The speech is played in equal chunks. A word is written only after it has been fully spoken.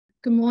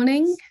Good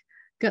morning,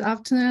 good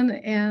afternoon,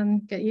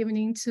 and good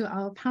evening to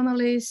our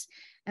panelists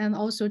and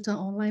also to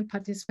online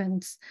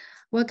participants.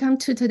 Welcome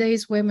to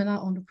today's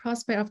webinar on the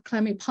prospect of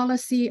climate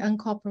policy and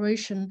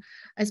cooperation,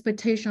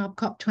 expectation of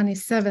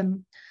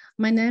COP27.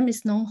 My name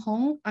is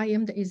Nong. I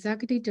am the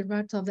Executive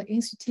Director of the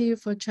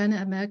Institute for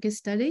China-American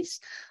Studies.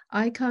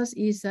 ICAS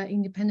is an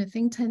independent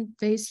think tank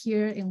based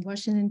here in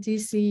Washington,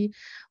 D.C.,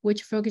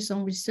 which focuses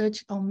on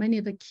research on many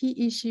of the key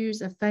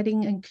issues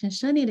affecting and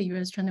concerning the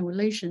U.S.-China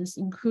relations,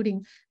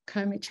 including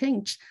climate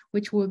change,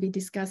 which we'll be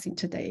discussing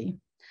today.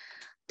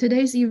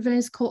 Today's event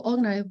is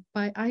co-organized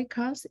by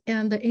ICAS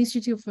and the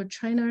Institute for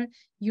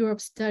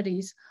China-Europe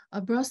Studies, a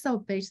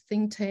Brussels-based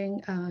think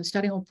tank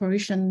starting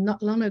operation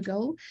not long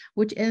ago,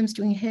 which aims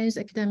to enhance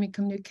academic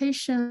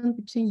communication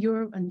between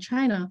Europe and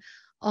China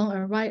on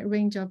a wide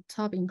range of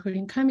topics,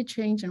 including climate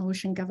change and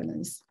ocean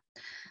governance.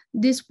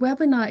 This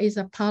webinar is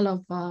a part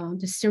of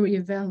the series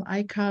event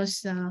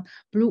ICAS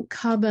Blue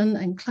Carbon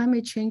and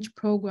Climate Change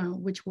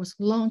Program, which was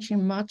launched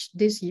in March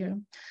this year.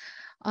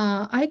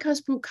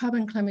 ICAS Blue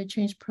Carbon Climate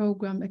Change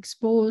Program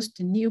exposed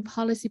the new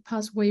policy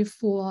pathway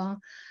for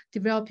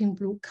developing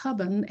blue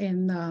carbon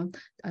in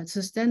a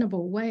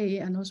sustainable way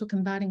and also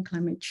combating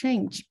climate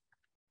change.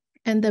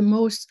 And then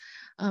most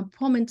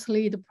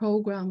prominently, the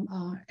program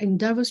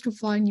endeavors to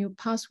find new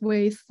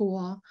pathways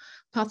for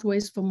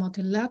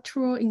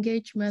multilateral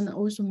engagement,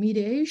 also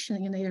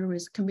mediation in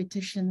areas of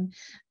competition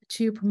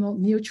to promote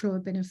mutual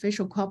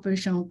beneficial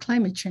cooperation on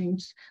climate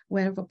change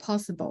wherever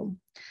possible.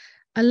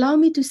 Allow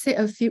me to say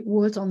a few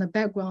words on the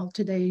background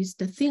of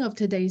the theme of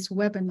today's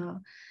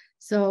webinar.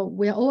 So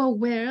we're all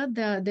aware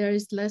that there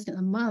is less than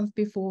a month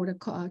before the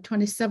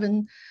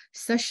 27th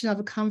session of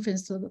the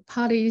Conference of the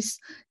Parties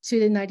to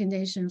the United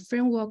Nations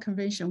Framework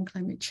Convention on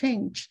Climate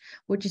Change,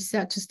 which is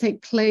set to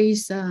take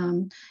place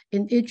in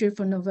Egypt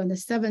from November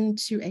 7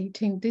 to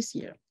 18 this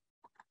year.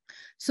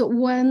 So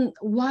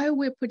while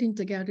we're putting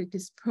together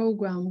this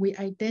program, we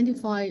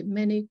identify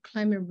many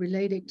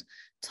climate-related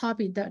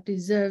topics that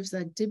deserves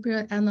a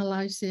deeper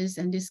analysis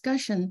and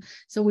discussion.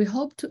 So we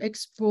hope to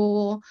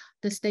explore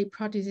the state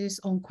practices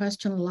on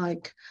questions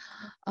like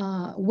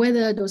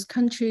whether those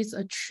countries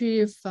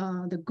achieve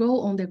the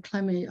goal on their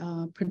climate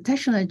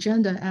protection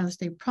agenda as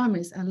they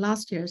promised at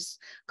last year's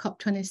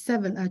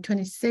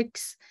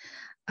COP26.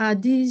 Are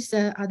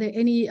there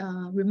any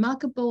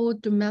remarkable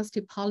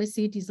domestic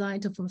policy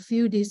designed to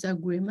fulfill these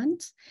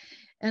agreements?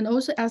 And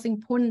also, as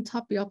important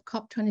topic of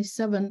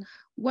COP27,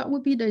 what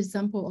would be the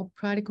example of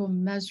practical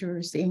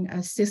measures in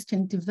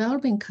assisting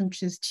developing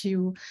countries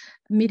to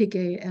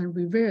mitigate and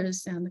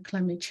reverse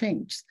climate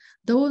change?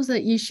 Those are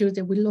issues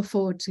that we look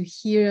forward to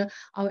hear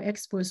our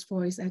experts'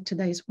 voice at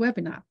today's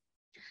webinar.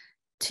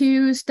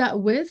 To start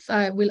with,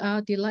 we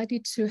are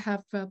delighted to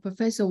have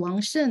Professor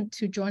Sheng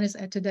to join us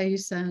at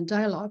today's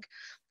dialogue.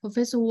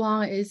 Professor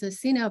Wang is a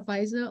senior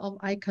advisor of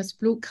ICAS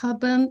Blue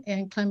Carbon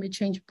and Climate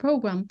Change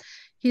Program.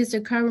 He is the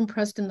current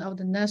president of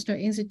the National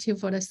Institute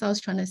for the South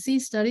China Sea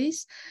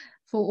Studies.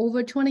 For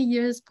over 20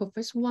 years,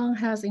 Professor Wang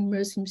has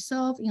immersed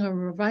himself in a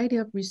variety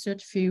of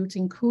research fields,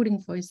 including,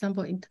 for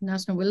example,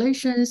 international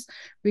relations,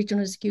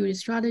 regional security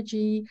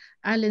strategy,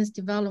 islands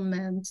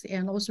development,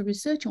 and also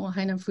research on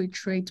Hainan Free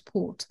Trade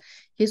Port.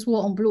 His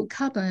work on blue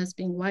carbon has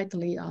been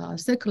widely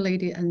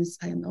circulated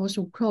and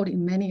also quoted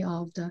in many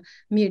of the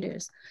media.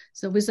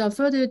 So without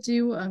further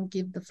ado, I'll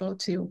give the floor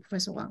to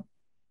Professor Wang.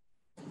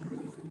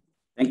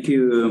 Thank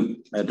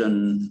you,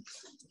 Madam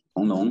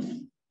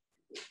Nong.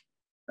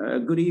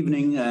 Good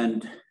evening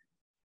and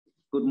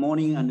good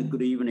morning and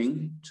good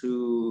evening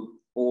to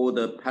all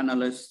the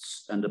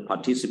panelists and the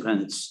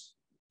participants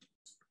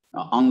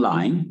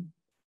online.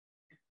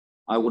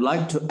 I would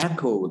like to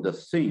echo the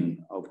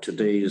theme of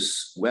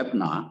today's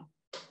webinar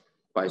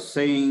by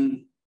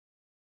saying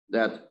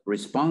that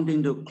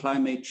responding to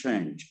climate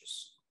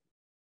changes,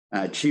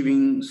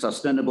 achieving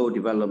sustainable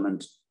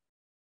development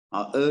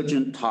are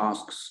urgent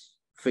tasks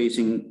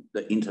facing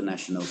the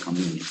international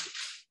community.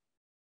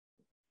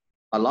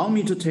 Allow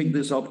me to take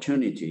this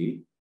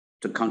opportunity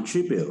to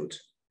contribute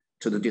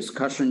to the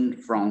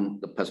discussion from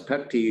the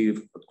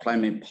perspective of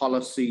climate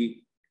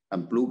policy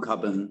and blue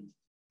carbon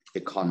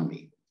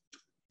economy.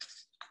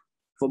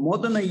 For more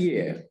than a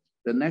year,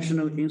 the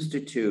National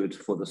Institute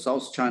for the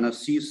South China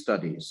Sea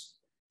Studies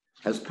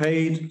has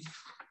paid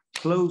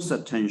close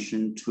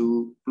attention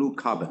to blue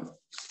carbon,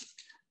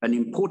 an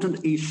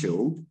important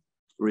issue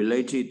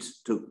related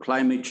to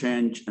climate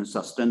change and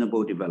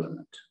sustainable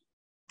development.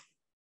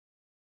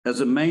 As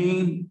a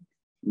main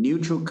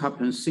neutral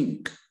carbon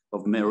sink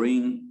of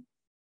marine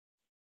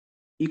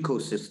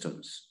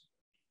ecosystems,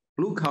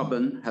 blue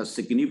carbon has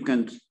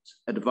significant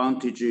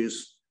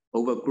advantages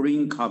over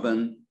green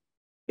carbon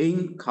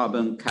in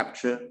carbon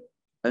capture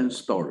and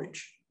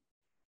storage.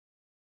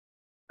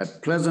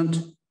 At present,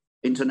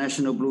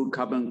 international blue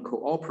carbon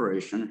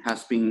cooperation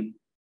has been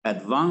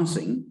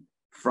advancing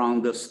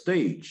from the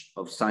stage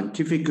of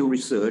scientific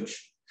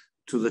research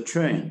to the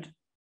trend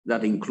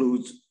that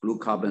includes blue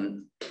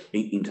carbon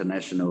in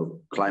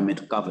international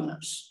climate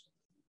governance.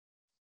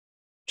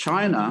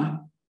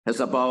 China has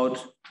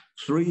about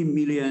 3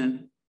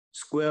 million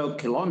square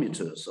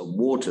kilometers of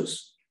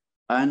waters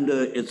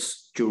under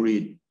its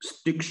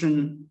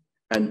jurisdiction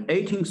and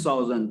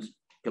 18,000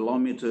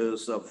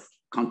 kilometers of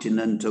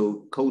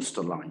continental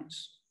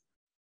coastlines.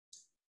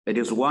 It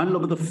is one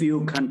of the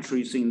few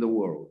countries in the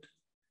world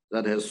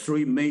that has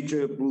 3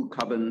 major blue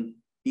carbon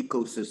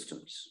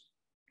ecosystems: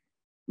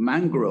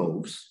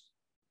 mangroves,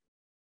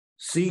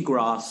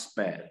 seagrass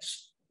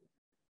beds,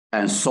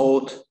 and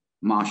salt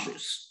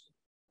marshes.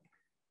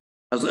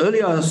 As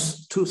early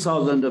as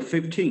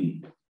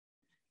 2015,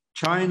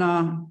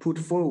 China put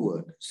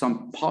forward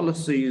some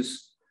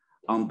policies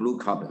on blue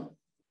carbon.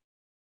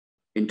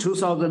 In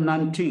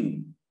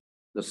 2019,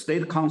 the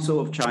State Council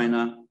of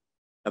China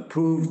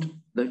approved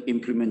the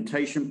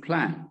implementation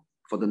plan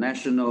for the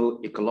National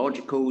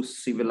Ecological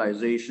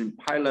Civilization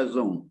Pilot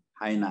Zone,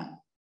 Hainan,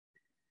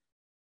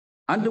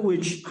 under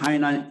which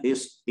Hainan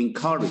is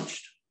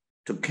encouraged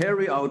to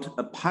carry out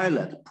a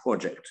pilot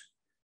project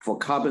for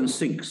carbon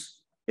sinks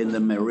in the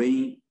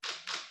marine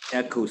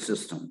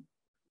ecosystem.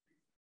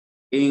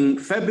 In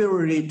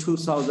February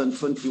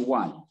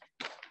 2021,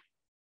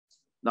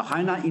 the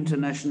Hainan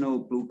International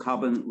Blue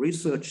Carbon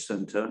Research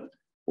Center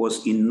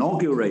was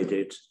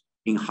inaugurated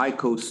in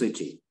Haikou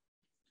City,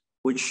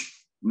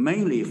 which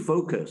mainly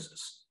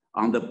focuses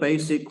on the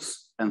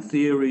basics and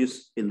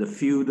theories in the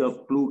field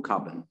of blue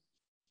carbon,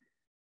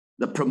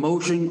 the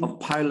promotion of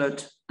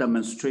pilot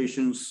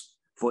demonstrations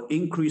for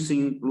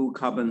increasing blue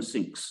carbon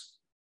sinks,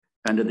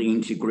 and the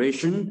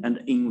integration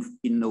and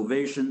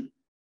innovation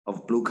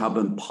of blue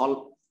carbon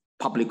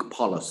public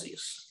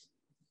policies.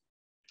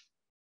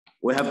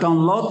 We have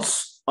done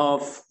lots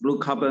of blue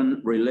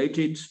carbon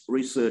related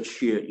research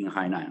here in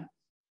Hainan.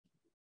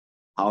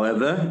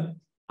 However,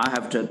 I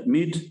have to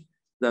admit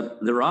that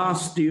there are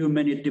still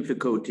many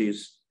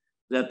difficulties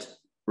that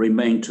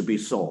remain to be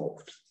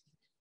solved.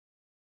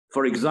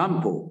 For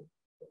example,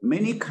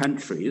 many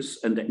countries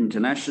and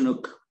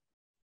international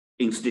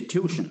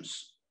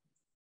institutions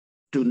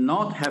do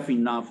not have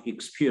enough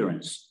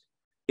experience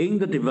in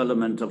the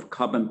development of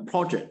carbon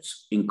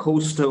projects in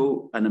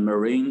coastal and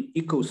marine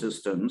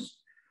ecosystems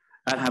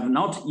and have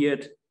not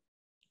yet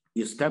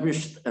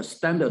established a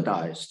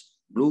standardized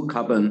blue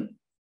carbon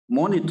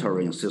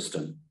monitoring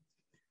system.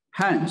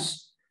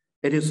 Hence,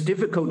 it is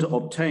difficult to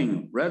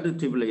obtain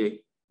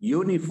relatively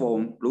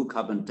uniform blue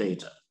carbon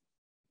data.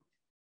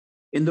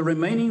 In the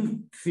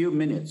remaining few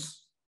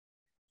minutes,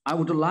 I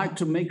would like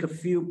to make a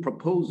few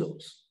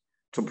proposals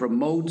to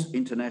promote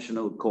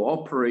international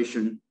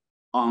cooperation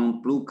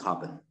on blue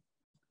carbon.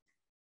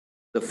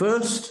 The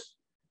first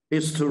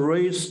is to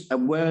raise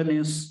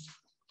awareness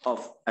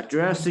of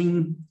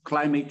addressing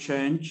climate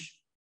change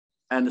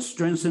and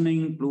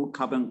strengthening blue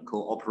carbon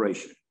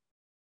cooperation.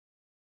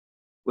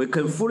 We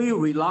can fully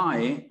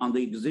rely on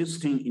the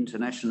existing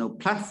international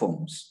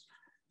platforms,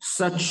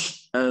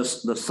 such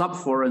as the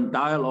Sub-Foreign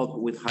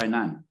Dialogue with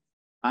Hainan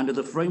under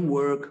the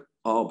framework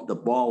of the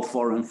Boao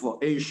Forum for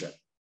Asia,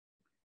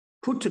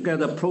 put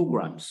together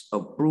programs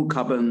of blue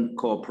carbon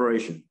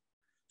cooperation,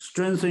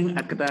 strengthen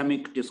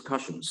academic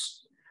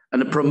discussions,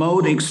 and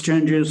promote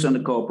exchanges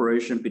and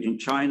cooperation between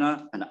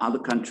China and other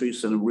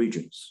countries and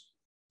regions.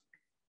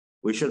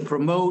 We should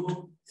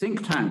promote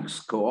think tanks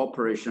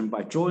cooperation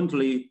by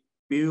jointly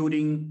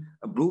building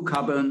a blue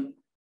carbon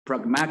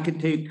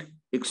pragmatic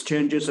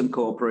exchanges and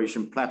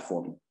cooperation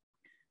platform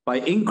by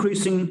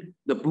increasing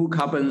the blue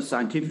carbon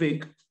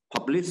scientific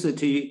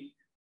publicity,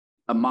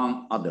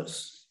 among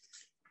others.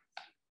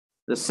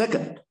 The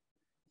second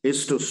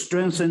is to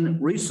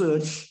strengthen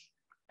research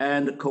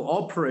and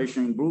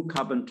cooperation in blue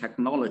carbon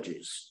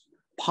technologies,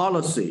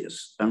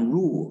 policies, and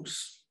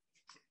rules.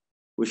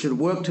 We should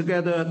work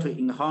together to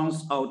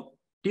enhance our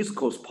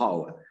discourse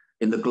power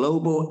in the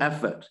global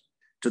effort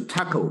to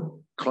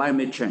tackle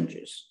climate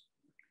changes.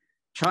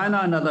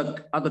 China and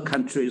other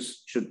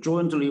countries should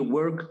jointly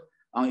work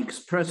on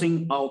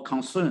expressing our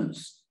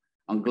concerns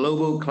on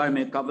global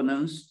climate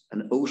governance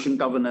and ocean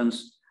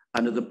governance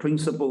under the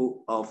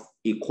principle of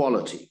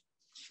equality.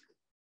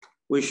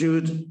 We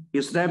should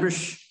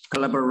establish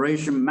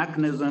collaboration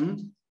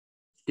mechanisms,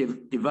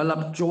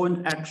 develop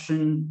joint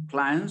action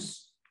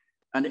plans,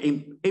 and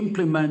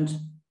implement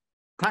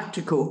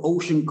practical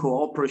ocean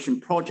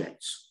cooperation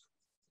projects.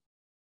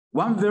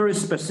 One very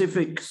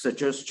specific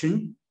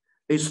suggestion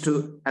is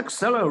to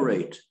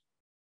accelerate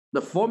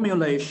the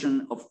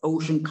formulation of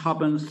ocean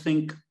carbon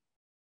sink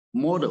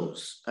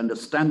models and the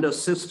standard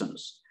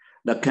systems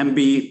that can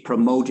be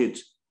promoted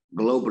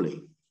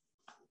globally.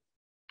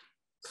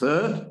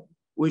 Third,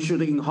 we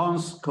should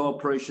enhance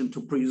cooperation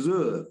to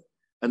preserve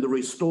and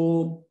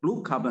restore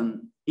blue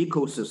carbon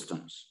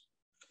ecosystems.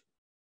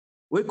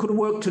 We could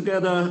work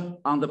together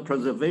on the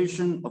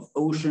preservation of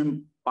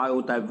ocean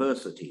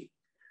biodiversity,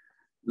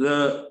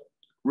 the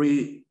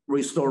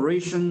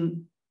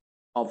restoration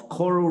of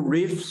coral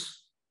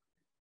reefs,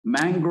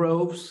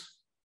 mangroves,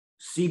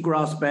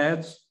 seagrass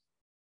beds,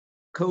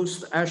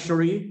 coast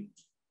estuary,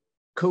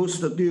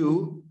 coast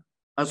dew,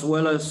 as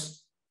well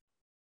as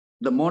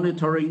the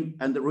monitoring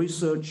and the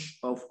research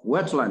of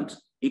wetland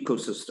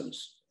ecosystems.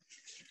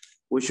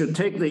 We should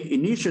take the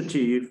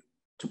initiative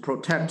to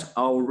protect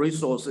our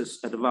resources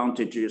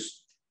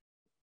advantages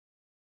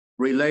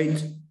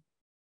related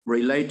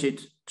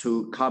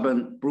to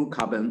blue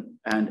carbon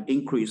and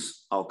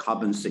increase our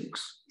carbon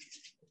sinks.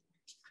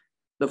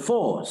 The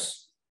fourth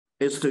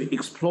is to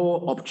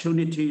explore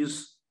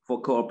opportunities for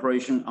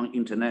cooperation on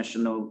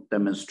international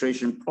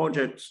demonstration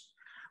projects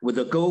with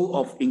the goal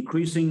of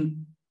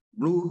increasing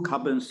blue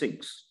carbon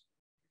sinks.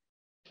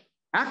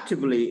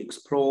 Actively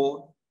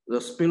explore the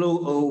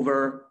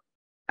spillover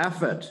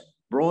effort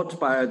brought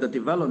by the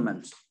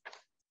development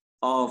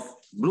of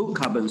blue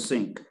carbon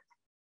sink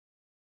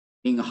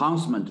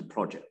enhancement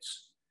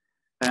projects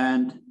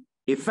and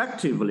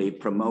effectively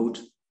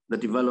promote the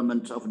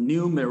development of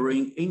new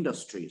marine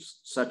industries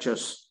such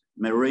as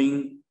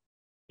marine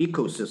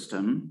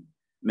ecosystem,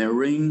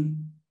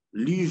 marine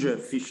leisure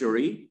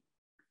fishery,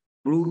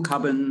 blue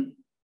carbon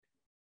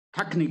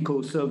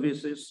technical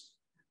services,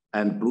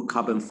 and blue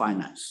carbon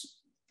finance.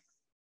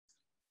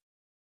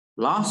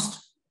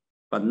 Last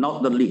but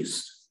not the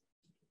least,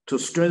 to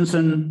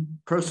strengthen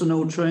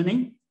personnel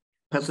training,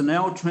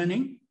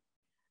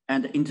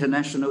 and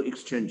international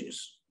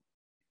exchanges.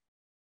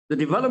 The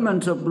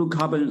development of blue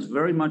carbon is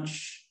very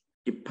much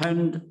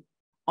depend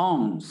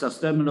on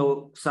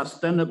sustainable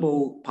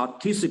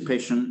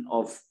participation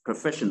of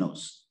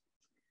professionals.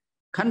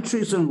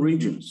 Countries and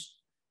regions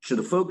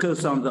should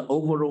focus on the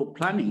overall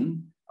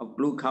planning of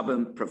blue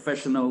carbon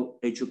professional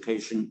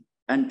education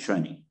and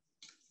training.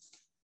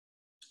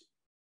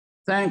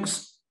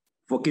 Thanks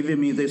for giving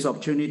me this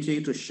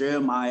opportunity to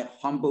share my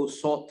humble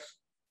thoughts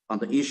on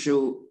the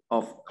issue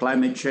of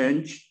climate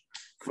change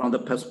from the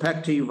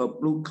perspective of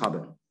blue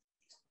carbon.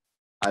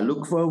 I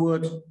look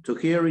forward to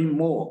hearing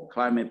more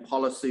climate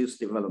policies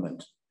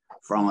development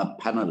from our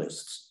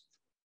panelists.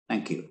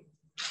 Thank you.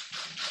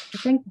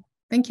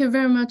 Thank you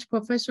very much,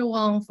 Professor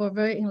Wang, for a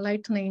very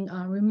enlightening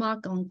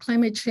remark on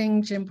climate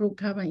change and blue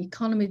carbon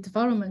economy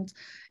development.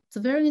 It's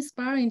very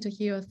inspiring to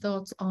hear your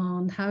thoughts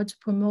on how to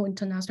promote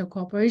international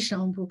cooperation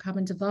on blue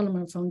carbon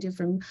development from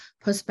different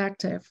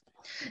perspectives.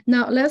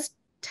 Now, let's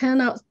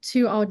turn out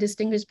to our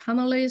distinguished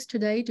panelists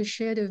today to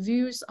share their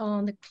views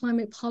on the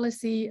climate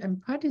policy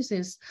and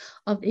practices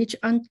of each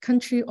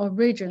country or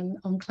region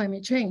on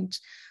climate change.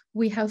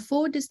 We have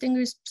 4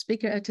 distinguished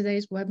speakers at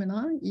today's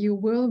webinar. You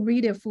will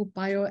read their full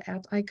bio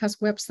at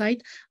ICAS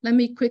website. Let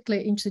me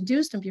quickly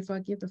introduce them before I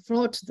give the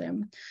floor to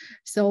them.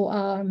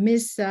 So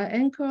Ms.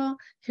 Anke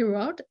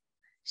HEROLD,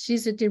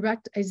 she's the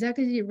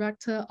executive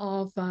director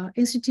of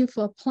Institute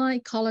for Applied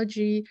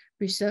Ecology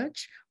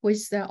Research,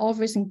 with the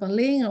office in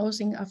Berlin and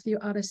also in a few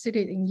other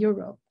cities in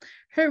Europe.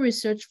 Her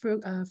research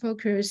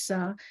focus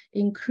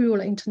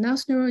include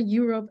international,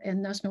 Europe,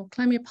 and national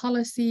climate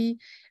policy.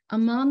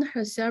 Among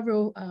her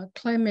several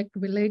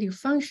climate-related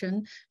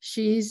functions,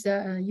 she is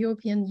the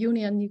European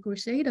Union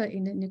negotiator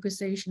in the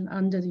negotiation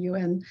under the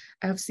UN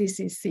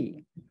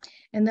FCCC.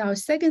 And our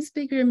second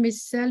speaker,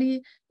 Ms.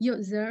 Sally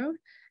YOZELL.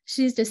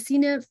 She's the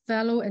Senior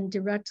Fellow and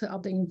Director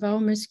of the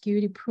Environment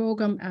Security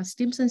Program at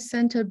Stimson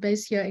Center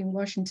based here in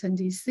Washington,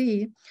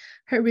 D.C.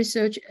 Her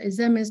research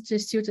examines the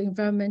suite of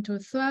environmental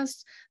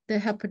threats that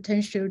have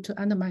potential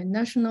to undermine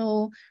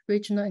national,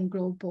 regional, and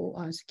global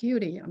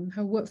security.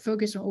 Her work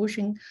focuses on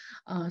ocean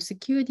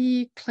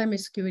security,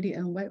 climate security,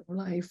 and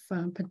wildlife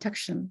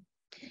protection.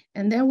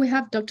 And then we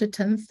have Dr.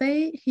 Teng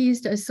Fei.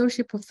 He's the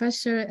Associate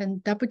Professor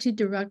and Deputy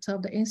Director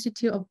of the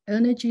Institute of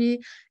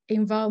Energy,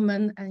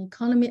 Environment, and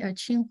Economy at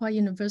Tsinghua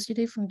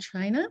University from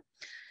China.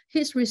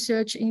 His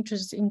research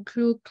interests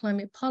include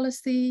climate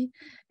policy,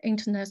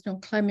 international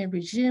climate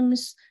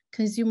regimes,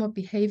 consumer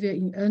behavior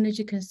in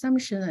energy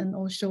consumption, and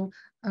also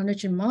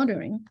energy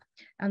monitoring.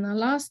 And our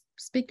last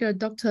speaker,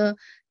 Dr.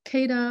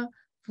 Keita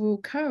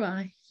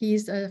Furukawa.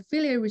 He's an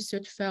affiliate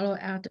research fellow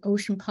at the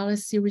Ocean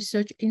Policy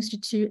Research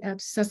Institute at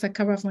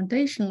Sasakawa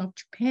Foundation of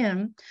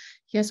Japan.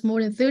 He has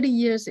more than 30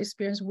 years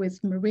experience with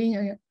marine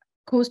and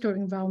coastal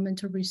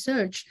environmental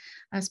research,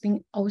 has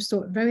been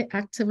also very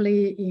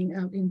actively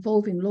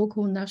involved in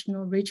local,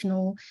 national,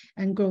 regional,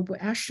 and global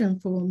action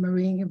for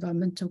marine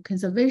environmental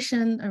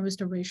conservation and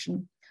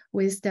restoration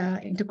with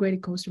the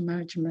integrated coastal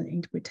management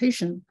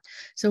interpretation.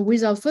 So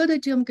without further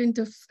ado, I'm going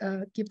to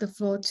give the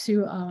floor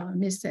to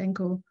Ms.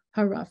 Anke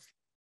HEROLD.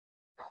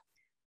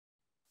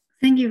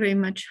 Thank you very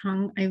much,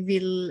 Hong. I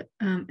will,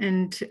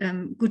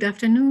 good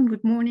afternoon,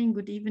 good morning,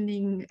 good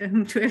evening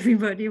to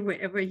everybody,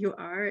 wherever you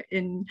are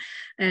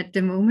at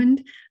the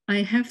moment.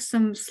 I have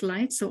some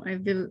slides, so I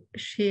will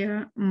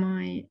share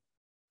my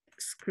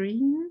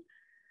screen.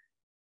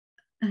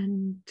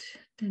 And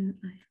then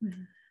I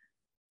will.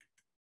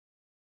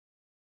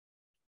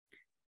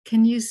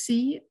 Can you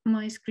see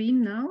my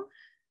screen now?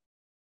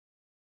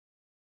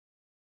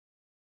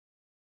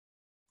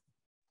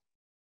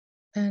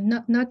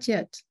 Not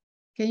yet.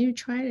 Can you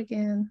try it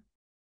again?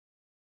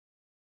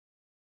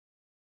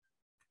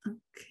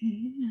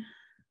 Okay.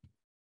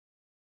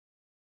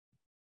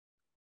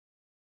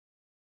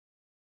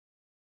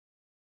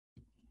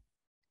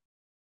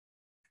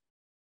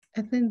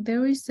 I think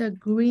there is a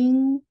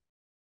green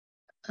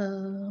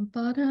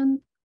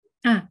button.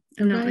 No,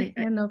 right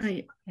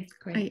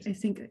I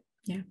think,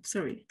 yeah,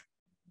 sorry.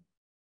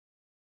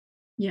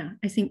 Yeah,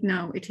 I think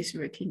now it is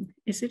working.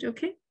 Is it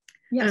okay?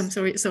 Yes.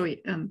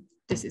 Sorry.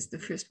 This is the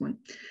first one.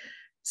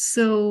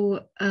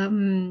 So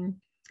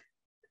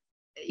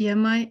yeah,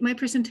 my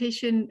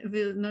presentation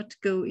will not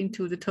go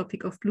into the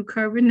topic of blue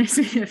carbon, as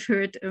we have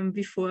heard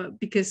before,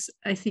 because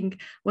I think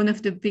one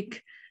of the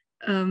big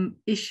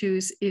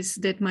issues is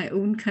that my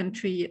own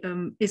country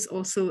is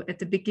also at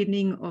the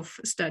beginning of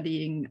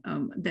studying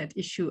that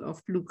issue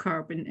of blue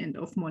carbon and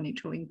of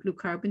monitoring blue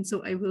carbon.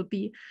 So I will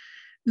be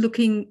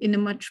looking in a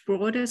much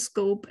broader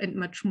scope and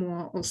much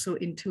more also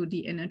into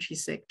the energy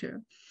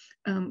sector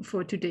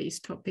for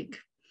today's topic.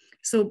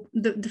 So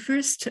the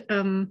first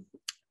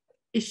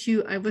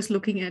issue I was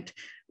looking at,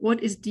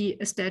 what is the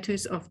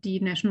status of the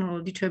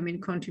national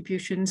determined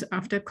contributions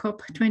after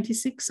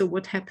COP26? So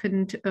what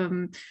happened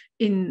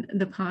in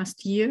the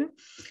past year?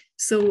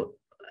 So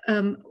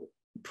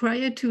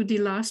prior to the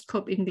last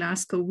COP in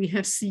Glasgow, we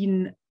have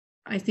seen,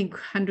 I think,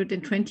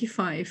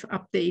 125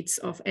 updates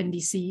of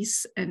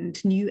NDCs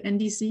and new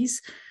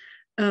NDCs.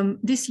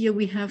 This year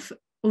we have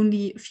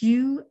only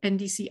few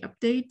NDC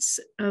updates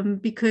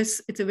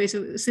because it's a very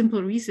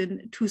simple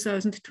reason.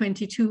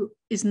 2022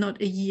 is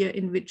not a year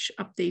in which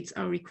updates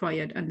are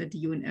required under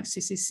the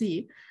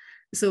UNFCCC.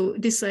 So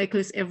this cycle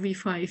is every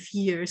 5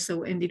 years,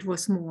 and it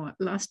was more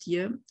last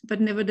year, but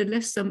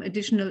nevertheless, some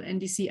additional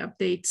NDC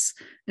updates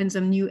and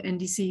some new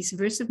NDCs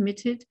were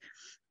submitted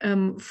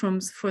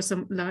for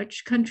some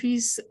large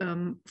countries,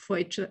 for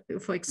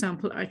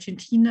example,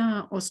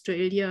 Argentina,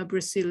 Australia,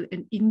 Brazil,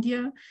 and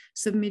India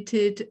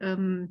submitted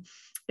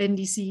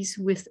NDCs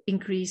with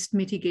increased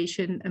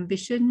mitigation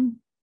ambition.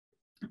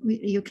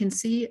 You can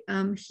see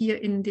here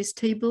in this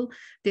table,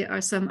 there are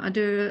some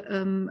other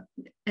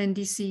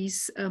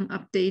NDCs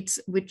updates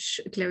which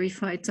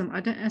clarified some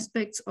other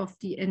aspects of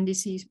the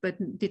NDCs, but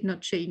did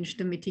not change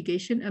the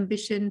mitigation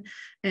ambition.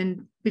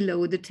 And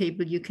below the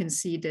table, you can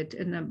see that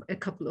a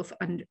couple of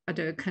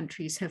other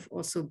countries have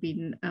also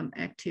been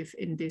active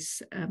in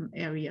this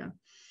area.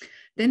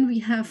 Then we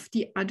have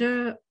the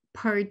other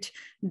part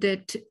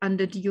that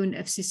under the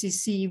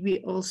UNFCCC,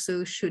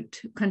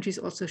 countries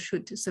also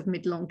should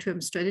submit long-term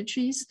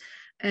strategies.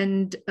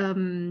 And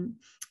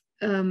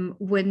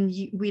when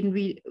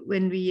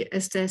we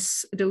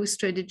assess those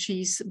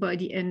strategies by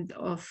the end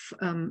of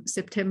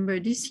September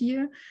this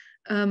year,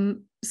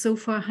 so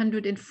far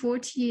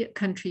 140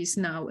 countries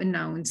now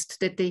announced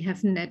that they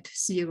have net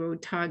zero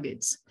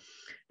targets.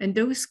 And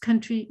these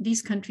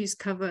countries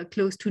cover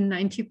close to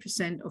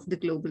 90% of the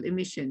global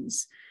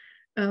emissions.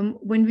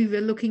 When we were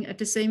looking at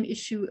the same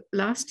issue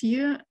last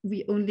year,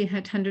 we only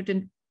had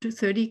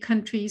 130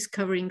 countries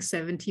covering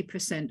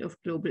 70% of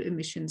global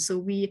emissions. So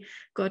we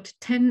got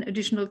 10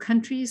 additional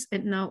countries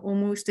and now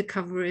almost a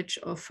coverage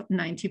of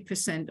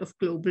 90% of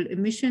global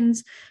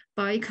emissions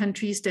by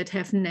countries that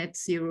have net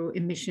zero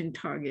emission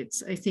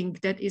targets. I think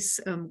that is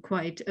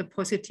quite a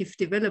positive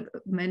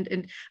development.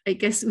 And I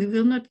guess we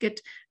will not get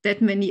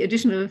that many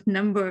additional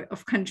number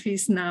of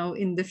countries now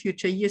in the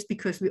future years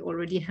because we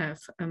already have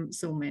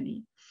so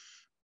many.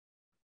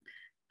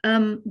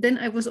 Then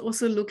I was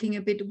also looking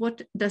a bit,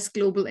 what does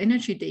global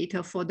energy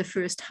data for the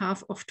first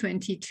half of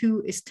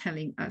 22 is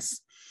telling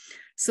us?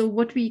 So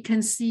what we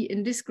can see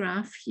in this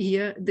graph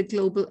here, the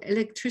global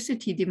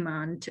electricity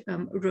demand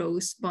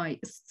rose by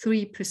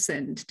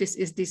 3%. This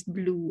is this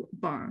blue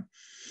bar.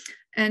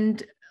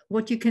 And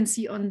what you can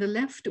see on the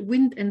left,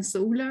 wind and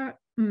solar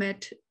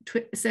met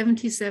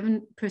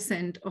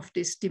 77% of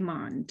this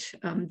demand.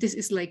 This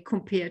is like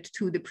compared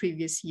to the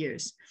previous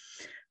years.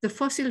 The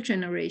fossil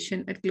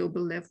generation at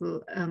global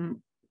level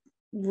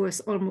was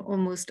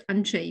almost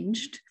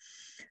unchanged.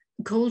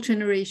 Coal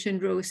generation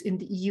rose in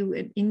the EU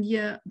and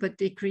India, but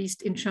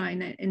decreased in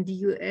China and the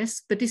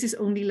US. But this is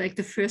only like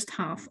the first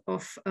half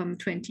of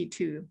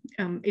 22.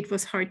 It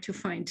was hard to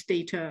find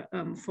data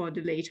for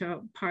the later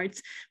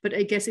parts, but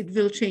I guess it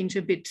will change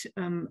a bit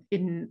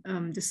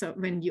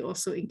when you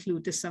also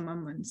include the summer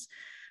months.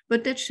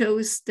 But that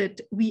shows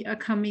that we are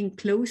coming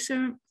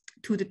closer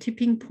to the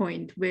tipping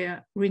point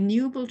where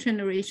renewable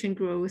generation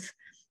growth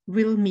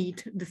will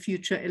meet the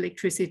future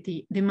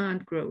electricity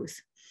demand growth.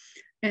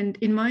 And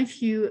in my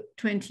view,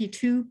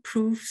 22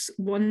 proves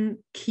one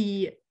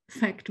key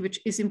fact which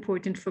is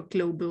important for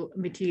global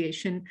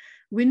mitigation.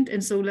 Wind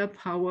and solar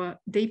power,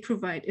 they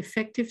provide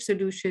effective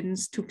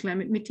solutions to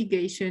climate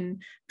mitigation,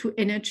 to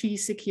energy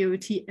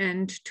security,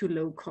 and to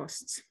low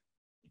costs.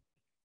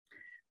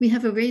 We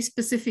have a very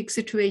specific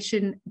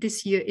situation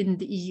this year in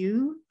the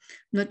EU.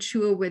 Not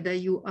sure whether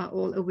you are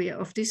all aware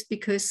of this,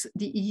 because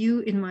the EU,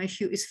 in my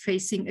view, is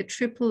facing a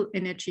triple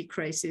energy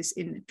crisis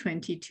in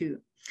 22.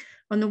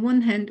 On the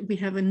one hand, we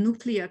have a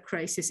nuclear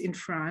crisis in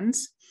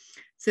France.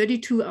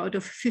 32 out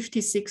of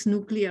 56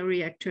 nuclear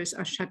reactors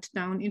are shut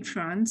down in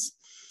France.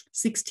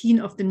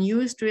 16 of the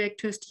newest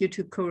reactors due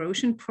to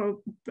corrosion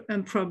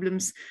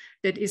problems.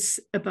 That is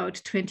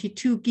about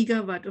 22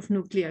 gigawatt of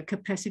nuclear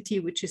capacity,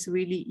 which is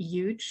really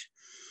huge.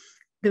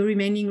 The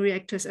remaining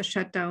reactors are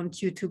shut down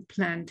due to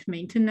planned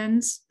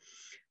maintenance.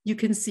 You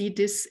can see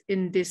this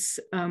in this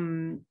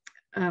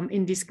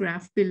in this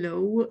graph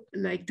below,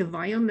 like the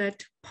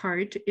violet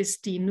part is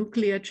the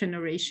nuclear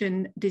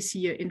generation this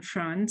year in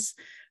France.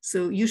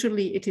 So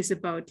usually it is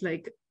about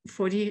like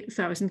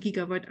 40,000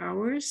 gigawatt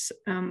hours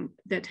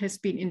that has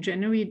been in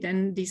January.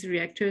 Then these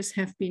reactors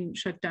have been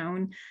shut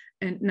down.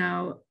 And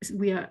now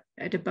we are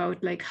at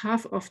about like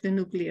half of the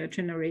nuclear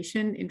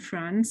generation in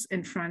France.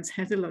 And France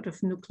has a lot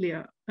of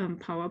nuclear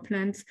power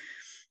plants.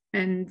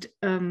 And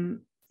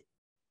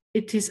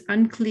it is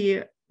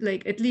unclear,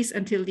 like at least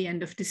until the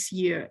end of this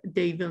year,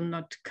 they will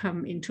not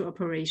come into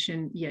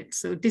operation yet.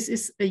 So this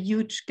is a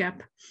huge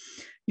gap.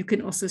 You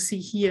can also see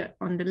here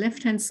on the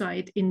left-hand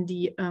side in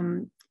the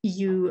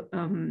EU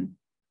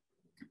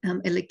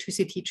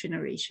electricity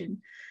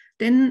generation.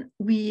 Then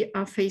we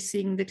are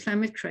facing the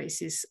climate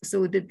crisis.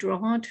 So the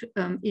drought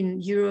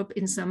in Europe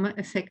in summer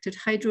affected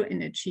hydro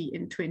energy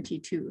in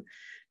 22.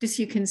 This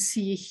you can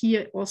see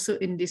here also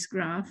in this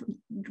graph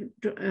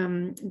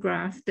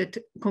that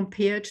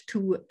compared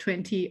to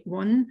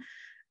 21,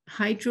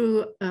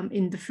 hydro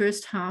in the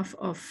first half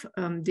of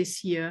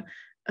this year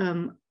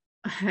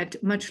had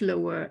much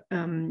lower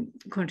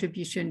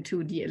contribution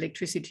to the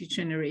electricity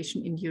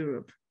generation in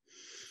Europe.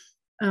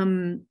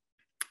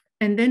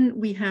 And then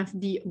we have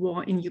the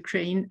war in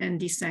Ukraine and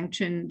the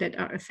sanctions that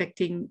are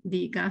affecting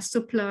the gas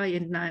supply,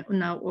 and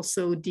now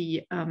also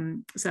the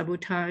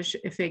sabotage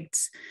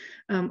effects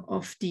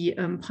of the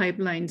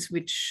pipelines,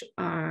 which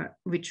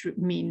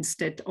means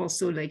that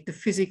also like the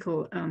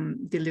physical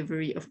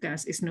delivery of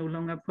gas is no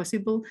longer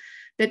possible.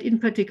 That in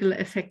particular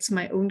affects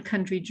my own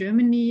country,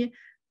 Germany,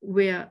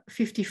 where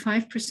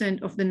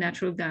 55% of the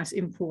natural gas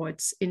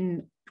imports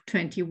in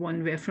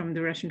 21 were from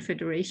the Russian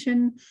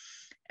Federation,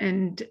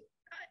 and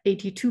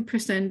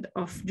 82%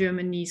 of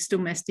Germany's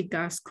domestic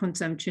gas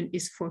consumption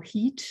is for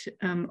heat.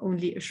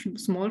 Only a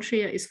small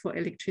share is for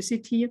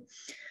electricity.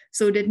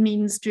 So that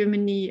means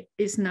Germany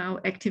is now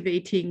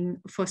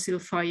activating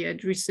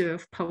fossil-fired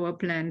reserve power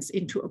plants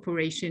into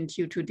operation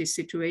due to this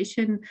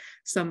situation.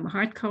 Some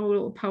hard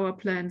coal power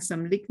plants,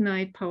 some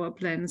lignite power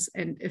plants,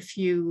 and a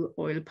few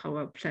oil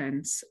power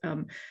plants.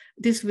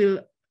 This will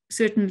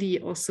certainly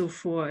also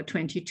for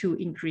 22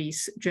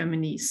 increase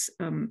Germany's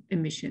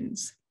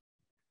emissions.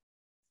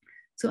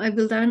 So I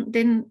will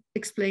then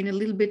explain a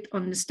little bit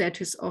on the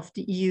status of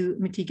the EU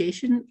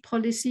mitigation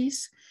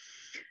policies.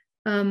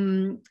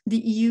 The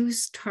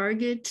EU's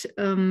target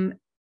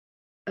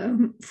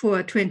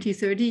for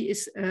 2030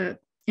 is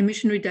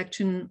emission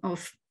reduction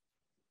of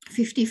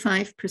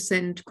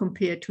 55%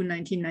 compared to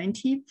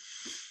 1990.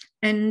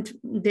 And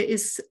there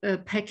is a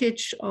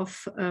package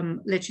of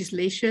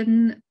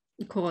legislation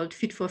called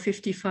Fit for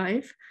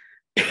 55.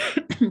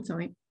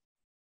 Sorry.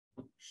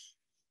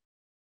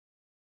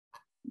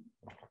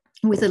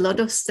 With a lot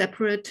of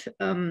separate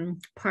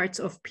parts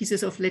of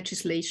pieces of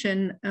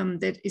legislation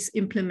that is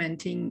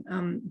implementing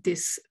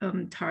this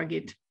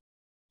target.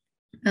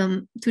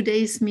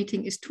 Today's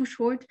meeting is too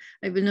short.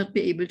 I will not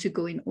be able to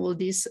go in all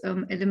these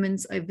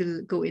elements. I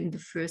will go in the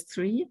first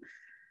three.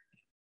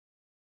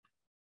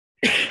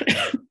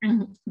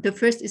 The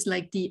first is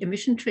like the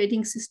emission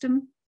trading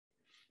system.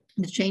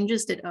 The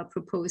changes that are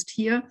proposed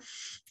here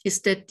is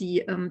that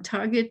the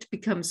target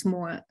becomes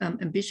more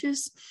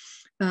ambitious.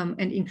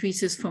 And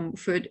increases from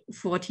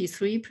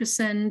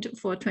 43%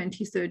 for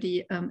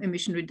 2030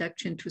 emission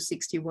reduction to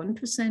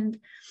 61%.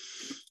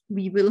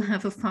 We will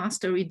have a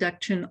faster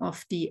reduction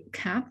of the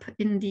cap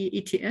in the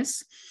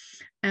ETS.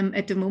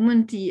 At the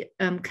moment, the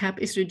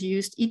cap is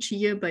reduced each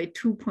year by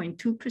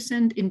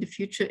 2.2%. In the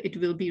future, it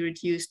will be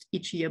reduced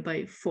each year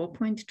by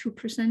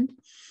 4.2%.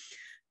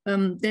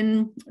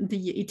 Then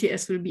the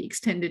ETS will be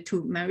extended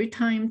to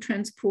maritime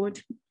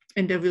transport.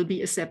 And there will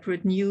be a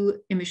separate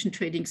new emission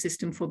trading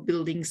system for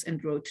buildings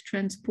and road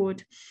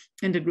transport,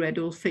 and a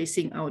gradual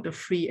phasing out of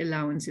free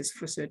allowances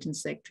for certain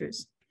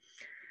sectors.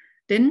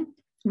 Then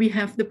we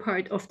have the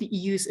part of the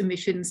EU's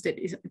emissions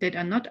that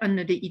are not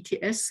under the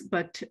ETS,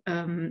 but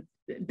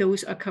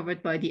those are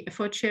covered by the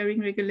effort sharing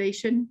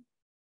regulation.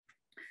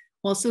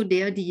 Also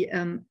there, the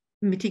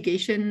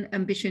mitigation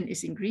ambition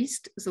is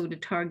increased. So the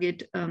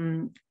target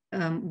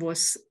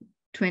was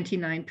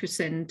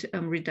 29%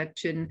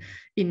 reduction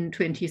in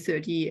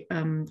 2030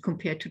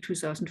 compared to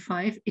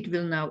 2005. It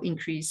will now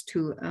increase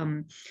to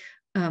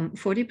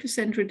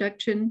 40%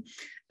 reduction.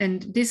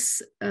 And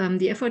this,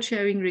 the effort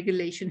sharing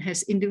regulation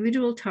has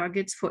individual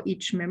targets for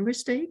each member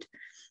state.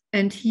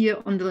 And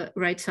here on the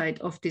right side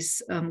of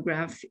this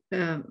graph,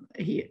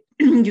 here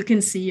you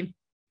can see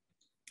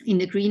in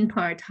the green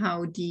part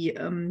how the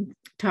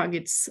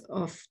targets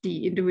of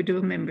the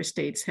individual member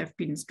states have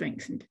been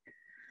strengthened.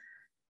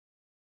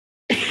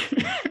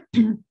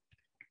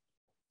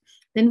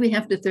 Then we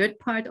have the third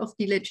part of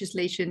the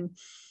legislation,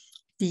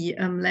 the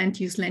land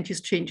use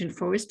change and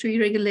forestry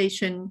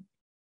regulation.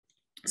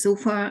 So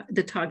far,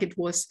 the target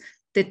was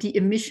that the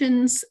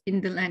emissions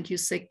in the land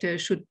use sector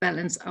should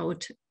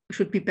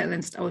be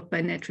balanced out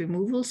by net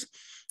removals.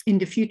 In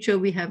the future,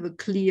 we have a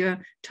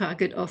clear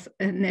target of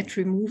a net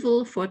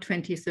removal for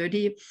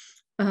 2030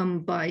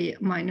 by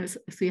minus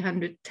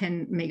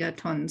 310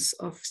 megatons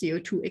of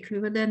CO2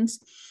 equivalents.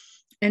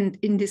 And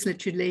in this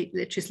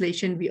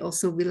legislation, we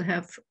also will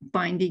have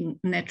binding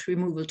net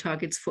removal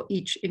targets for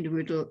each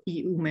individual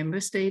EU member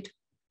state.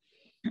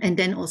 And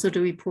then also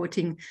the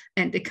reporting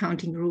and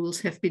accounting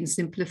rules have been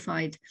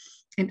simplified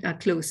and are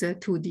closer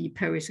to the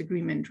Paris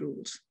Agreement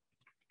rules.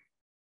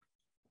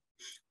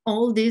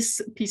 All these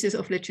pieces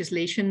of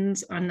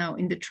legislations are now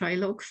in the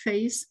trilogue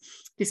phase.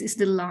 This is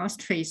the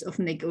last phase of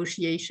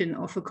negotiation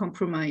of a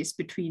compromise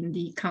between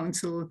the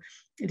Council,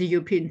 the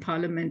European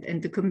Parliament,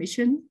 and the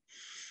Commission.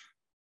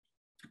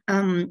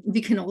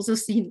 We can also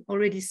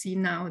already see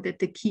now that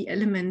the key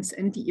elements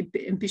and the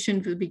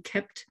ambition will be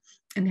kept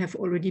and have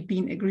already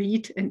been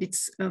agreed, and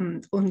it's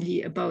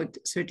only about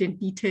certain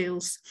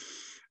details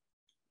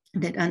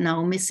that are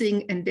now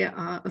missing, and there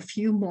are a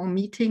few more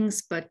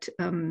meetings, but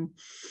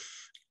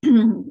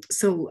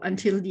so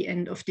until the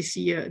end of this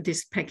year,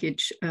 this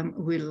package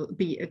will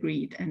be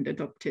agreed and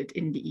adopted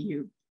in the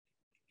EU.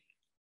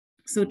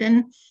 So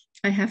then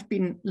I have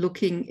been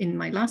looking in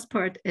my last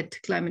part at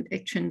climate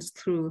actions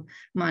through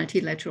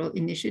multilateral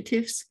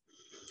initiatives.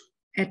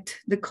 At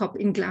the COP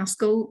in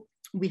Glasgow,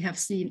 we have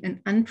seen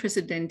an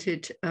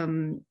unprecedented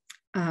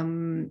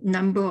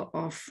number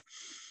of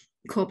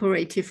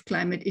cooperative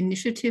climate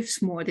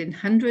initiatives. More than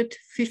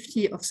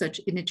 150 of such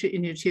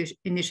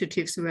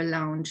initiatives were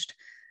launched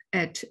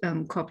at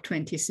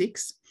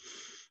COP26.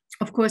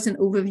 Of course, an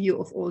overview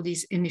of all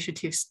these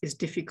initiatives is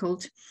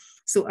difficult.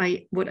 So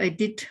what I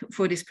did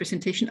for this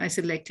presentation, I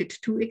selected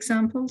two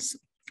examples.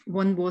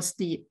 One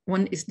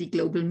is the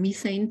Global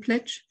Methane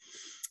Pledge.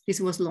 This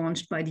was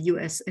launched by the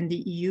US and the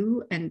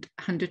EU, and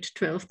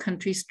 112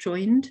 countries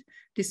joined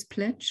this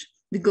pledge.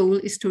 The goal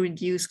is to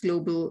reduce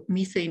global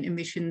methane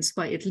emissions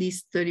by at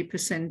least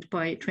 30%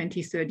 by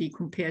 2030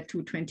 compared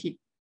to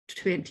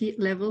 2020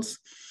 levels.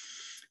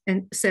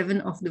 And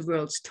 7 of the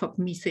world's top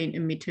methane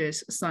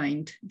emitters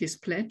signed this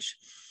pledge.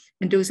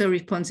 And those are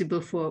responsible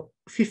for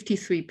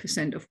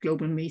 53% of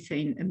global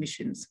methane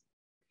emissions.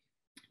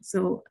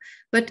 So,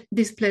 but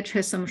this pledge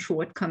has some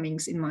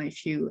shortcomings in my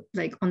view.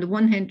 Like on the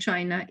one hand,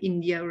 China,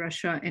 India,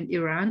 Russia, and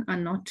Iran are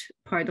not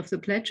part of the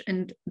pledge,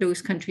 and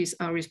those countries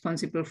are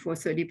responsible for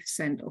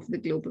 30% of the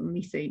global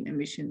methane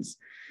emissions.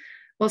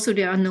 Also,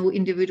 there are no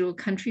individual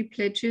country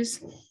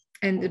pledges,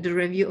 and the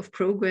review of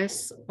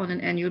progress on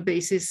an annual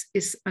basis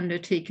is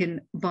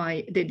undertaken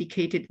by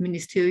dedicated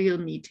ministerial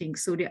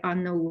meetings. So there are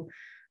no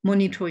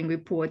monitoring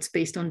reports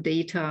based on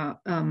data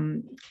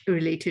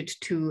related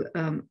to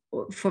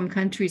from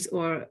countries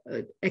or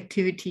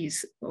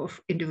activities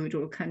of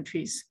individual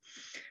countries.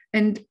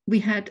 And we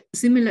had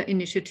similar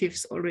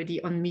initiatives already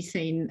on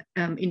methane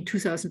in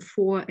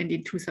 2004 and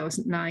in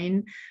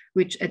 2009,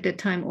 which at that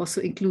time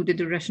also included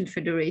the Russian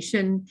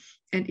Federation.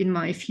 And in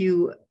my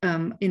view,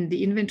 in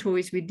the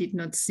inventories, we did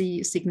not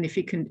see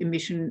significant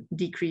emission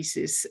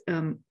decreases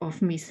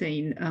of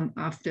methane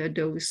after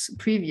those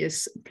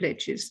previous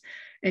pledges.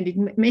 And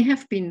it may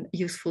have been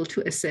useful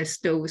to assess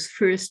those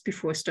first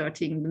before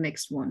starting the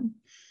next one.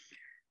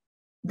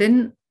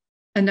 Then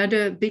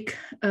another big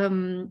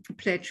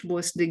pledge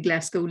was the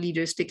Glasgow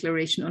Leaders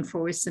Declaration on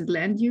Forests and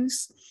Land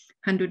Use.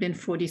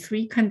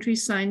 143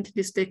 countries signed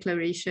this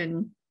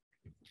declaration.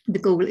 The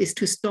goal is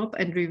to stop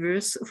and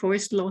reverse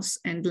forest loss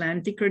and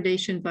land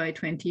degradation by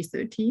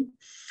 2030.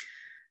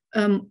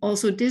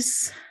 Also,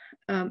 this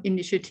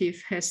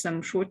initiative has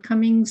some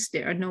shortcomings.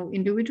 There are no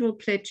individual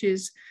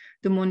pledges.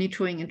 The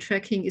monitoring and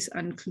tracking is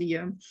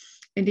unclear.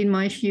 And in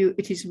my view,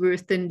 it is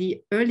worse than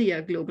the earlier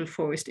global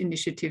forest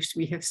initiatives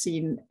we have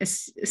seen.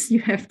 As you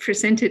have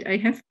presented, I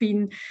have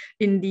been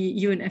in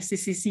the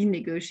UNFCCC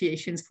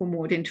negotiations for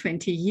more than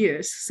 20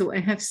 years. So I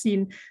have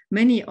seen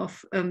many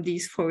of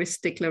these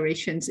forest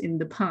declarations in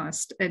the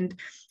past. And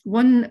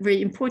one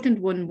very important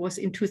one was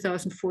in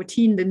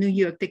 2014, the New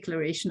York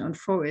Declaration on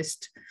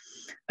Forest.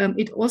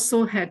 It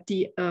also had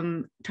the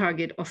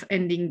target of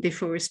ending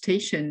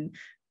deforestation.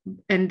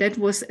 And that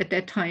was at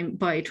that time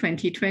by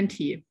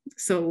 2020.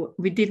 So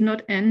we did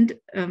not end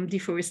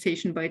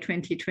deforestation by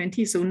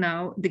 2020. So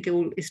now the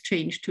goal is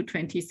changed to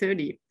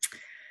 2030.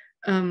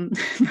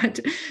 But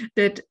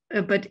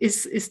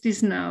is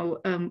this now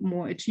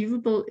more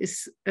achievable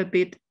is a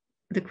bit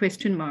the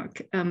question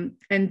mark. And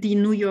the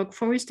New York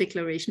Forest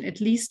Declaration at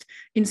least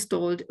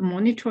installed a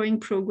monitoring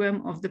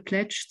program of the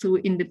pledge through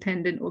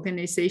independent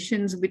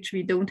organizations, which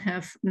we don't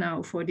have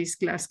now for this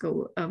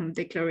Glasgow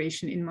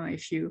declaration, in my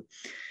view.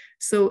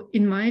 So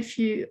in my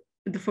view,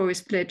 the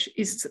Forest Pledge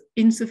is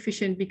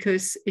insufficient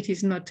because it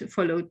is not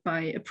followed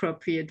by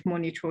appropriate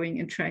monitoring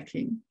and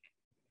tracking.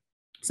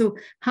 So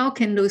how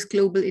can those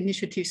global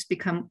initiatives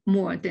become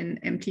more than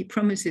empty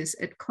promises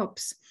at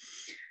COPs?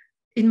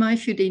 In my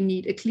view, they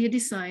need a clear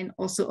design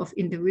also of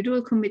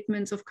individual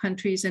commitments of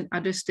countries and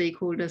other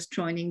stakeholders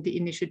joining the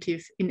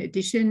initiative in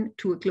addition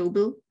to a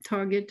global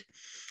target.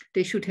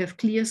 They should have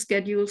clear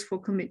schedules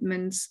for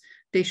commitments.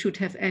 They should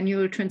have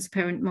annual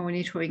transparent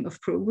monitoring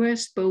of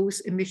progress, both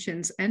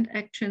emissions and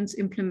actions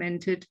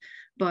implemented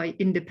by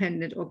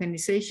independent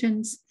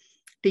organizations.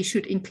 They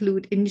should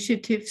include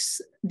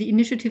initiatives. The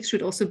initiatives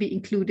should also be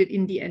included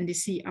in the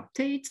NDC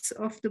updates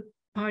of the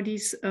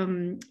parties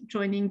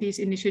joining these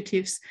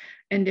initiatives,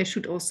 and there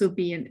should also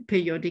be a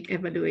periodic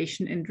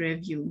evaluation and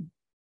review.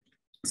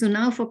 So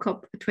now for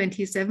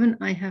COP27,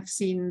 I have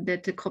seen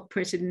that the COP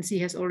presidency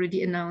has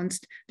already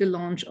announced the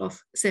launch of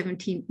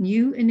 17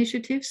 new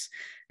initiatives.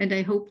 And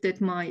I hope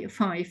that my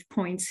 5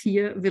 points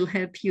here will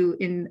help you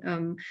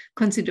in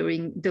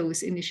considering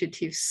those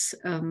initiatives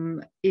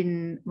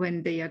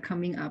when they are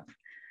coming up.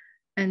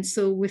 And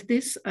so with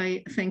this,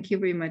 I thank you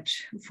very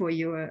much for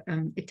your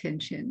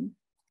attention.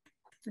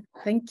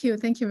 Thank you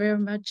very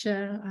much,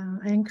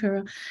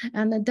 Anke.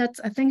 And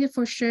thank you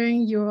for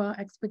sharing your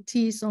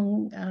expertise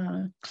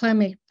on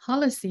climate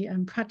policy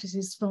and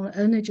practices from an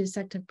energy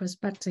sector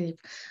perspective.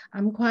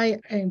 I'm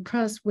quite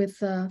impressed with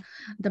the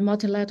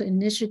multilateral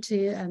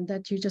initiative and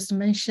that you just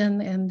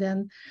mentioned, and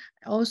then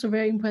also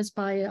very impressed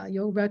by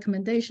your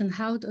recommendation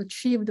how to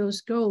achieve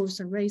those goals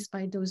raised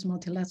by those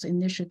multilateral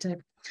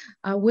initiatives.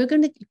 We're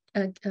going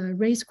to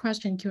raise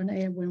question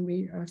Q&A when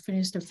we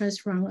finish the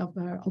first round of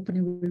our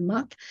opening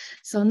remark.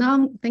 So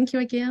now, thank you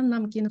again. Now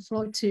I'm giving the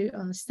floor to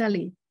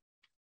Sally.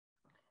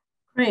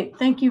 Great,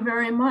 thank you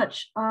very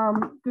much.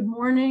 Good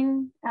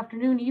morning,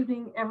 afternoon,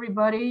 evening,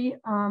 everybody.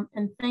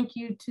 And thank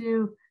you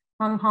to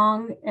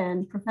Hong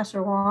and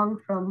Professor Wang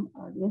from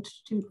the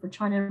Institute for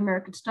China and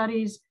American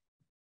Studies,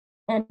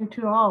 and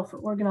to all for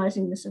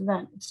organizing this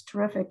event. It's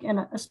terrific. And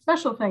a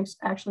special thanks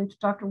actually to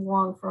Dr.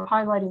 Wang for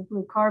highlighting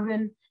blue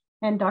carbon,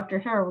 and Dr.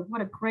 HEROLD.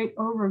 What a great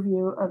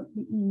overview of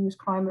the EU's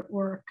climate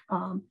work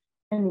and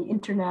the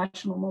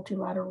international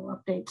multilateral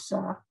updates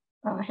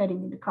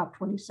heading into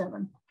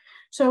COP27.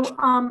 So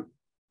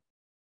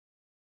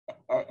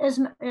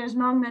as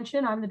Nong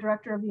mentioned, I'm the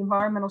director of the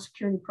Environmental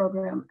Security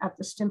Program at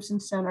the Stimson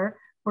Center.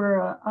 We're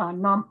a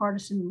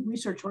nonpartisan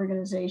research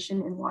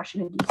organization in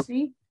Washington,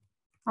 DC.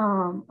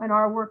 And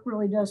our work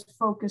really does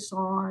focus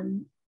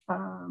on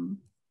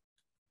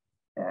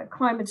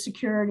climate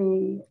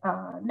security,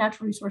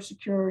 natural resource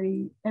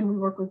security, and we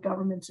work with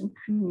governments and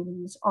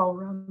communities all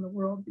around the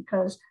world,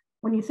 because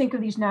when you think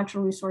of these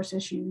natural resource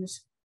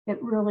issues, it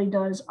really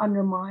does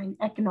undermine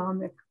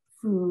economic,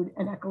 food,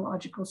 and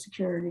ecological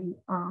security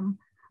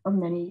of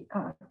many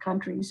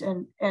countries.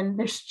 And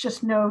there's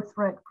just no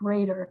threat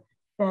greater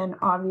than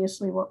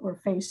obviously what we're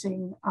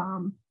facing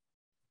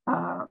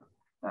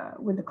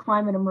with the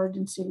climate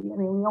emergency. I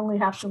mean, we only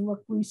have to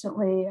look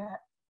recently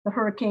at the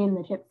hurricane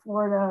that hit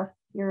Florida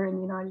here in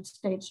the United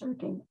States,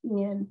 Hurricane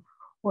Ian,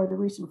 or the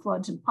recent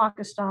floods in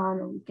Pakistan,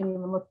 or we can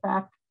even look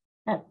back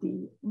at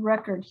the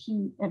record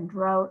heat and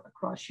drought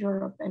across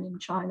Europe and in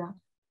China.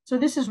 So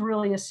this is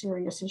really a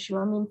serious issue.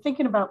 I mean,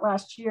 thinking about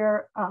last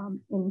year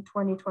in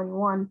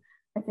 2021,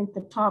 I think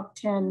the top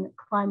 10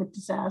 climate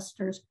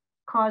disasters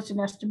caused an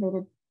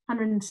estimated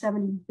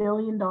 $170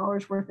 billion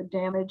worth of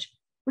damage,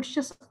 which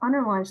just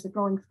underlines the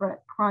growing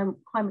threat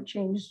climate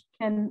change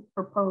can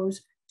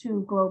propose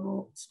to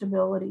global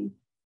stability.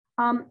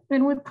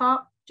 And with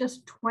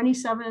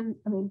COP27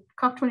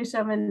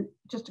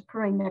 just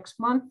occurring next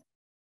month,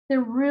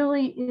 there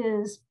really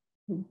is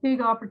a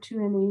big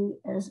opportunity,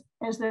 as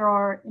there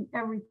are in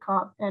every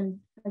COP.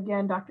 And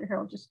again, Dr.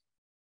 HEROLD just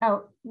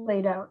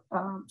laid out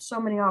so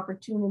many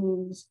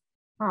opportunities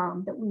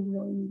that we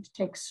really need to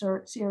take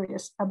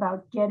serious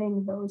about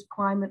getting those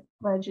climate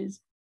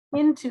pledges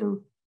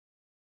into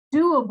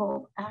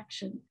doable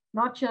action,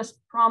 not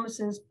just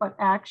promises, but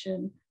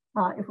action,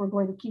 if we're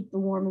going to keep the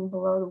warming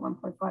below the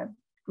 1.5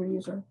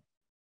 degrees, or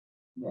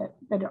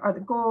that are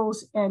the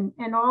goals. And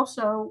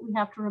also we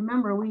have to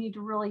remember, we need to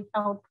really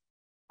help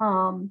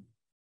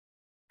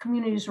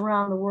communities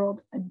around the world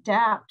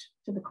adapt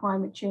to the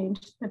climate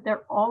change that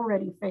they're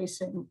already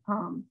facing.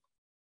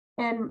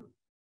 And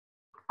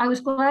I was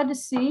glad to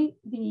see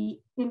the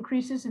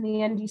increases in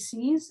the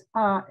NDCs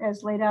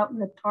as laid out in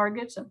the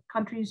targets of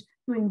countries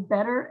doing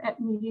better at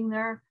meeting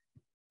their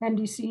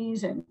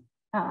NDCs and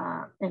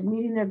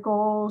meeting their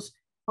goals,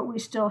 but we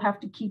still have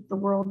to keep the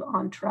world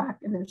on track,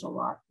 and there's a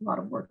lot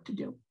of work to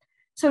do.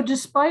 So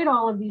despite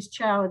all of these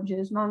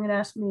challenges, Nong had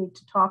asked me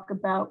to talk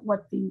about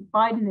what the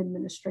Biden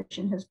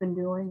administration has been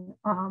doing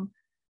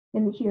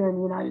here in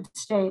the United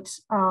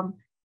States.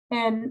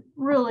 And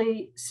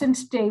really,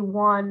 since day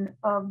one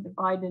of the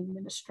Biden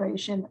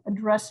administration,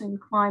 addressing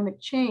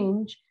climate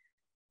change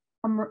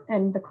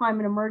and the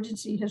climate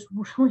emergency has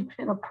really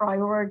been a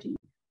priority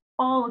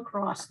all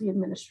across the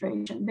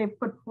administration. They've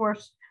put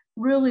forth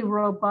really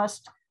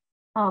robust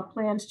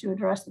plans to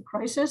address the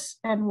crisis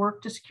and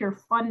work to secure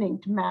funding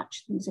to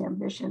match these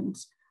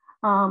ambitions.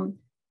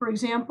 For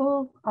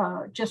example,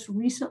 just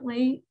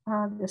recently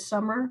this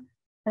summer,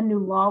 a new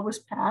law was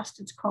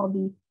passed. It's called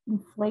the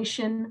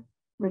Inflation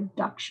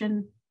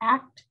Reduction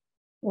Act,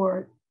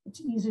 or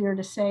it's easier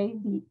to say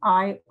the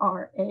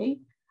IRA.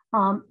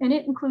 And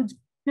it includes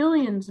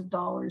billions of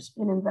dollars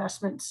in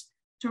investments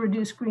to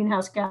reduce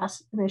greenhouse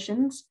gas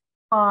emissions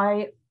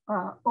by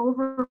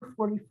over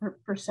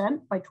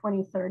 40% by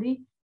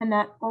 2030. And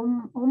that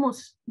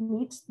almost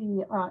meets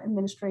the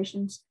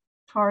administration's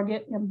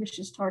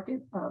ambitious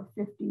target of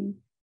 50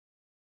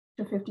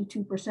 to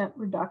 52%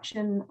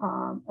 reduction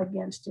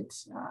against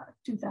its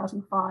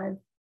 2005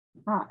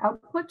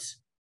 outputs.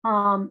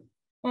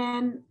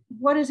 And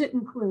what does it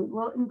include?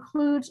 Well, it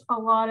includes a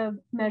lot of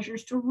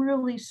measures to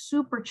really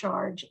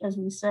supercharge, as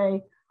we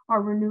say,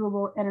 our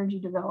renewable energy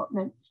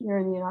development here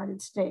in the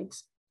United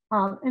States.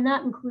 And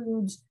that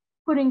includes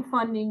putting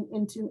funding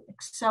into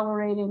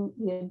accelerating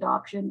the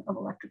adoption of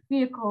electric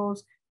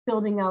vehicles,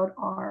 building out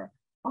our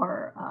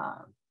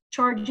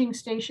charging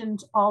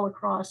stations all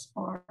across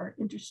our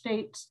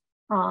interstates,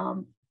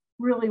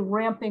 really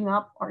ramping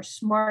up our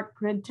smart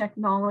grid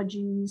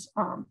technologies,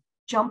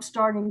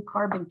 jumpstarting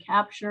carbon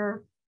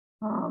capture.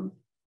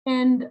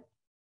 And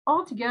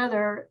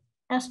altogether,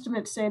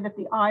 estimates say that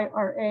the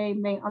IRA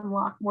may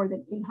unlock more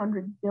than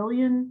 $800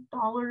 billion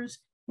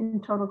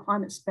in total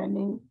climate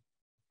spending.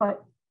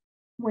 But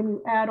when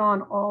you add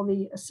on all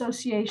the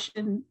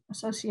association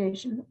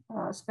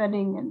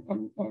spending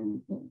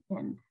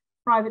and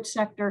private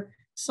sector,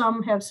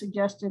 some have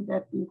suggested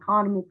that the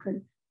economy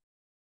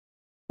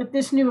that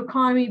this new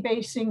economy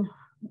basing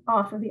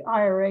off of the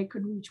IRA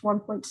could reach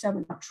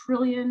 1.7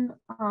 trillion.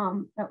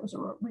 That was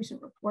a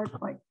recent report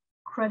by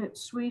Credit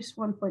Suisse,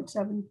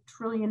 $1.7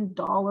 trillion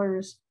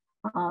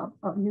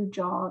of new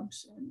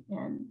jobs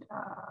and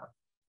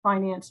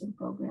financing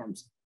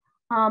programs.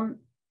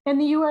 And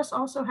the US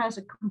also has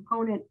a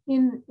component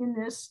in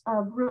this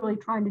of really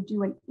trying to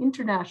do an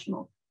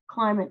international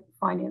climate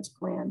finance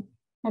plan.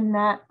 And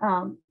that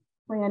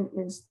plan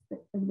is,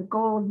 the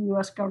goal of the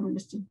US government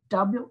is to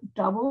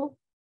double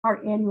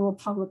our annual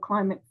public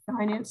climate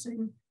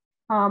financing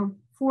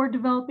for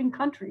developing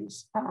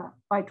countries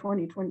by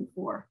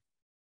 2024.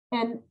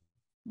 And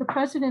the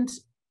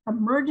president's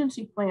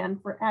emergency plan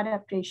for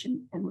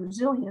adaptation and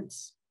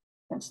resilience,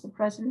 that's the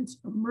president's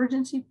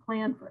emergency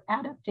plan for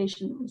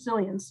adaptation and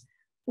resilience,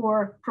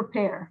 or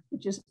PREPARE,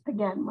 which is,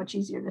 again, much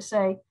easier to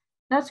say,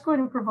 that's going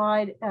to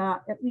provide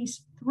at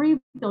least $3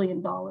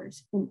 billion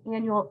in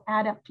annual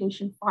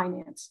adaptation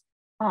finance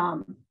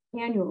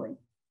annually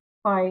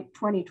by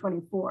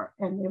 2024.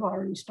 And they've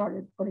already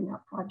started putting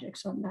out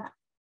projects on that.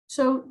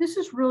 So this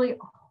is really a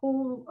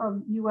whole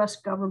of US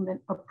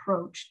government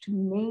approach to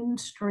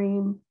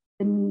mainstream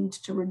the needs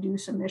to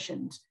reduce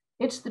emissions.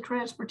 It's the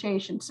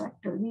transportation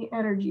sector, the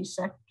energy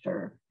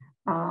sector.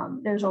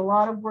 There's a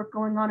lot of work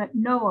going on at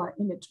NOAA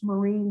in its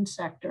marine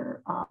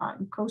sector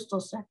and coastal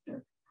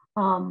sector.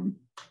 And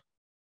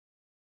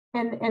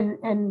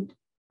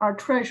our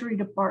Treasury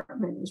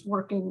Department is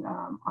working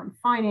on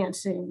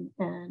financing,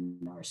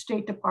 and our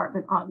State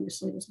Department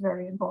obviously is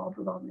very involved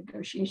with all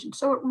negotiations.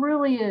 So it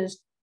really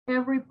is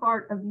every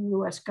part of the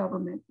US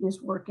government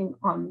is working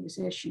on these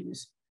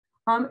issues.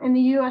 And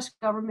the US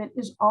government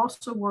is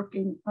also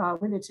working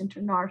with its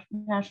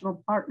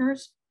international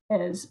partners,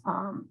 as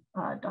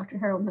Dr.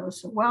 HEROLD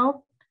knows so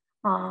well.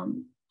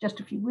 Just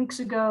a few weeks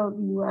ago,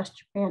 the US,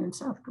 Japan, and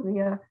South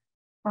Korea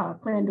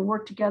plan to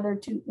work together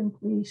to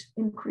increase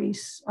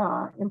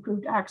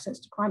improved access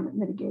to climate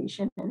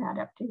mitigation and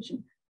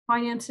adaptation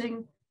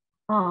financing.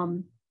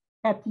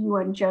 At the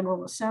UN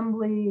General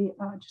Assembly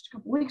just a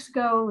couple weeks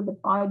ago, the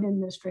Biden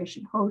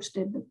administration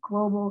hosted the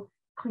Global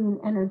Clean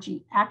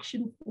Energy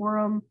Action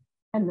Forum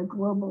and the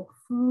Global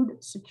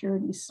Food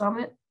Security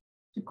Summit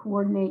to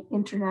coordinate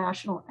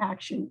international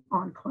action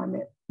on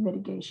climate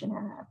mitigation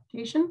and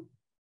adaptation.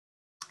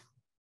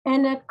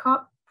 And at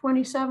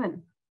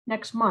COP27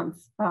 next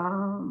month,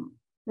 the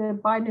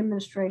Biden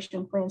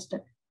administration plans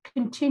to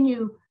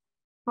continue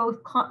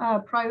both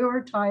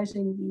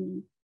prioritizing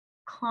the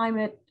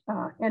climate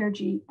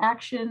energy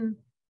action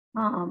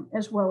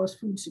as well as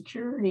food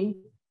security,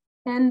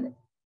 and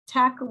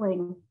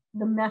tackling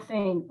the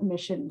methane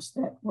emissions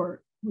that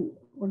were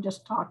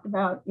just talked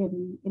about in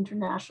the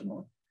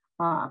international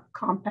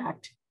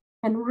compact,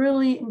 and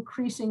really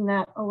increasing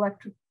that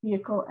electric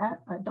vehicle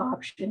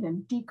adoption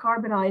and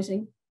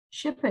decarbonizing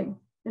shipping.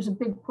 There's a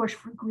big push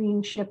for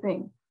green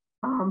shipping.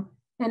 And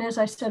as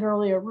I said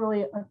earlier,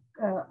 really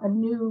a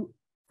new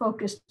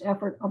focused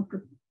effort on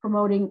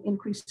promoting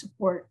increased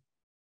support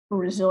for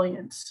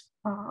resilience.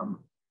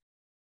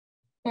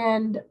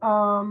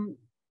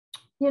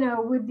 You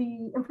know, with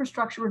the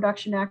Infrastructure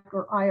Reduction Act,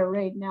 or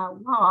IRA, now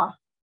law,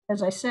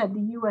 as I said,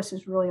 the US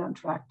is really on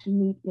track to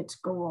meet its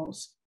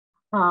goals.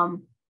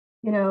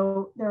 You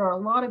know, there are a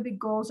lot of big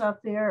goals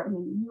out there. I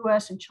mean, the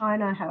US and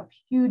China have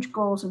huge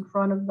goals in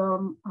front of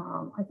them.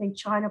 I think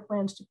China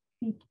plans to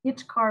peak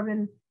its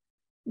carbon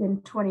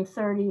in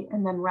 2030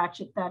 and then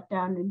ratchet that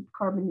down in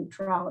carbon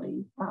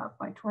neutrality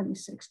by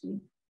 2060.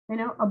 You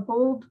know, a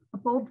bold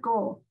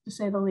goal, to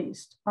say the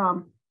least.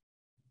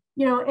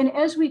 You know, and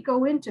as we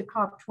go into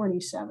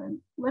COP27,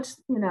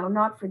 let's, you know,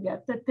 not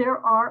forget that there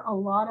are a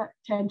lot of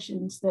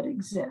tensions that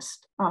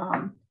exist.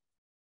 You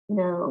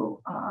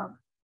know,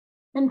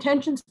 and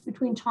tensions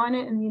between China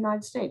and the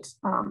United States.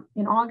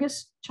 In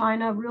August,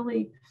 China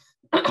really,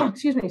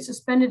 excuse me,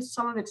 suspended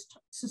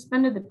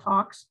the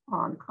talks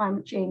on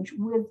climate change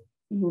with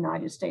the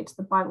United States,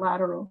 the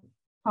bilateral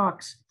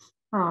talks.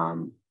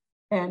 And,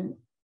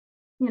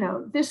 you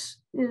know, this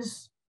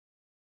is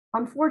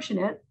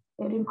unfortunate.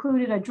 It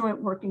included a joint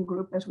working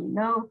group, as we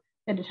know,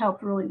 that had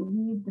helped really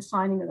lead the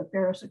signing of the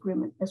Paris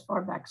Agreement as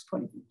far back as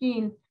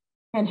 2015.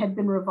 and had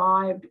been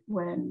revived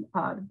when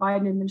the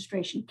Biden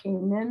administration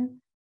came in.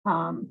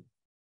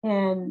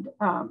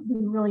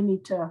 We really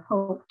need to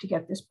hope to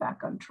get this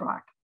back on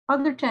track.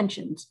 Other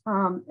tensions,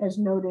 as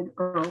noted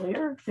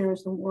earlier, there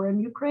is the war in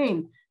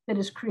Ukraine that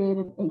has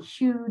created a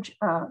huge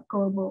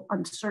global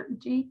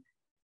uncertainty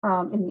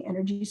in the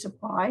energy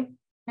supply.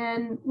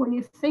 And when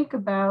you think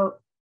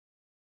about,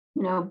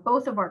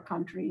 both of our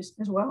countries,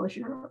 as well as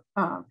Europe,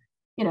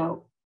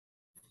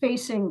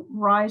 facing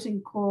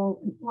rising coal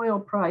and oil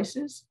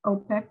prices,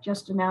 OPEC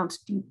just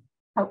announced deep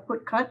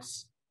output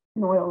cuts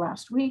in oil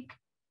last week,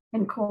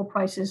 and coal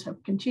prices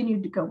have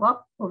continued to go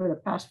up over the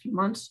past few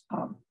months,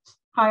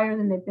 higher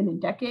than they've been in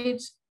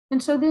decades.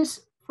 And so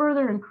this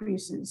further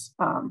increases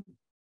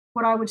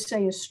what I would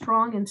say is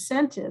strong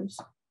incentives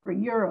for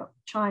Europe,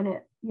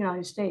 China,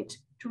 United States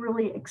to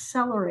really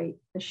accelerate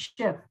the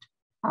shift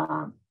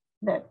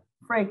that,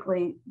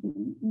 frankly,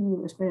 the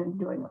EU has been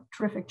doing a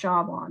terrific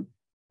job on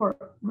for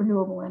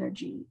renewable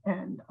energy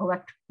and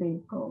electric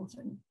vehicles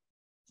and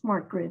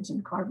smart grids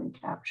and carbon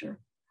capture.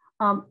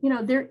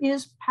 There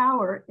is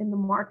power in the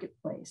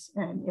marketplace.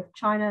 And if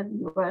China,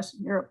 the US,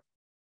 and Europe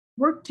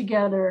work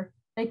together,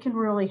 they can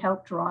really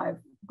help drive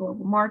the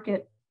global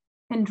market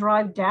and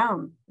drive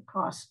down the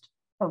cost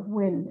of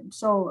wind and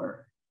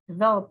solar,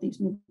 develop these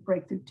new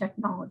breakthrough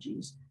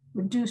technologies,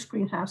 reduce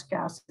greenhouse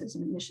gases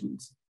and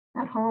emissions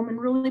at home,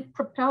 and really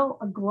propel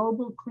a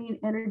global clean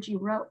energy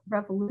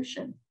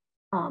revolution,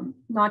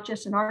 not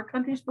just in our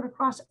countries, but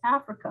across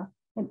Africa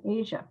and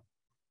Asia.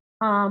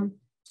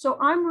 So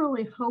I'm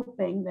really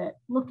hoping that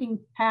looking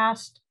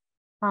past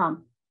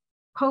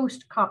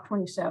post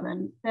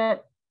COP27,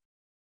 that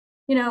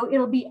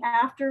it'll be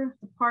after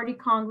the Party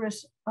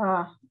Congress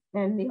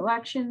and the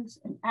elections,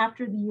 and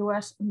after the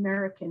U.S.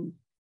 American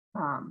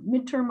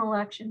midterm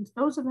elections.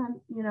 Those events,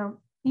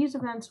 these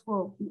events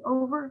will be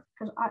over,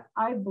 because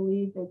I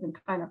believe they've been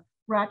kind of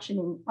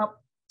ratcheting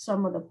up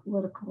some of the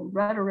political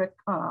rhetoric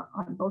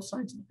on both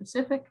sides of the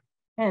Pacific.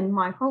 And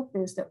my hope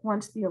is that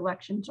once the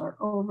elections are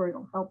over,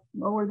 it'll help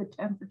lower the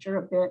temperature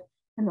a bit,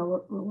 and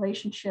the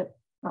relationship,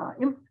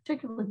 in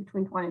particular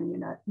between China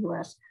and the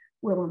U.S.,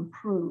 will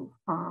improve.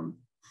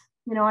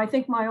 I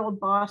think my old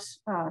boss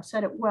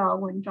said it well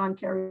when John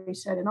Kerry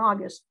said in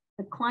August,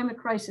 the climate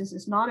crisis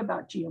is not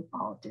about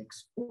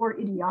geopolitics or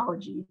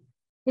ideology.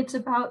 It's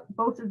about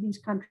both of these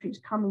countries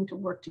coming to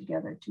work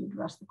together to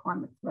address the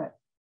climate threat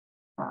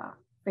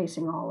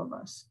facing all of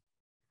us.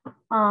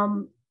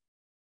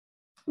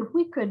 If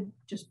we could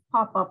just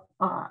pop up,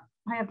 I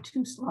have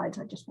 2 slides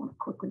I just want to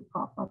quickly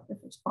pop up if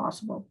it's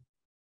possible.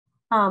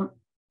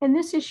 And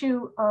this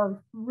issue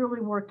of really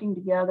working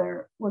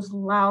together was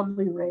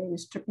loudly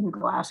raised in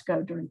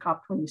Glasgow during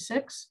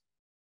COP26.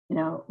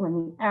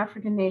 When the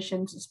African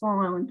nations, the small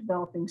island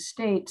developing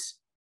states,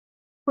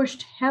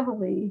 pushed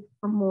heavily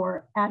for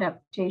more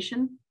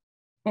adaptation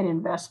and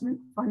investment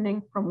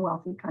funding from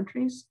wealthy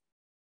countries,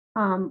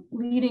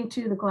 leading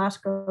to the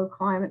Glasgow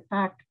Climate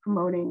Pact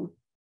promoting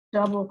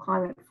double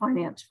climate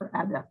finance for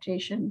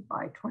adaptation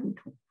by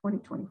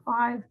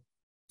 2025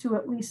 to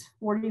at least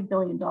 $40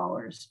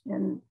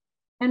 billion.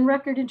 And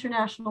record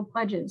international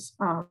pledges,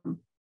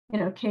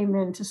 came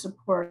in to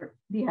support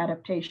the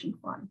adaptation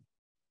fund.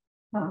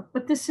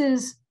 But this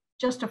is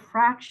just a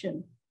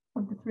fraction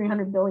of the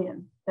 $300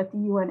 billion that the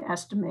UN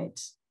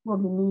estimates will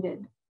be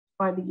needed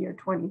by the year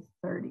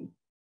 2030.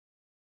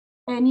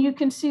 And you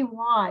can see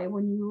why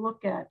when you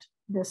look at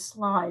this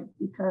slide,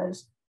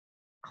 because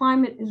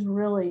climate is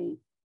really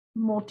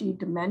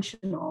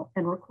multidimensional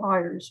and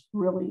requires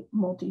really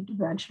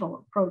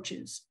multidimensional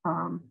approaches.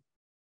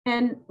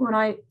 And when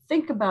I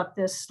think about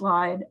this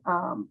slide,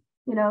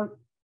 the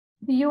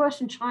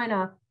US and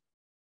China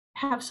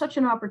have such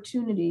an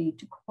opportunity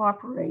to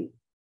cooperate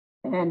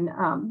and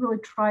really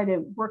try to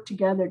work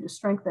together to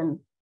strengthen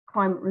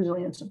climate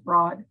resilience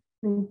abroad.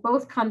 I mean,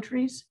 both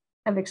countries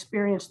have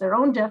experienced their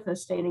own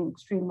devastating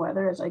extreme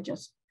weather, as I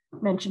just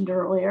mentioned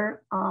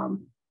earlier,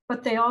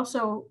 but they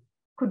also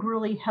could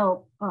really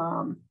help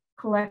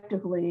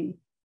collectively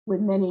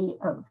with many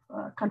of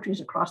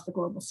countries across the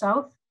global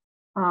South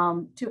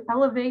to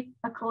elevate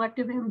a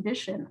collective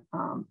ambition.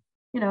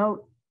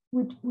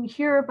 We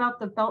hear about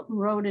the Belt and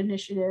Road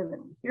Initiative,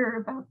 and we hear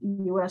about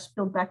the US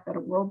Build Back Better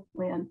World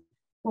Plan.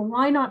 Well,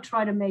 why not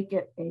try to make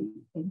it a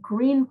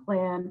green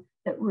plan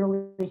that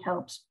really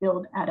helps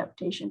build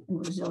adaptation and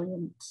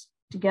resilience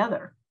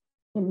together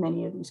in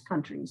many of these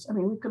countries? I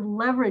mean, we could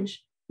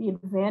leverage the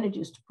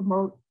advantages to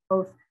promote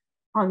both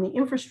on the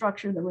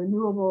infrastructure, the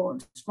renewable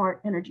and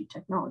smart energy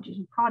technologies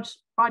and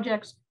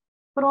projects,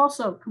 but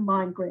also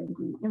combine gray and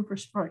green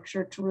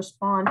infrastructure to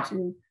respond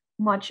to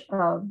much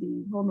of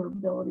the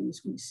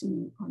vulnerabilities we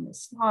see on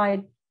this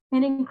slide,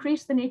 and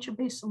increase the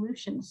nature-based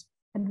solutions,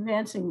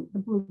 advancing the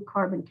blue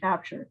carbon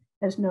capture,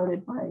 as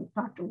noted by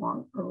Dr.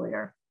 Wang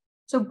earlier.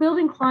 So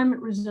building climate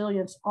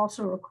resilience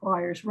also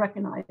requires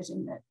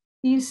recognizing that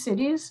these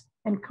cities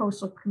and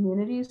coastal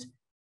communities,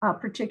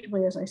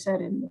 particularly, as I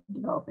said, in the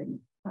developing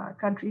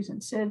countries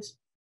and SIDS,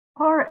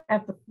 are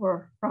at the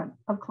forefront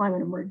of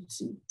climate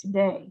emergency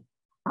today.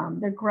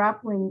 They're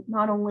grappling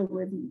not only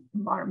with the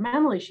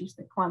environmental issues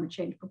that climate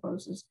change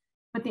proposes,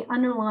 but the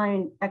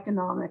underlying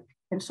economic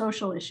and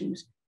social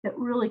issues that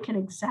really can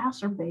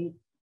exacerbate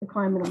the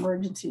climate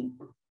emergency.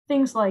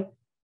 Things like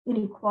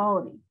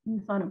inequality,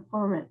 youth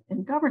unemployment,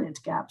 and governance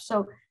gaps.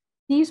 So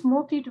these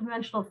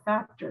multidimensional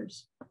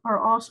factors are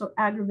also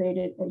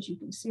aggravated, as you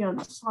can see on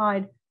the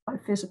slide, by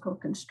physical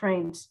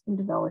constraints in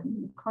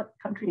developing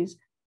countries,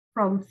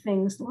 from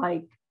things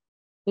like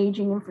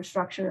aging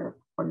infrastructure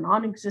or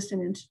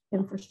non-existent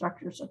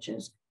infrastructure such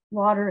as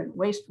water and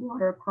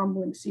wastewater,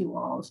 crumbling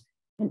seawalls,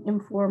 and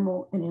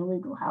informal and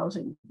illegal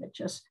housing that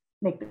just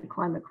make the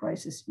climate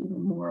crisis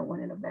even more when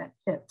an event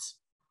hits.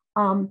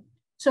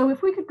 So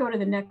if we could go to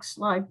the next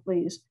slide,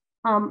 please.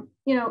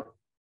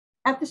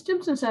 At the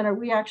Stimson Center,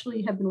 we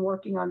actually have been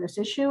working on this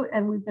issue,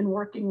 and we've been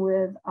working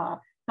with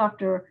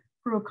Dr.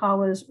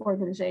 Furukawa's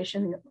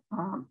organization,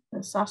 the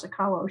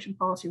Sasakawa Ocean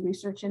Policy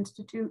Research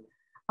Institute,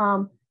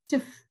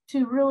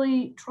 to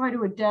really try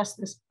to address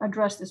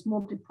this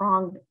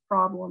multi-pronged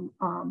problem.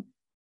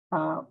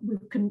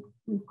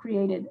 We've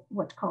created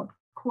what's called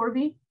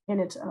CORVI, and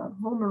it's a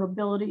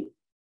vulnerability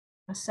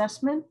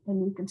assessment,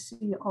 and you can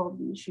see all of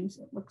the issues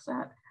it looks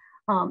at.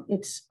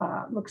 It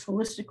looks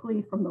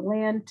holistically from the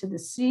land to the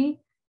sea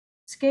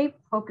scape,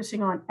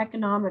 focusing on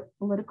economic,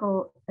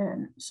 political,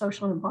 and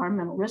social and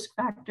environmental risk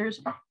factors.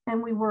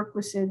 And we work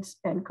with SIDS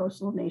and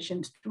coastal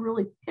nations to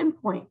really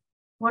pinpoint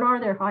what are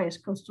their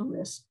highest coastal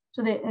risks.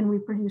 And we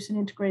produce an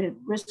integrated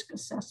risk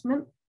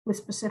assessment with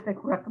specific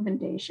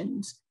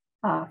recommendations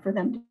for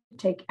them to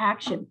take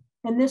action.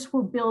 And this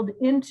will build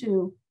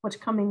into what's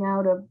coming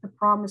out of the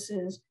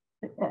promises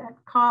at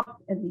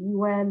COP and the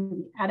UN,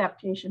 the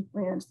adaptation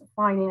plans, the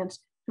finance,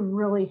 to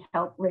really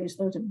help raise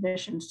those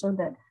ambitions so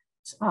that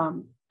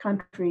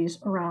countries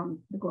around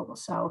the global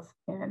south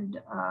and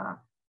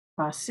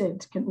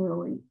SIDS can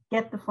really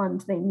get the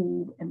funds they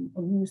need and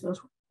use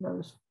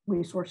those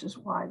resources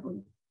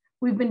widely.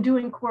 We've been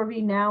doing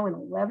CORVI now in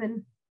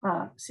 11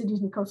 cities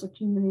and coastal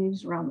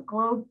communities around the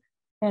globe,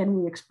 and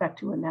we expect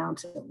to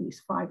announce at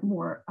least 5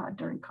 more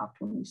during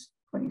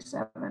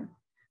COP27.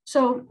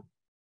 So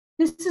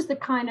this is the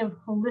kind of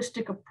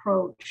holistic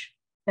approach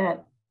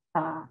that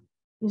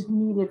is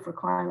needed for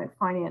climate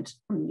finance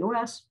from the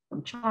US,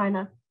 from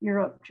China,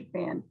 Europe,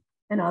 Japan,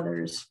 and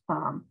others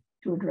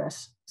to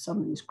address some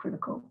of these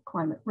critical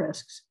climate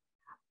risks.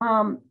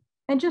 And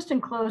just in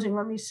closing,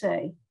 let me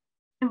say,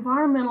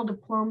 environmental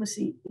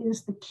diplomacy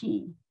is the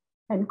key,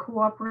 and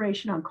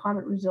cooperation on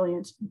climate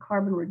resilience and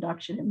carbon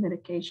reduction and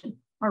mitigation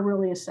are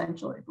really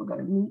essential if we're going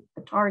to meet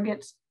the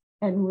targets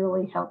and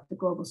really help the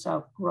global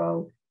south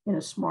grow in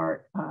a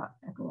smart,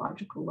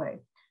 ecological way.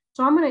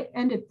 So I'm going to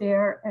end it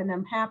there, and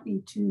I'm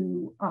happy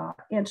to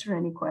answer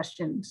any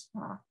questions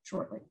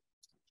shortly.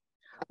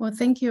 Well,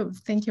 thank you.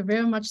 Thank you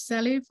very much,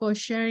 Sally, for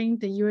sharing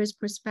the US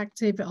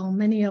perspective on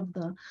many of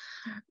the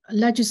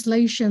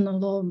legislation,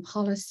 law, and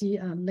policy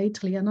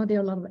lately. I know there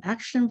are a lot of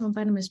action from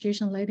the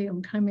administration lately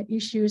on climate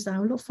issues. I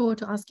look forward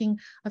to asking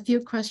a few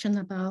questions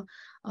about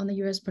on the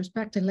US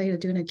perspective later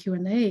during the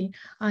Q&A.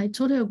 I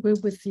totally agree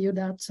with you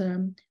that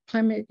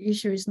climate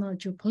issue is not a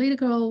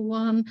geopolitical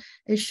one.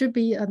 It should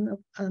be an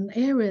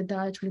area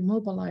that actually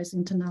mobilizes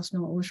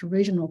international or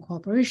regional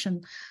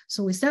cooperation.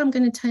 So with that, I'm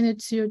going to turn it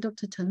to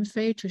Dr. Teng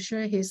Fei to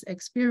share his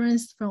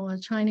experience from a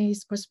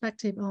Chinese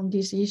perspective on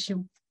this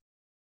issue.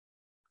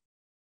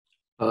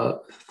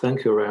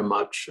 Thank you very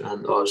much.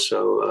 And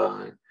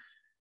also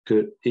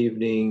good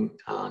evening,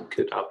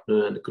 good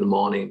afternoon, and good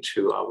morning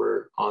to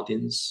our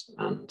audience.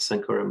 And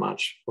thank you very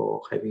much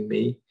for having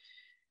me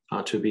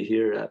to be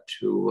here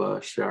to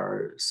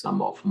share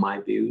some of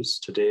my views.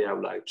 Today, I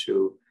would like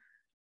to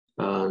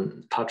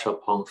touch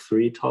upon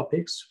 3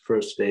 topics.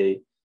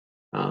 Firstly,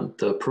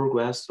 the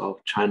progress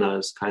of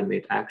China's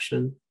climate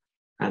action.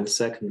 And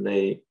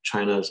secondly,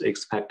 China's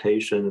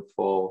expectation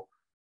for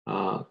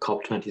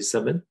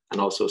COP27. And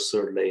also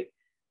thirdly,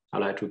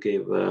 I'd like to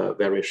give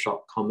very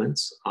short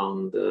comments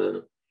on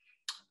the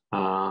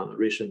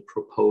recent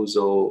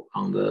proposal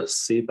on the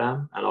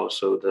CBAM and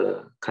also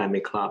the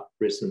Climate Club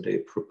recently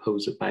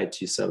proposed by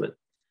G7.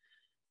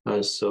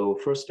 So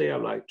firstly,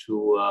 I'd like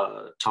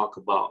to talk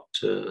about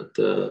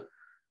the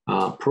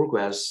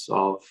progress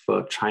of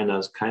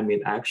China's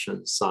climate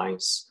action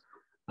since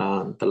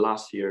the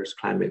last year's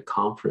climate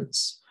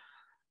conference.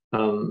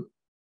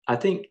 I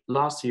think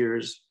last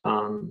year's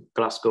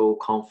Glasgow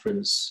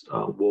conference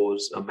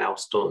was a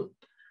milestone,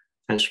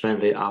 and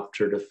especially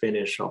after the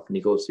finish of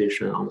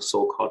negotiation on the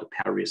so-called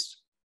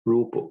Paris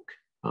rulebook,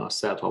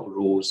 set of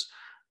rules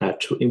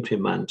to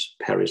implement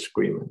Paris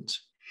Agreement.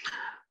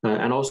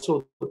 And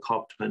also the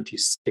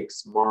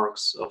COP26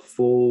 marks a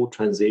full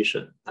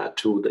transition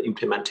to the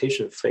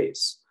implementation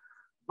phase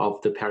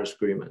of the Paris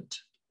Agreement.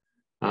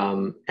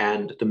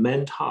 And the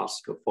main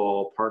task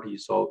for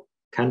parties or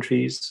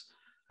countries,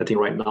 I think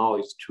right now,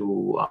 is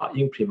to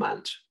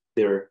implement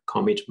their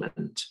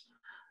commitment,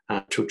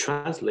 to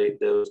translate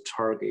those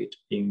targets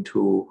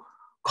into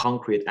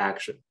concrete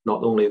action,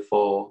 not only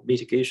for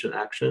mitigation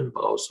action,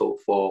 but also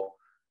for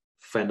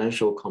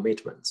financial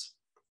commitments.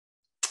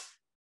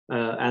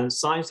 And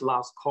since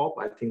last COP,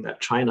 I think that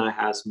China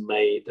has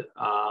made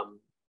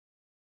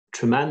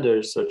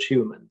tremendous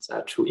achievements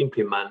to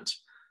implement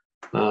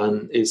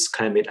its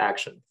climate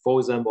action. For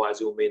example, as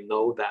you may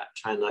know, that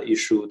China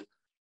issued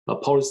a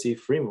policy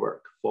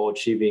framework for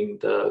achieving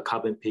the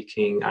carbon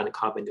peaking and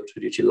carbon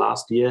neutrality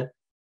last year.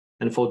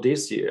 And for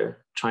this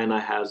year, China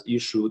has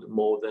issued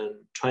more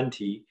than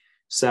 20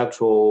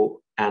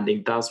 sectoral and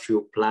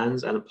industrial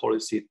plans and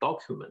policy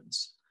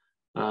documents.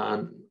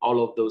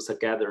 All of those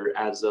together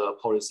as a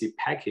policy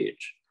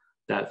package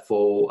that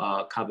for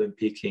carbon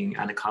peaking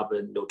and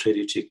carbon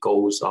neutrality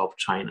goals of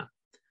China.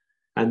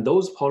 And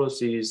those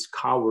policies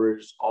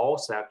covers all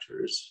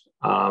sectors,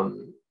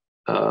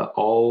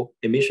 all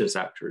emission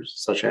sectors,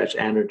 such as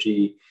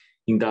energy,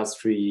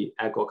 industry,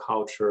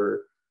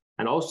 agriculture,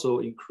 and also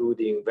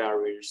including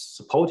various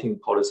supporting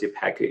policy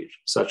package,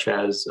 such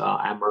as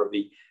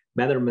MRV,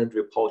 measurement,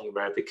 reporting,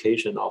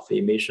 verification of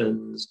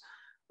emissions,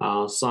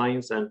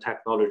 science and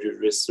technology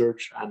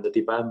research and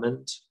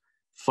development,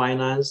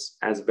 finance,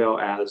 as well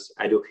as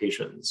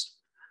educations.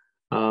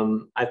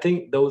 I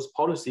think those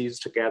policies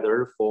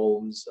together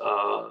forms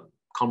a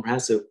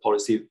comprehensive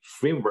policy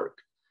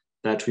framework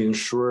that to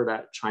ensure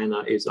that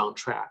China is on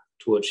track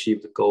to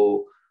achieve the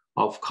goal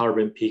of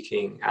carbon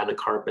peaking and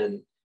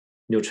carbon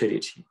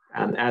neutrality.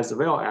 And as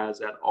well as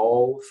that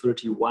all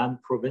 31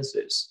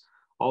 provinces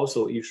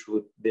also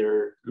issued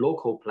their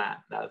local plan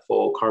that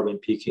for carbon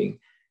peaking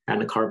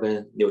and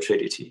carbon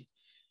neutrality.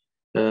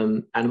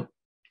 And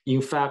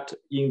in fact,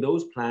 in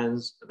those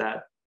plans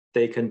that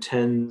they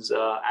contain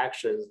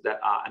actions that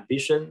are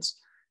ambitions,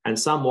 and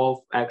some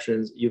of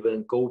actions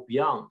even go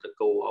beyond the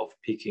goal of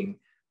peaking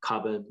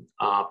carbon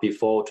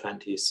before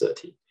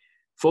 2030.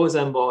 For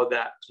example,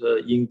 that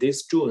in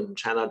this June,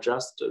 China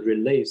just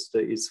released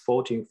its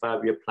 14th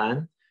five-year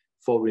plan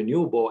for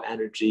renewable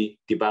energy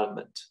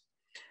development.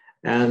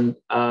 And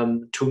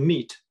to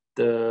meet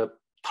the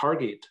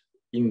target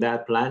in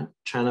that plan,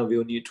 China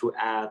will need to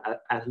add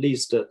at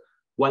least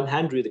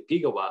 100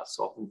 gigawatts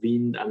of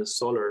wind and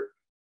solar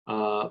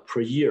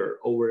per year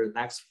over the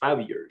next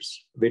 5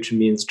 years, which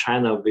means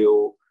China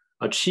will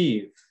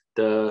achieve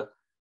the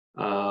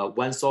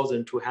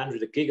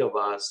 1,200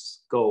 gigawatts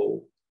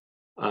goal,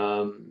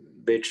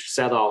 which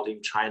set out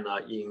in China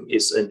in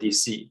its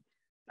NDC.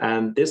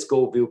 And this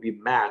goal will be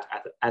met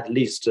at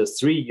least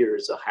 3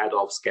 years ahead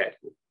of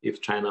schedule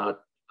if China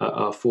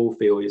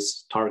fulfills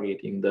its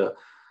target in the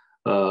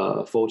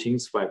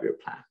 14th five-year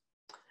plan.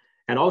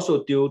 And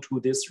also due to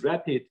this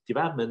rapid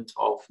development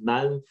of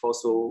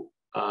non-fossil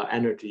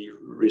energy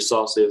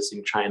resources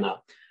in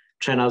China,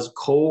 China's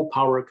coal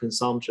power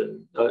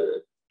consumption,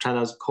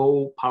 China's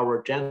coal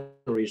power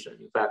generation,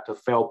 in fact,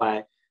 fell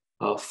by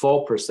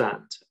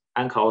 4%.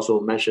 Anke also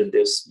mentioned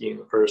this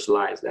in her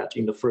slides that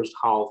in the first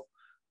half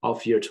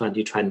of year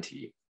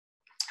 2020.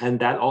 And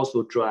that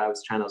also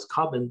drives China's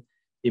carbon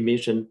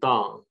emission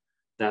down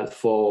that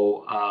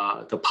for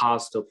the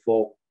past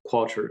 4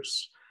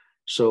 quarters.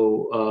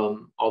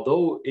 So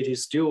although it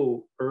is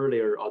still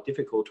earlier or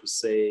difficult to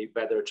say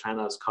whether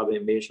China's carbon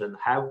emission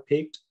have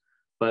peaked,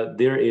 but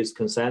there is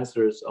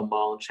consensus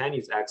among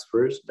Chinese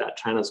experts that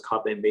China's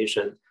carbon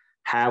emission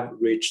have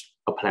reached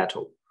a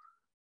plateau.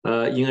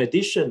 In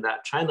addition,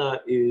 that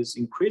China is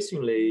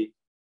increasingly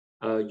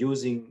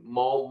using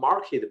more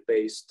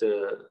market-based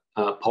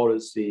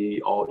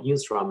policy or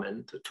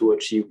instrument to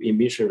achieve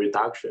emission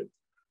reduction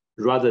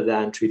rather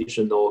than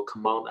traditional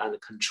command and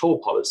control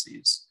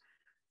policies.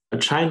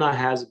 China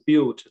has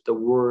built the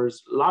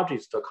world's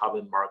largest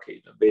carbon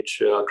market,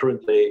 which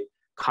currently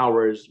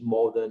covers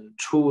more than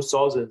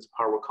 2,000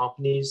 power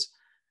companies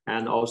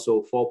and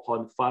also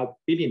 4.5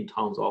 billion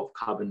tons of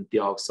carbon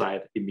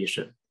dioxide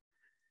emission.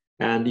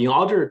 And in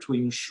order to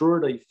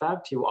ensure the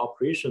effective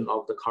operation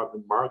of the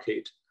carbon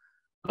market,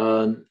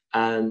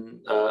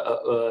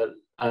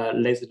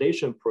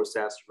 legislation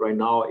process right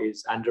now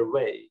is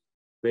underway,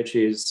 which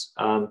is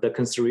the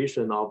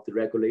consideration of the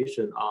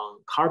regulation on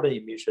carbon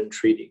emission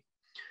trading.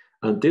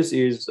 And this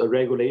is a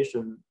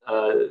regulation,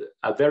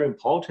 a very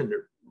important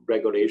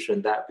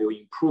regulation that will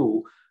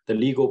improve the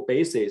legal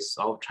basis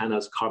of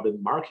China's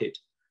carbon market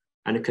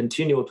and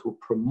continue to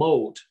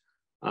promote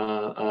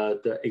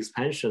the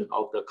expansion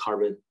of the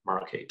carbon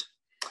market.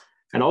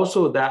 And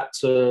also that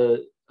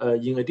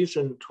in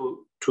addition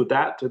to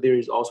that, there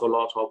is also a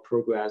lot of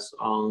progress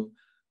on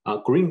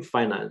green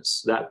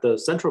finance that the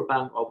Central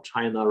Bank of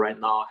China right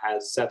now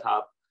has set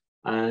up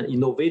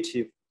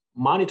innovative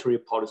monetary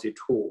policy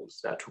tools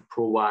that to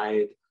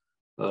provide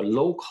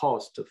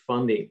low-cost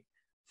funding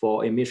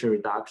for emission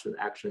reduction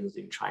actions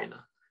in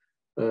China.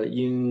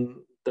 In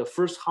the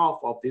first half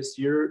of this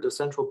year, the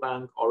central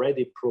bank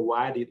already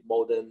provided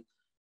more than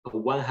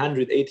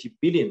 180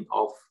 billion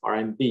of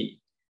RMB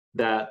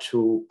that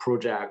to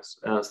projects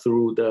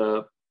through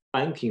the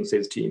banking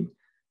system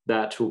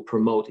that to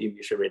promote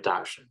emission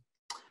reduction.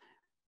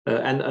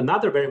 And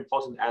another very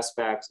important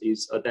aspect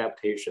is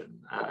adaptation.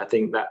 I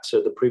think that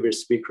the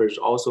previous speakers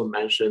also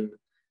mentioned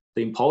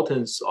the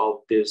importance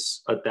of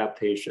this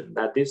adaptation,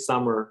 that this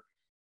summer,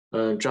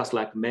 just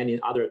like many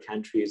other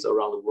countries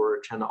around the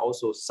world, China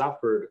also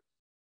suffered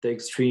the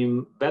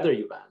extreme weather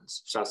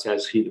events, such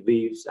as heat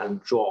waves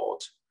and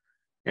drought.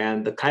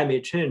 And the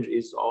climate change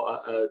is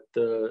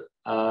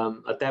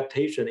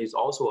adaptation is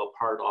also a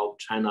part of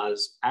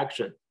China's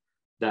action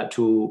that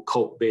to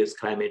cope with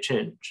climate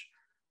change.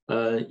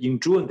 In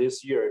June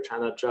this year,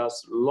 China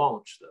just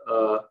launched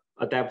an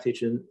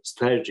adaptation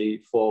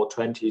strategy for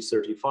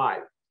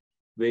 2035,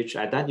 which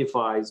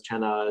identifies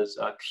China's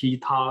key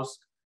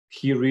tasks,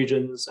 key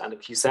regions, and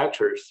key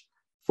sectors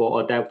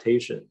for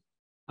adaptation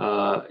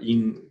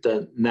in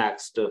the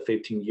next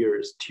 15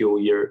 years till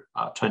year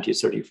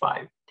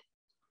 2035.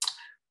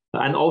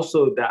 And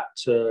also that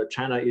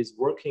China is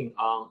working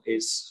on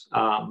its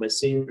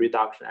methane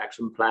reduction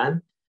action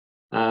plan.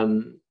 I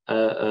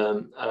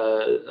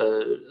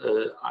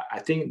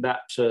think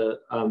that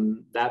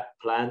that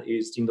plan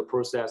is in the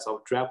process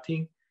of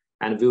drafting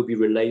and will be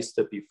released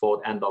before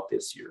the end of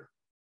this year.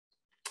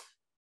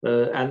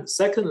 And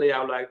secondly, I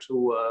would like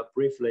to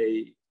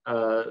briefly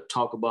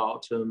talk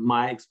about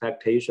my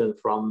expectation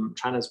from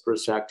China's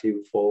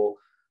perspective for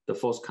the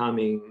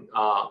forthcoming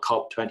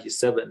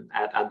COP27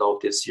 at the end of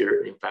this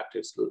year. In fact,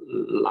 it's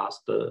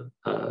the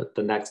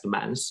next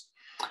month.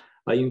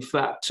 In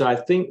fact, I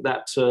think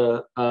that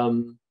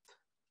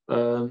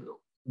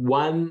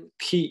one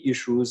key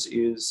issue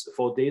is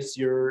for this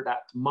year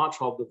that much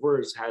of the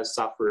world has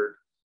suffered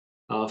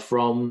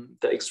from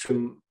the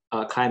extreme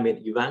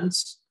climate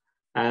events,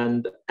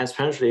 and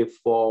especially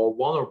for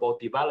vulnerable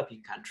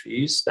developing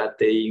countries, that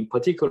they in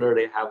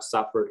particularly have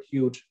suffered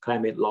huge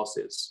climate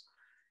losses.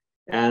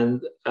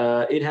 And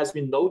it has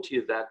been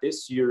noted that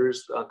this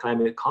year's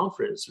climate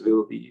conference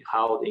will be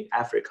held in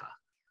Africa,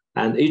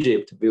 and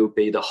Egypt will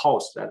be the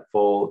host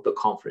for the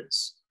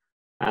conference.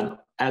 And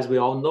as we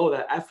all know,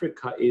 that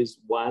Africa is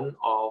one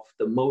of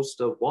the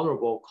most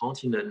vulnerable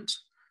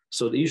continents,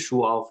 so the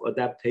issue of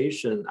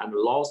adaptation and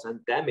loss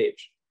and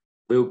damage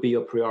will be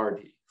a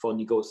priority for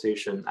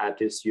negotiation at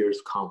this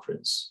year's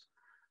conference.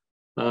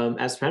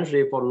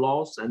 Especially for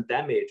loss and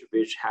damage,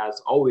 which has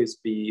always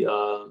been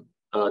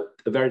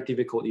very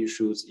difficult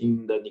issues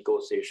in the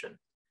negotiation.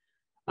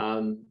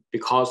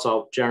 Because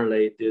of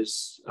generally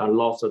this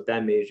loss of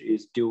damage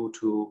is due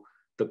to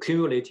the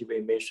cumulative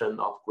emission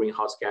of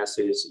greenhouse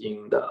gases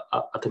in the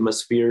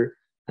atmosphere,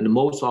 and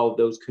most of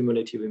those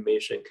cumulative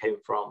emission came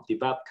from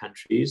developed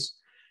countries.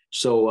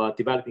 So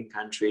developing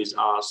countries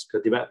ask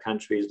developed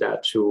countries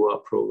that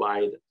to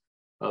provide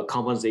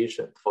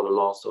compensation for the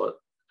loss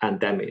and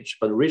damage,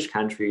 but rich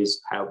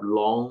countries have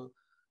long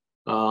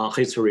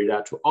history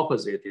that to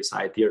opposite this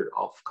idea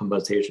of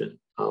compensation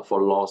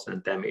for loss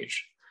and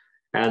damage.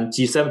 And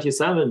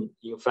G77,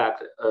 in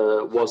fact,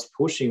 was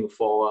pushing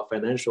for a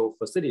financial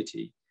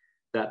facility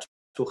that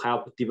to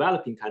help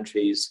developing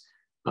countries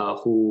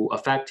who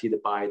affected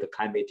by the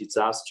climate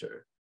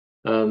disaster.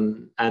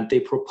 And they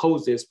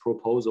proposed this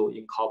proposal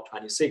in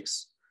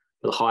COP26.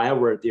 But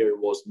however, there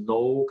was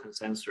no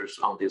consensus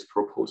on this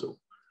proposal.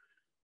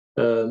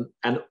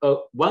 And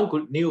one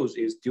good news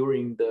is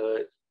during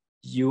the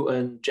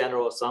UN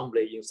General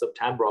Assembly in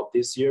September of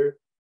this year,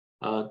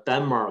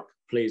 Denmark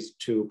pledged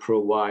to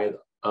provide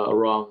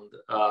around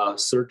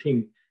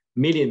 $13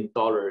 million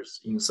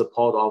in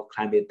support of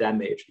climate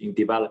damage in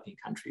developing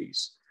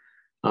countries.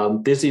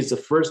 This is the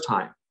first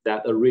time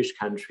that a rich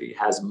country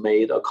has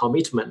made a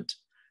commitment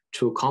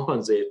to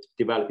compensate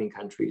developing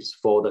countries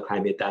for the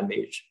climate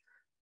damage.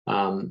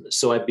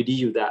 So I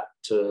believe that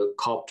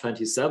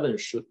COP27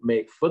 should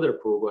make further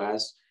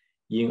progress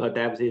in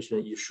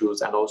adaptation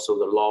issues and also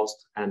the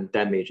loss and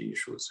damage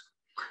issues.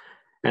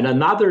 And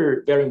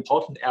another very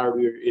important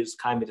area is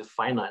climate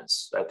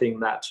finance. I think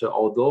that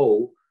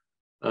although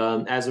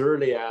as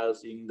early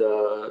as in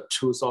the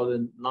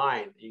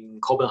 2009 in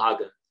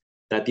Copenhagen,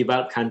 that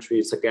developed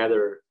countries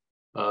together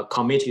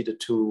committed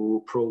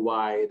to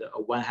provide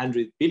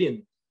 $100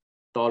 billion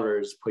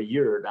per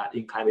year that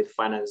in climate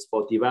finance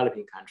for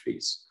developing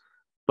countries.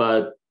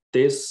 But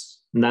this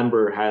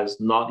number has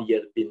not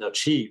yet been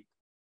achieved.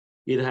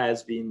 It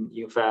has been,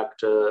 in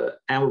fact,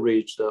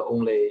 averaged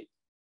only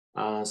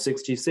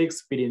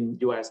 $66 billion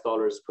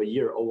per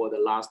year over the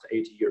last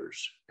 8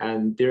 years.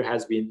 And there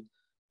has been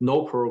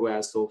no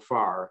progress so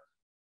far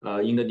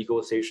in the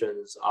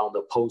negotiations on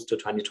the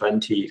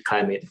post-2020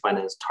 climate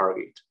finance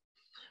target.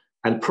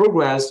 And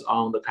progress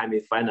on the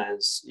climate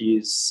finance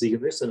is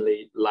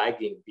significantly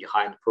lagging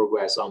behind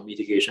progress on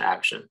mitigation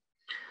action.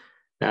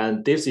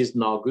 And this is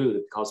not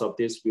good because of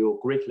this will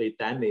greatly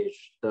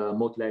damage the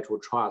multilateral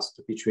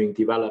trust between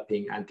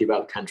developing and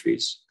developed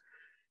countries.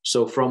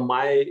 So from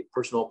my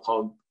personal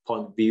point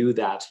of view,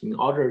 that in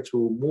order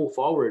to move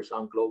forward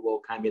on global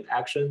climate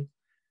action,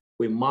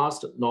 we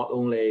must not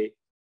only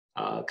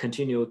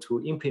continue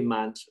to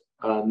implement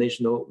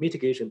national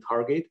mitigation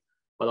target,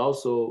 but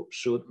also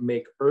should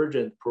make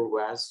urgent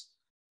progress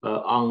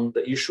on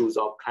the issues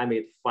of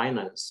climate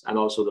finance and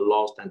also the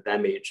loss and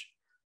damage,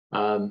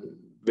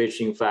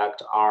 which in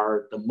fact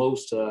are the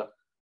most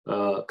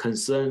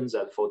concerns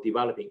for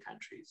developing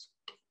countries.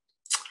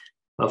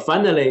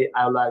 Finally,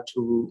 I would like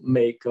to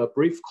make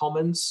brief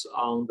comments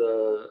on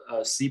the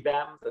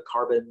CBAM, the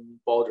Carbon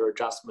Border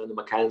Adjustment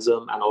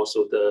Mechanism, and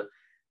also the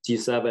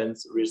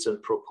G7's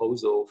recent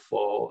proposal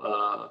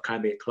for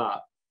climate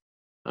club.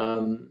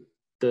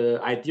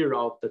 The idea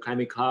of the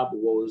climate club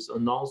was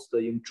announced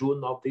in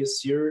June of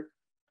this year,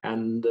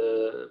 and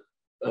the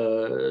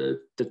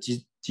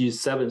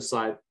G7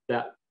 side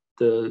that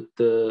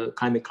the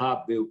climate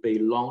club will be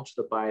launched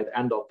by the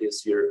end of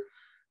this year,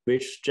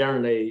 which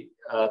generally,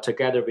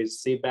 together with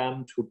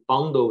CBAM, to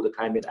bundle the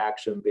climate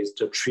action with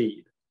the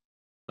trade.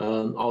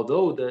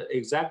 Although the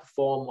exact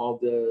form of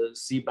the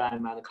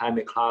CBAM and the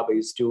climate club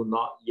is still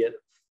not yet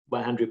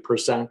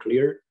 100%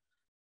 clear,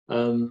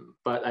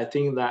 but I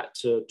think that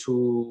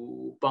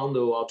to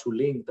bundle or to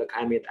link the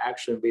climate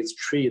action with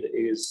trade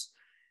is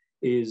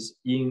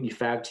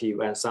ineffective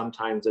and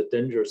sometimes a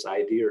dangerous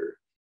idea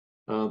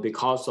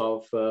because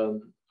of,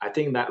 I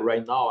think that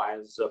right now,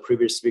 as the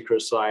previous speaker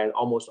said,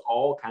 almost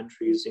all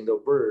countries in the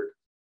world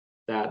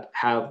that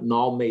have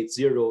now made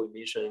zero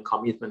emission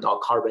commitment or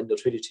carbon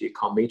neutrality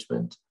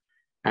commitment.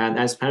 And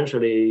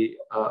especially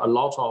a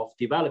lot of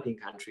developing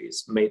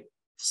countries made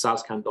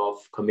such kind of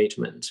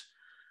commitment.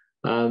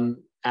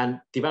 And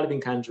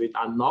developing countries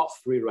are not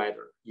free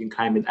rider in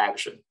climate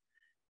action.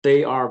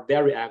 They are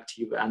very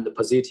active and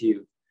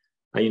positive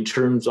in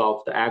terms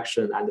of the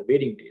action and the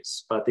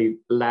willingness, but they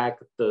lack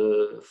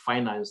the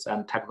finance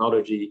and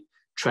technology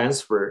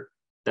transfer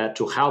that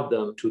to help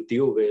them to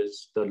deal with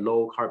the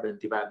low carbon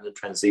development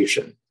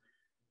transition.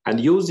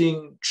 And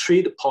using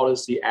trade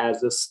policy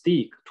as a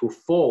stick to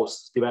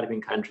force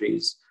developing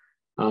countries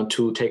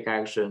to take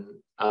action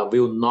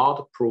will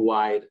not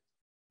provide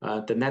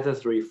the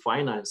necessary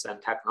finance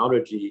and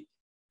technology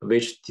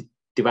which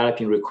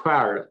developing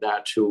require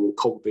that to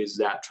cope with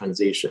that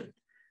transition.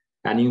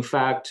 And in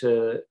fact,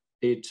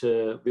 it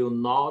will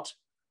not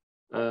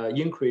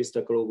increase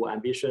the global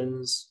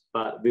ambitions,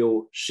 but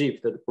will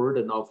shift the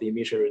burden of the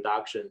emission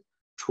reduction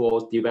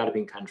towards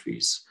developing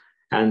countries.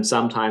 And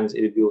sometimes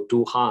it will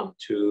do harm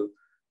to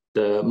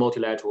the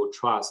multilateral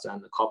trust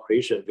and the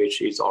cooperation,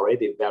 which is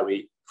already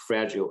very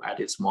fragile at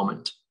this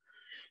moment.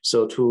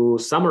 So to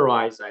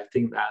summarize, I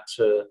think that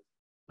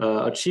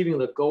achieving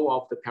the goal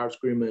of the Paris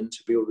Agreement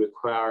will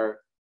require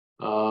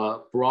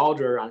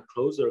broader and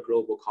closer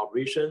global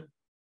cooperation.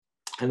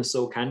 And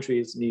so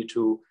countries need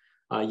to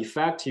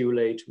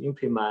effectively to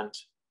implement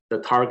the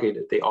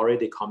target they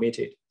already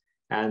committed,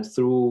 and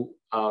through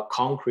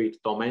concrete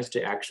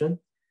domestic action.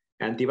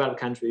 And developed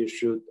countries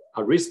should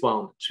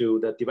respond to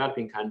the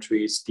developing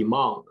countries'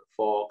 demand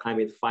for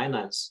climate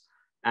finance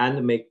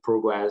and make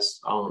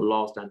progress on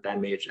loss and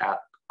damage at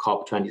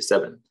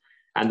COP27.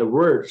 And the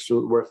world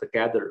should work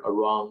together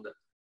around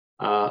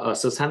a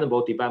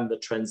sustainable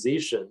development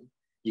transition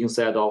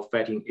instead of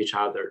fighting each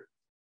other.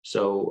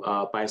 So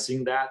by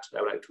saying that,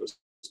 I would like to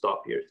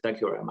stop here.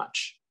 Thank you very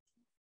much.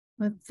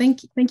 Well,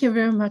 thank you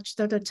very much,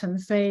 Dr. Chen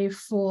Fei,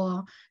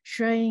 for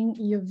sharing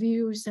your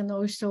views and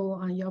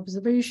also your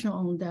observation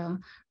on the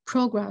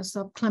progress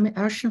of climate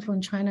action from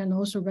China and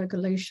also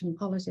regulation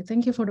policy.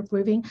 Thank you for the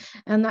briefing.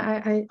 And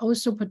I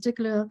also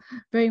particularly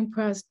very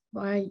impressed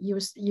by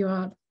you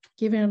are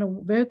giving a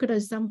very good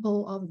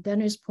example of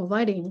Danish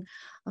providing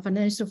a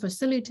financial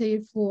facility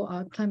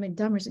for climate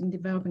damage in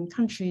developing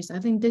countries. I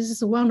think this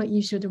is one of the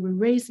issues that we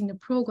raise in the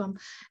program,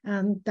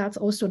 and that's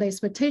also the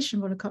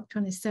expectation for the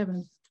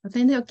COP27.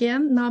 Thank you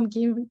again. Now I'm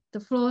giving the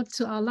floor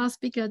to our last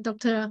speaker,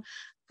 Dr.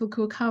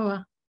 Fukukawa.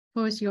 The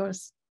floor is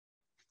yours.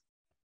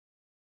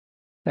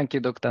 Thank you,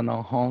 Dr.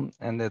 Nong,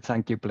 and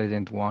thank you,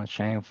 President Wang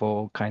Sheng,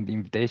 for kind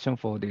invitation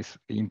for this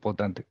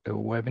important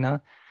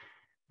webinar.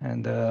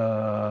 And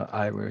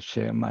I will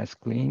share my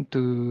screen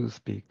to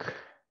speak.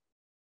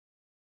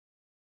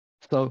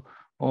 So,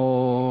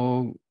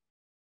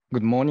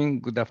 good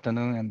morning, good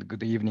afternoon, and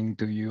good evening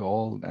to you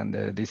all. And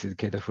this is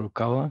Keita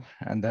Furukawa,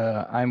 and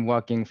I'm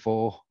working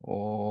for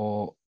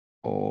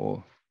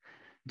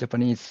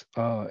Japanese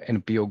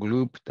NPO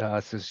group, the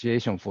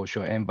Association for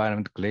Shore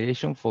Environment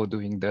Creation, for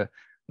doing the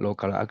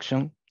local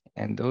action.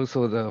 And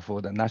also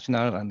for the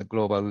national and the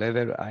global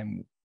level,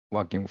 I'm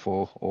working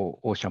for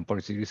Ocean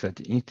Policy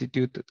Research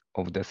Institute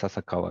of the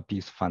Sasakawa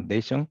Peace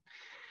Foundation.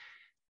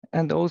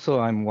 And also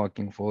I'm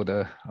working for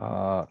the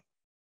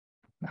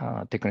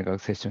technical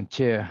session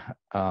chair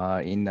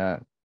in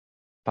a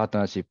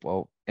partnership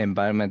of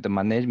environment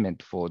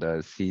management for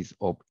the seas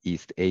of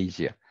East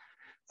Asia.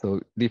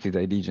 So this is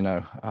a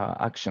regional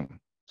action.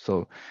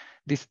 So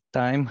this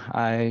time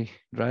I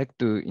like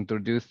to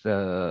introduce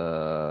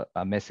a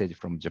message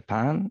from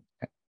Japan,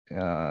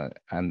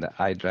 and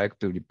I'd like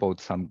to report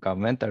some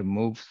governmental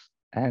moves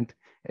and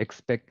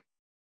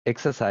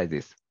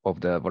exercises of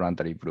the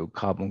voluntary blue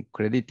carbon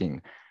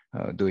crediting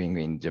doing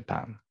in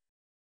Japan.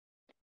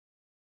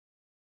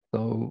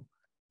 So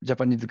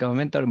Japanese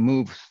governmental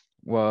moves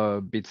were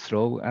a bit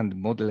slow and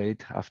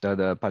moderate after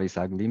the Paris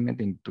Agreement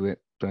in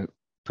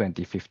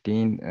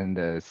 2015, and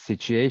the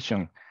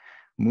situation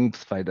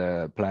moves by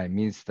the Prime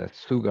Minister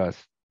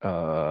Suga's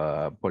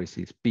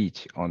policy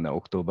speech on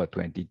October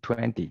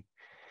 2020.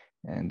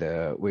 And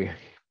we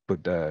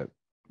put a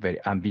very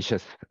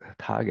ambitious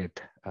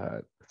target.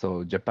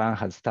 So Japan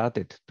has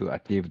started to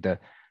achieve the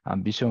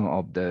ambition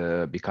of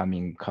the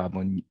becoming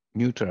carbon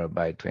neutral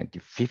by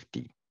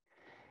 2050.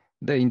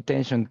 The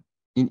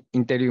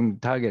interim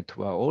target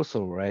were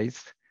also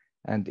raised,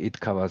 and it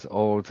covers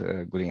all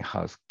the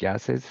greenhouse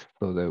gases,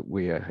 so that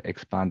we are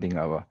expanding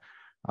our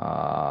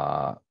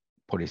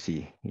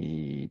policy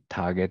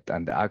target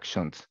and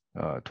actions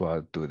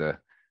toward to the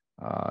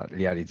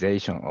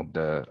realization of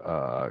the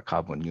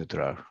carbon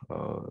neutral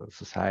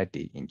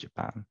society in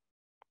Japan.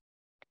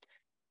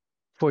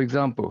 For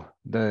example,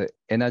 the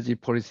energy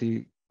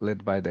policy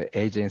led by the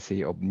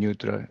Agency of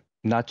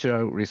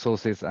Natural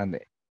Resources and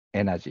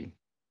Energy.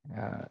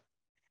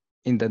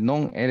 In the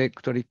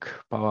non-electric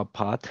power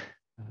part,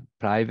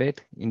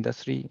 private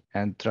industry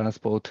and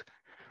transport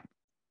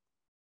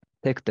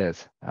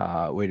sectors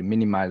will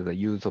minimize the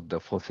use of the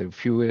fossil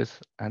fuels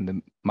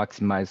and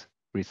maximize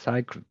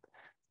recycled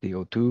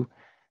CO2,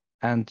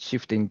 and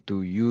shifting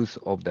to use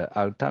of the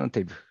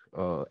alternative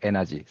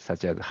energy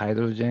such as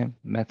hydrogen,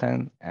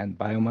 methane, and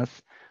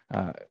biomass,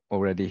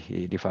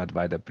 already referred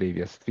by the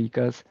previous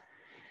speakers.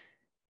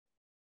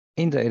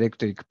 In the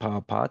electric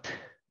power part,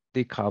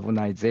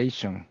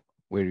 decarbonization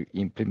will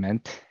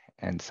implement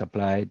and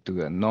supply to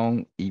the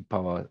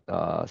non-e-power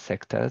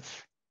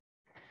sectors.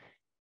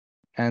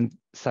 And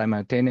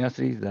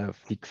simultaneously, the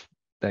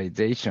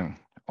fixation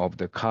of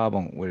the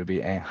carbon will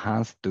be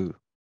enhanced to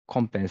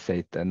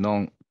compensate the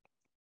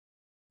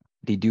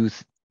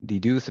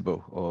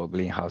non-reducible or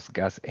greenhouse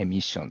gas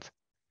emissions.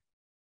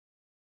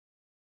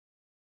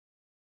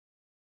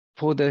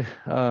 For the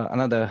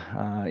another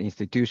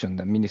institution,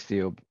 the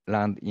Ministry of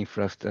Land,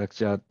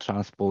 Infrastructure,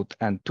 Transport,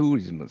 and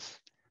Tourism,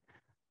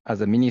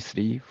 as a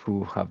ministry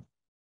who have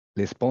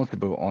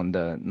responsible on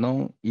the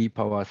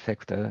non-e-power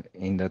sector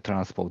in the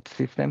transport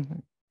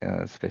system,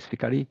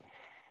 specifically,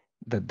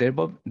 the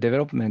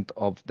development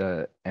of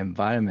the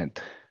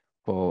environment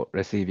for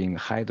receiving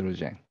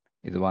hydrogen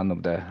is one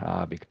of the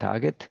big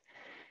target,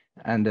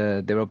 and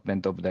the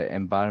development of the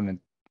environment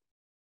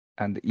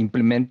and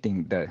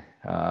implementing the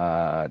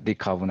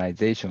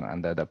decarbonization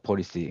under the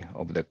policy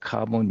of the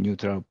carbon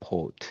neutral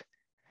port.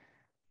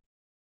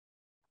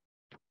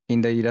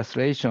 In the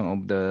illustration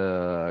of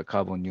the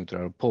carbon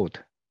neutral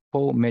port,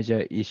 4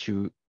 major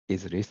issues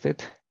is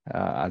listed.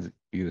 As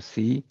you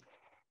see,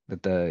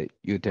 that the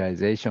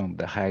utilization of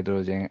the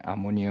hydrogen,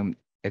 ammonium,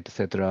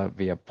 etc.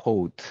 via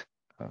port,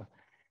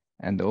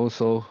 and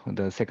also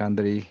the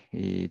secondary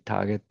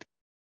target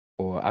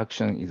or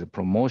action is a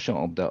promotion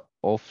of the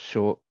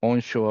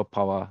onshore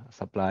power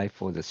supply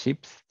for the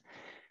ships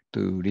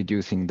to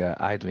reducing the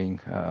idling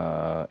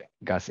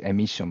gas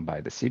emission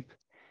by the ship.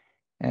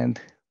 And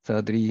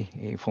thirdly,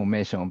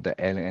 formation of the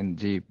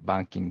LNG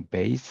banking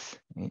base.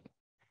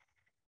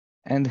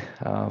 And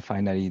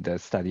finally, the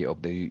study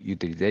of the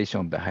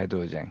utilization of the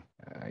hydrogen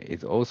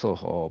is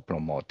also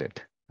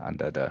promoted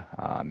under the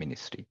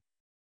ministry.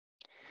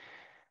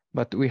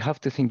 But we have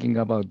to thinking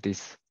about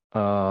this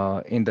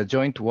in the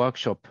joint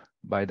workshop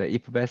by the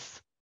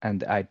IPBES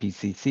and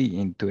IPCC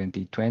in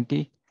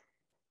 2020.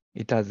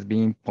 It has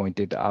been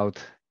pointed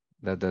out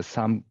that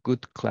some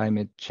good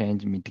climate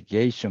change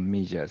mitigation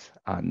measures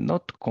are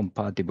not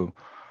compatible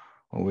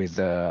with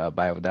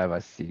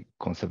biodiversity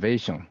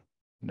conservation,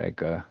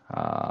 like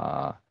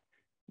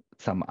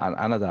some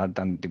another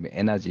alternative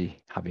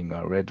energy having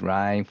a red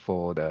line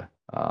for the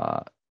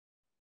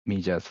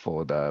measures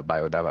for the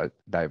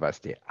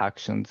biodiversity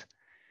actions.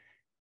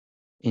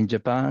 In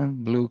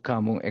Japan, blue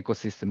carbon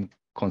ecosystem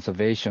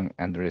conservation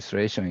and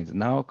restoration is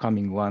now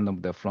coming one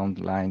of the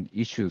frontline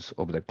issues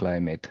of the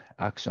climate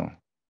action,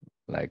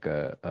 like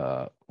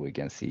we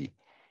can see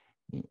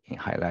in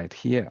highlight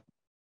here.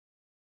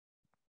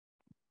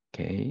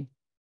 Okay.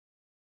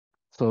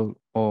 So,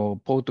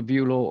 Port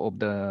Bureau of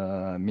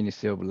the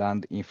Ministry of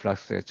Land,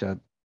 Infrastructure,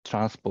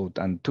 Transport,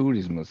 and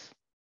Tourism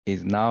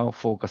is now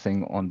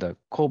focusing on the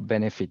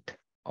co-benefit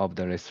of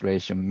the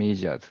restoration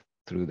measures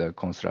through the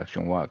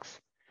construction works.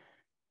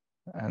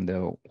 And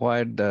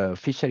while the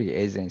fishery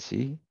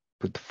agency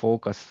put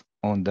focus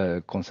on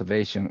the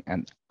conservation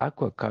and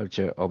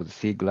aquaculture of the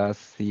seagrass,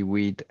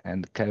 seaweed,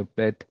 and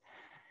carpet,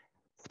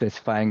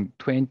 specifying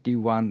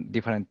 21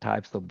 different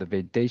types of the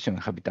vegetation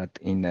habitat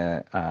in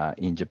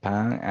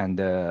Japan, and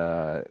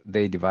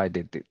they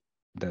divided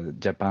the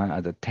Japan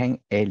as 10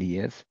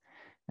 areas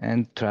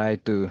and try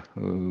to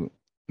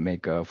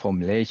make a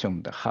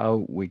formulation of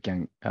how we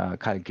can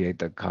calculate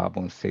the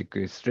carbon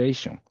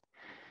sequestration.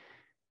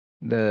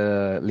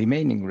 The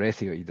remaining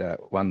ratio is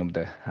one of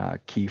the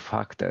key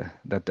factors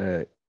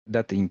that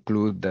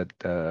include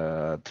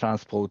that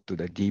transport to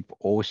the deep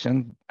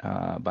ocean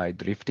by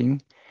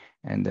drifting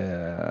and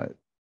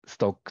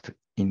stocked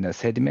in the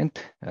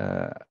sediment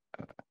as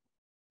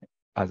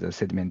a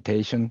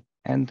sedimentation.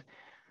 And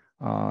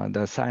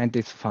the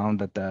scientists found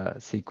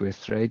that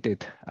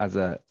sequestrated as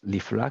a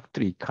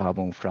refractory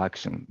carbon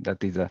fraction,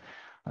 that is a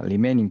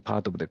remaining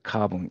part of the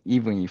carbon,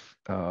 even if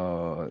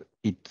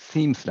it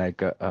seems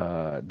like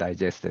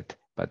digested,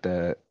 but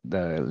the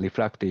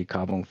refractory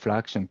carbon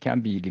fraction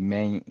can be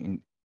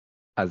remain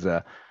as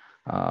a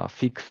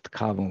fixed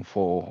carbon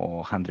for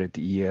 100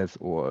 years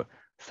or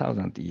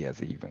 1,000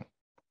 years even.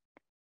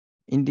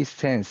 In this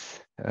sense,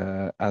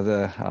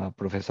 as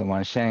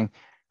Professor Sheng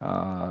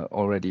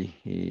already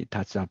he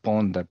touched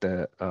upon that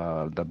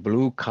the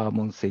blue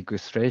carbon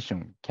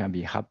sequestration can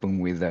be happen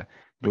with the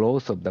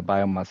growth of the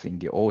biomass in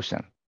the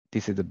ocean.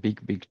 This is a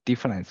big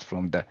difference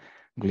from the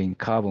green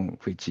carbon,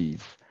 which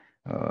is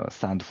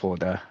stand for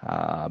the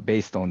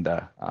based on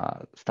the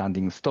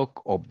standing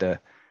stock of the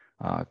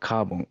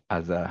carbon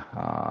as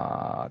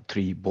a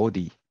tree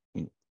body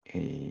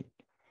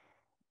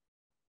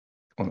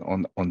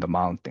on the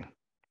mountain.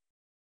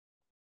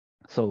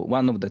 So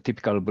one of the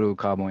typical blue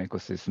carbon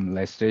ecosystem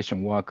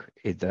restoration work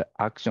is the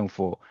action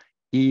for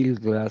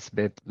eelgrass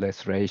bed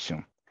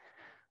restoration.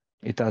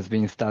 It has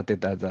been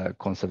started as a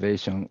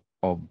conservation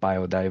of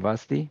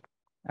biodiversity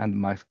and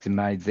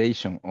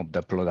maximization of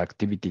the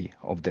productivity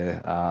of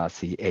the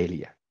sea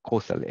area,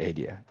 coastal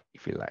area,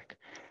 if you like.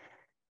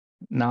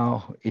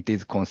 Now it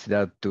is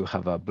considered to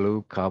have a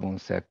blue carbon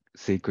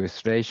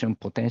sequestration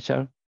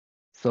potential.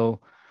 So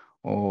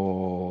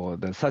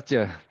such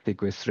a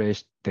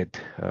sequestrated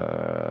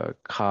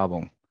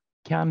carbon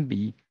can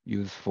be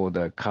used for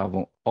the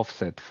carbon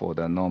offset for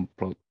the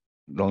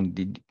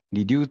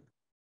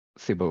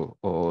non-reducible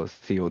or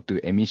CO2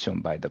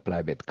 emission by the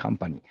private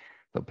company.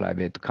 The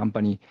private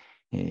company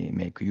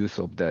make use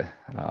of the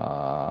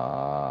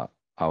our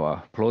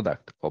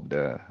product of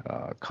the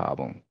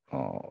carbon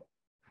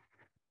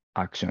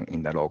action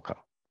in the local.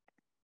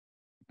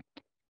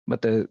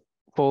 But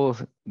for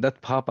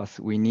that purpose,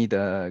 we need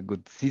a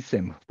good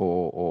system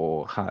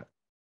for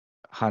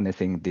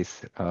harnessing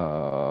this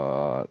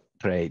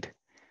trade.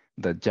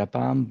 The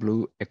Japan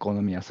Blue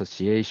Economy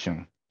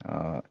Association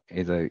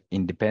is an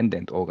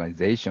independent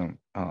organization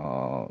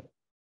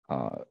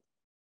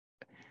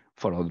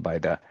followed by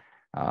the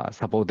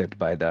supported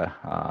by the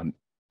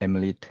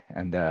MLIT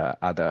and the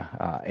other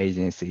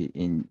agency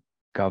in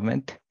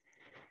government.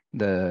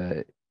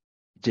 The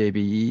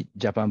JBE,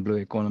 Japan Blue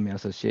Economy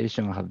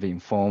Association, have been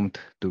formed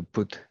to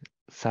put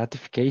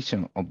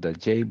certification of the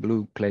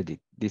J-Blue credit.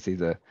 This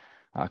is a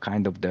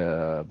kind of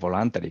the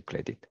voluntary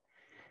credit,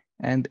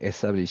 and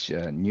establish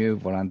a new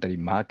voluntary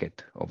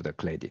market of the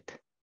credit.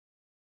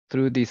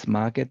 Through this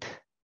market,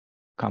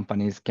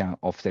 companies can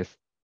offset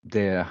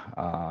their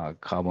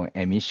carbon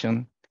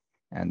emission,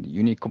 and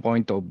unique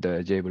point of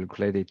the J-Blue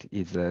credit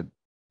is that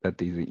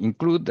is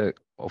include the,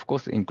 of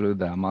course, include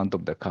the amount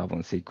of the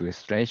carbon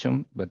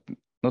sequestration, but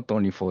not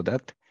only for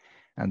that,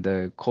 and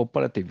the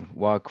cooperative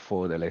work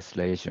for the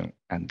restoration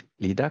and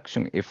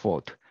reduction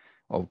effort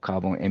of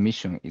carbon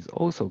emission is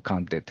also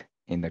counted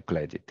in the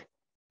credit.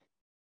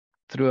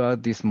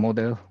 Throughout this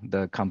model,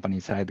 the company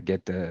side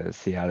get the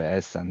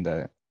CRS and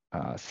the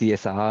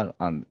CSR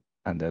and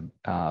the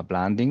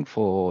branding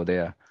for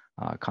their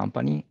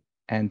company,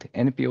 and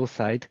NPO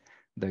side,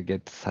 they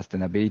get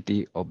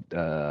sustainability of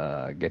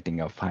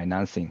getting a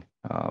financing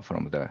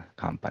from the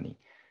company.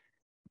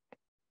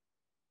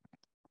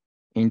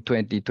 In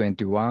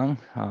 2021,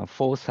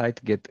 4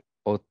 sites get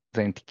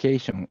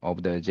authentication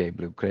of the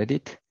J-Blue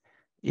credit.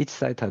 Each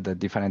site has a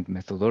different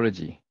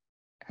methodology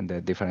and a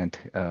different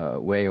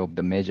way of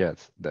the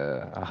measures,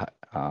 the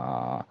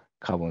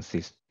carbon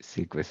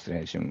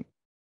sequestration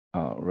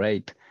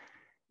rate.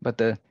 But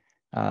the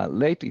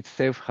rate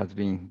itself has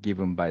been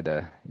given by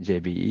the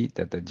JBE,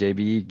 that the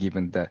JBE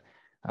given the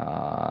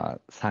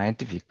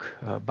scientific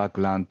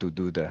background to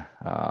do the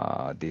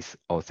this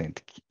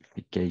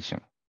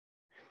authentication.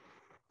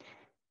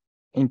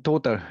 In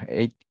total,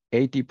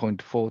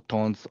 80.4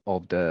 tons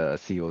of the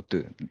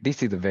CO2.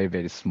 This is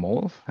very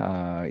small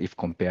if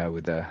compared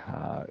with the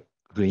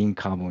green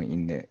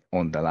carbon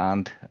on the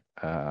land,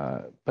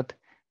 but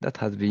that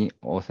has been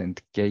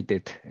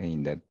authenticated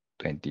in the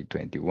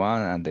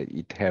 2021, and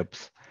it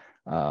helps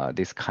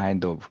this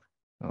kind of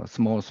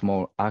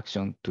small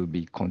action to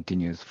be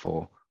continuous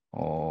for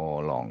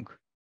long.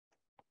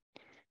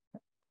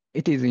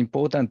 It is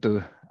important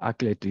to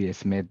accurately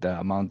estimate the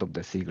amount of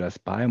the seagrass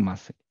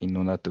biomass in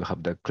order to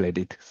have the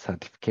credit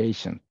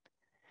certification.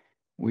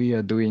 We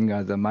are doing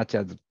as much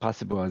as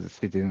possible as a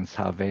citizen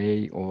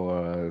survey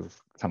or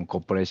some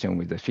cooperation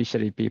with the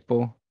fishery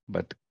people,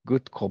 but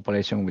good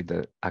cooperation with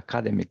the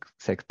academic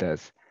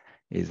sectors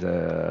is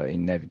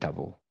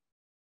inevitable.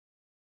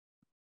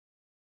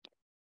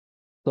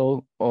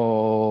 So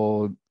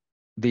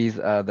these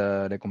are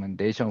the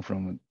recommendations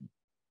from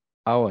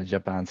our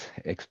Japan's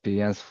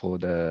experience for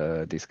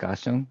the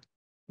discussion.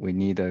 We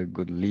need a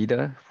good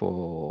leader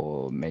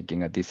for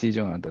making a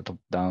decision and the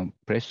top-down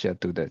pressure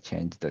to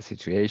change the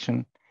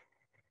situation.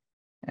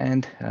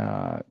 And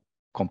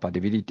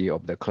compatibility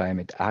of the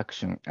climate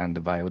action and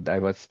the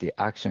biodiversity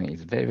action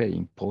is very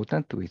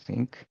important, we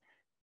think.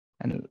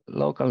 And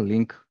local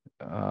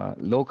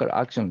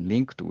action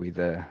linked with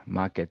the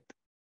market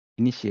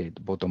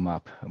initiate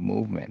bottom-up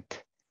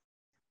movement.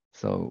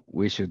 So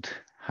we should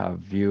have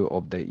view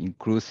of the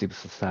inclusive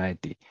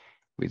society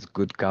with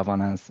good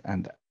governance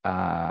and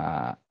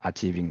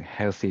achieving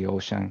healthy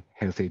ocean,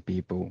 healthy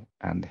people,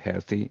 and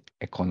healthy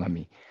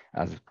economy,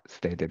 as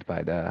stated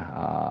by the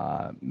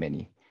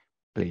many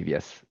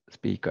previous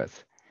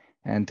speakers.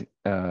 And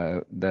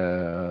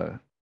the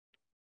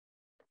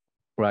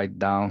write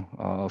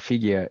down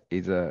figure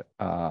is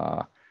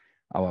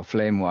our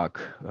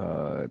framework.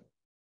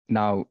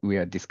 Now we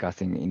are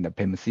discussing in the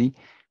PEMC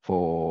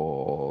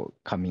for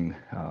coming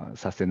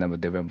sustainable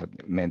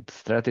development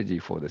strategy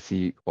for the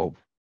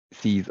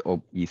Seas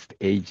of East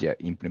Asia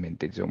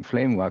implementation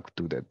framework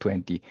to the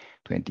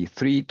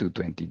 2023 to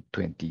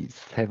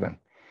 2027.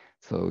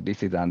 So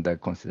this is under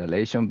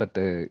consideration, but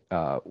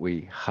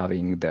we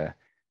having the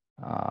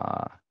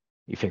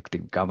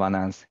effective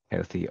governance,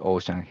 healthy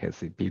ocean,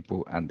 healthy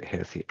people, and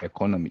healthy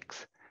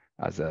economics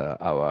as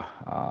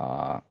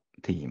our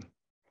theme.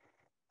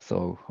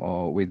 So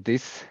with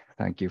this,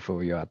 thank you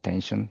for your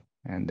attention,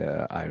 and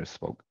I'll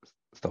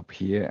stop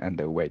here and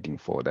waiting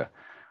for the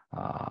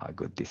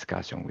good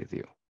discussion with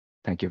you.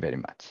 Thank you very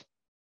much.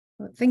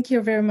 Thank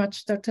you very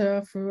much,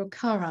 Dr.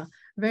 Furukawa.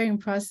 Very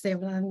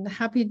impressive, and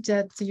happy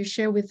that you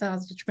share with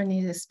us the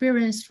Japanese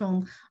experience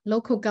from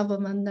local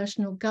government,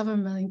 national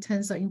government in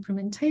terms of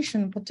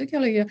implementation,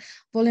 particularly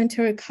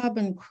voluntary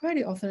carbon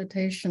credit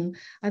authorization.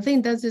 I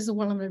think that is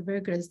one of the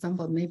very good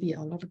examples maybe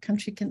a lot of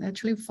countries can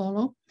actually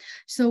follow.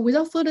 So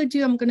without further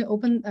ado, I'm going to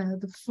open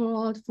the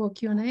floor for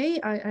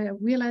Q&A. I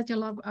realized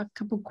you have a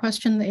couple of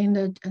questions in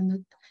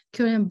the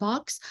Q&A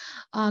box.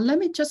 Let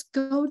me just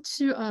go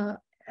to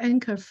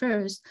Anke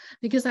first,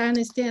 because I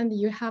understand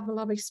you have a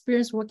lot of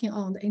experience working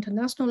on the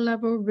international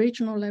level,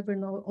 regional level,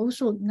 and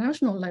also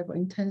national level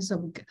in terms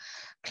of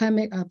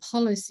climate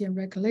policy and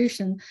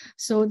regulation.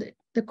 So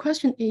the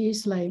question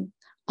is like,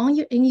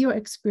 in your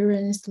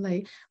experience,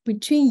 like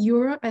between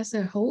Europe as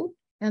a whole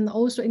and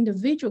also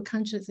individual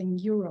countries in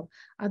Europe,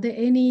 are there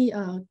any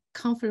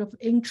conflict of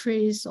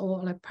interest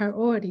or like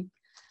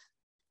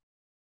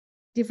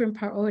different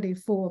priority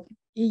for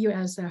EU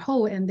as a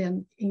whole and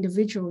then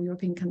individual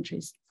European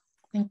countries?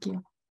 Thank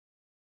you.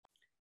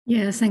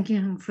 Yeah, thank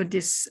you for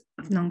this,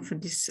 Nong, for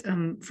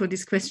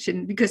this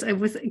question, because I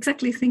was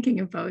exactly thinking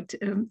about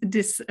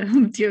this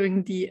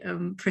during the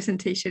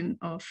presentation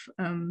of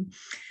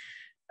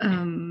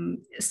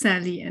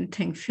Sally and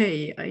Teng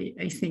Fei,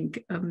 I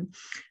think,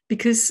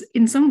 because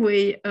in some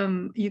way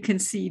you can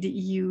see the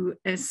EU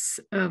as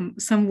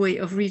some way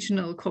of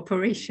regional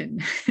cooperation,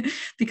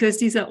 because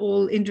these are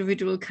all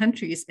individual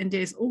countries, and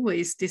there's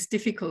always these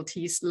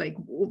difficulties like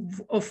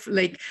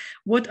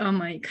what are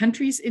my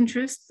country's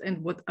interests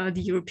and what are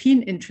the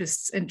European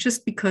interests, and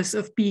just because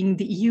of being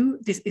the EU,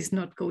 this is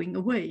not going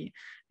away,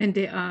 and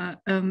there are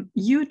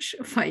huge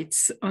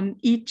fights on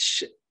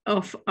each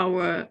of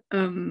our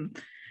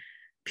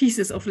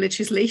pieces of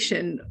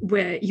legislation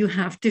where you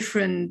have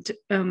different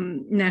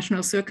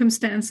national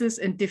circumstances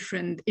and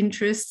different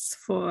interests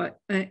for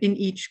in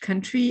each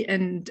country,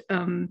 and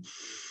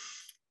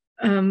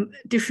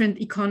different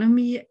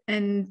economy.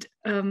 And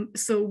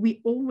so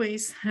we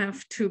always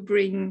have to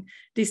bring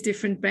these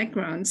different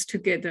backgrounds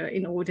together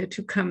in order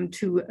to come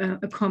to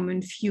a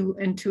common view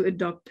and to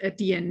adopt at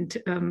the end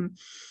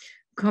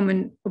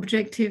common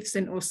objectives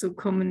and also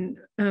common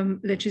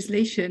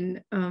legislation.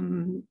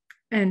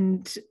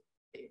 And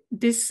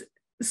this,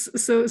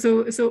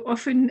 so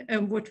often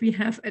what we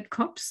have at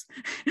COPs,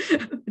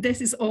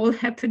 this is all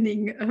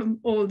happening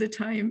all the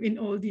time in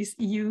all these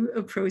EU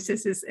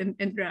processes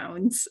and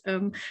rounds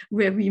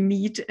where we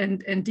meet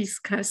and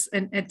discuss,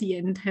 and at the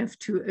end have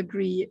to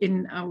agree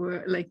in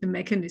our, like the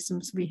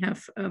mechanisms we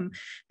have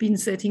been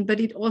setting. But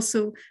it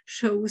also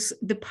shows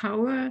the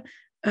power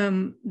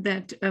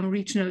that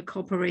regional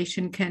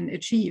cooperation can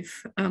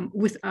achieve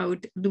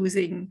without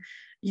losing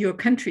your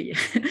country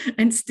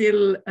and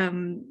still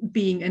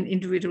being an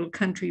individual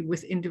country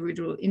with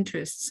individual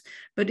interests.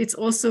 But it's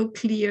also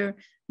clear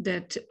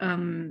that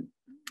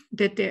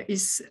that there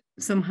is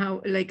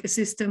somehow like a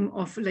system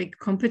of like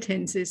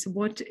competences,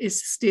 what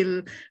is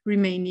still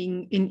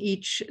remaining in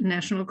each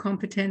national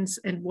competence,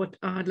 and what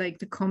are like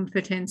the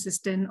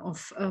competences then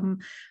of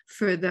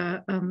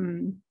further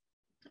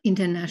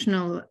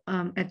international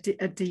at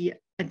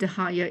the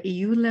higher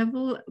EU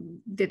level.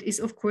 That is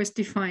of course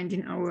defined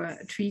in our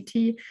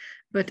treaty,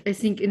 but I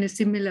think in a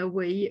similar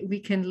way we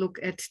can look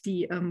at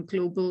the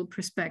global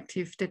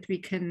perspective, that we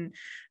can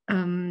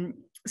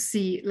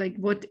see like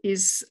what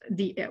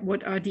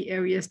are the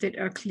areas that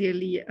are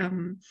clearly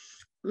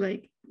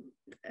like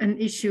an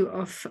issue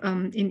of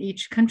in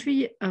each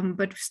country,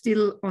 but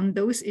still on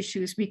those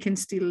issues we can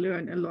still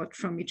learn a lot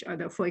from each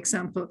other. For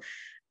example,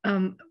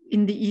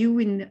 in the EU,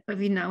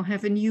 we now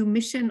have a new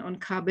mission on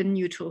carbon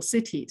neutral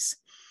cities.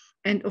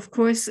 And of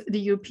course, the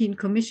European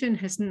Commission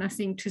has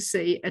nothing to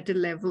say at the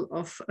level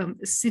of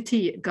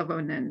city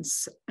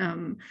governance.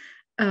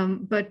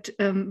 But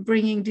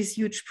bringing this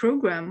huge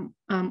program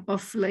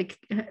of like,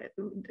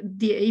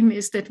 the aim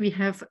is that we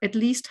have at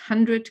least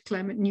 100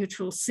 climate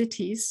neutral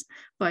cities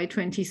by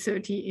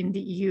 2030 in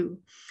the EU.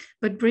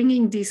 But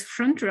bringing these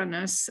front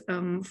runners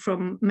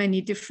from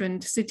many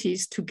different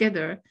cities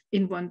together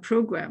in one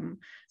program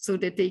so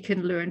that they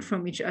can learn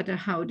from each other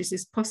how this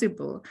is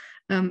possible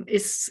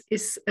is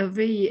a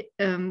very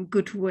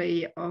good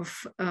way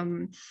of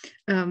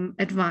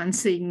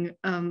advancing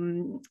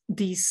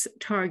these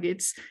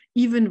targets,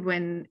 even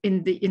when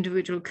in the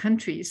individual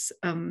countries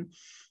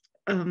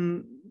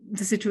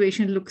the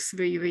situation looks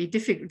very, very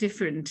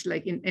different,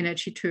 like in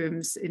energy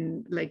terms,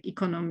 in like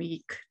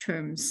economic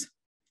terms.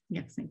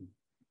 Yeah, thank you.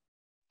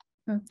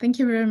 Thank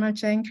you very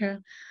much,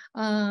 Anke.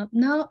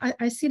 Now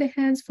I see the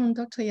hands from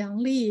Dr. Yang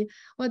Li.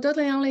 Well,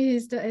 Dr. Yang Li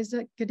is the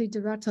executive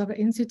director of the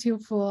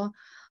Institute for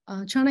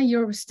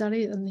China-Europe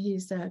Studies, and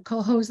he's the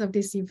co-host of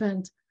this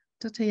event.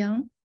 Dr.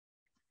 Yang.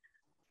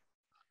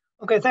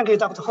 Okay, thank you,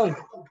 Dr. Hong.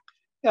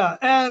 Yeah,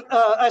 and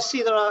I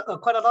see there are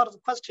quite a lot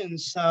of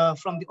questions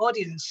from the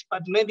audience,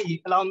 but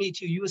maybe allow me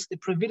to use the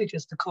privilege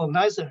as the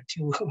co-organizer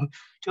to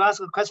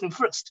ask a question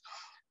first.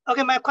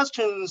 Okay, my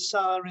questions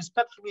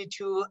respectively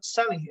to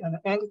Sally and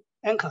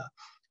Anke.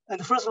 And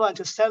the first one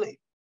to Sally.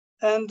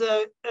 And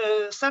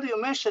Sally,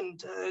 you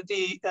mentioned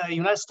the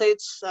United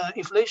States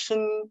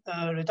Inflation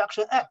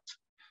Reduction Act.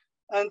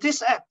 And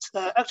this act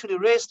actually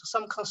raised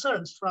some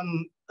concerns from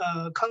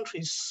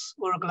countries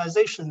or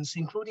organizations,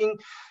 including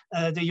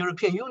the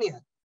European Union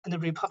and the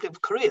Republic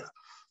of Korea.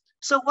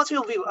 So what's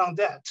your view on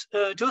that?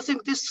 Do you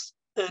think this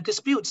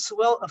disputes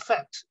will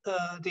affect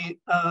the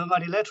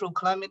multilateral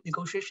climate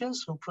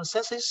negotiations or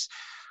processes?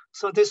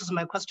 So this is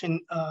my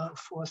question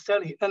for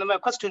Sally. And my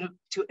question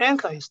to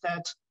Anke is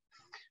that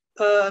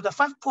the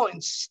 5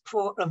 points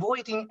for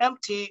avoiding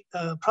empty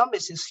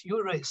promises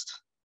you raised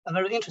are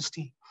very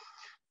interesting.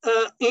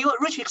 In your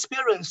rich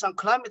experience on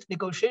climate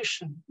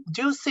negotiation,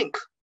 do you think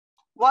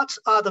what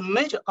are the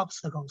major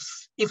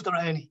obstacles, if there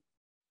are any,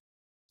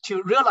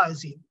 to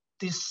realizing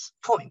these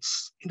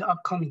points in the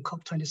upcoming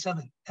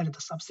COP27 and the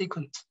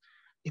subsequent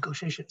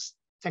negotiations?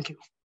 Thank you.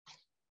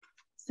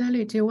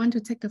 Sally, do you want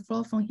to take the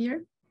floor from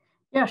here?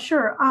 Yeah,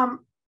 sure.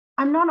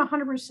 I'm not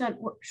 100%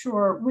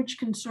 sure which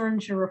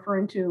concerns you're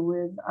referring to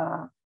with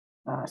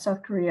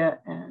South Korea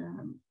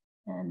and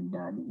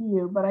the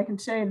EU, but I can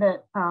say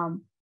that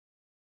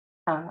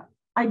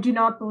I do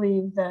not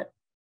believe that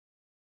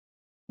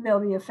they'll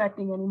be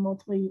affecting any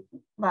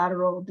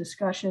multilateral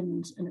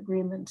discussions and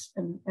agreements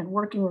and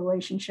working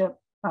relationship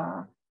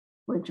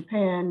with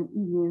Japan,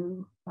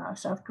 EU,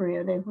 South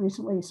Korea. They've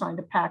recently signed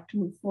a pact to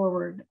move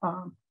forward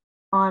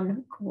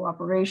on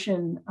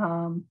cooperation.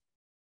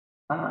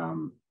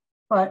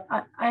 But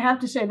I have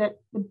to say that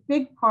the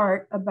big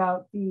part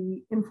about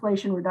the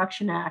Inflation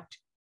Reduction Act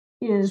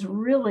is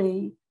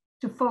really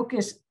to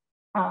focus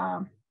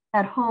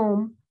at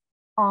home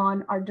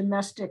on our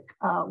domestic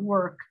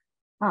work,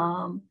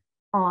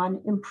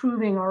 on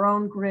improving our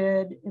own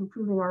grid,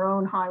 improving our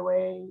own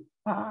highway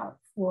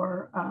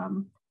for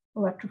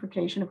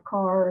electrification of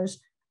cars,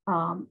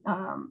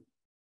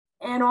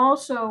 and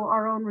also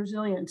our own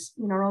resilience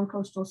in our own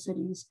coastal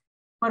cities,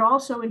 but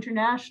also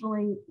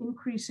internationally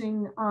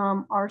increasing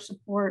our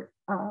support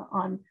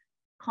on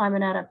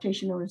climate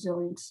adaptation and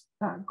resilience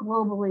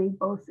globally,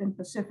 both in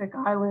Pacific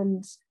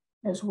Islands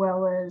as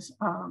well as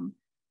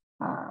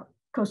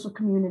coastal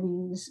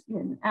communities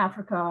in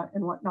Africa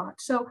and whatnot.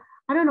 So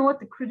I don't know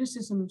what the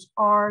criticisms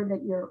are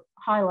that you're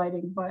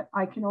highlighting, but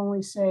I can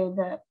only say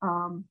that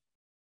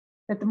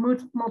that the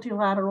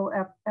multilateral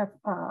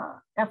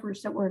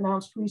efforts that were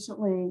announced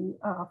recently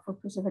for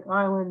Pacific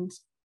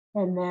Islands,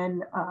 and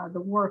then the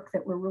work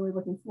that we're really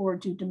looking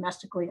forward to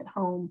domestically at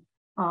home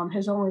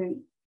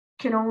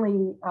can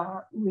only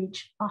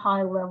reach a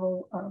high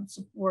level of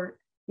support.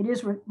 It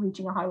is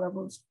reaching a high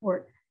level of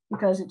support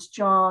because it's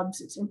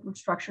jobs, it's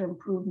infrastructure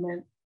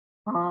improvement,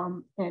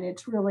 and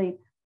it's really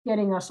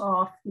getting us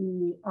off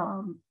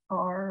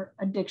our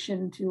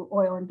addiction to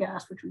oil and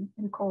gas,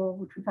 and coal,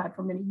 which we've had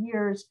for many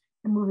years,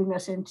 and moving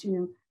us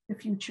into the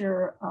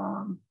future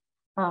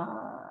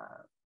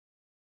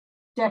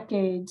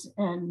decades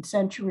and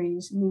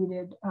centuries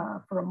needed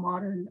for a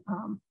modern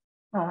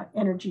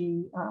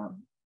energy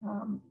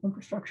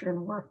infrastructure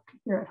and work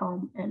here at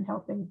home and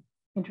helping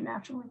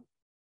internationally.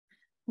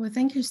 Well,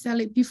 thank you,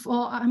 Sally.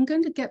 Before I'm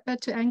going to get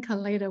back to Anke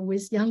later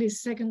with Yang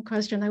Li's second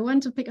question, I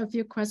want to pick a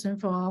few questions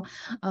for our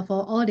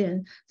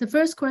audience. The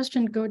first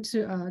question goes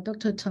to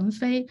Dr. Teng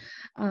Fei.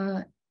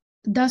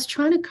 Does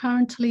China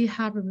currently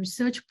have a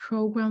research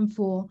program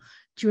for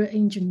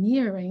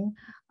geoengineering?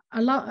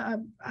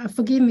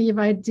 Forgive me if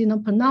I did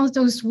not pronounce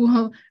those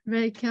words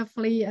very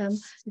carefully.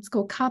 It's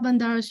called carbon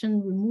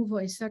dioxide removal,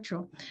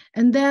 etc.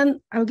 And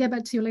then I'll get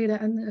back to you later.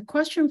 And a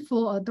question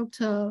for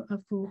Dr.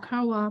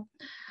 Furukawa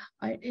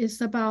is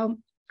about,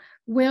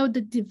 will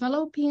the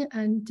developing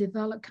and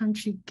developed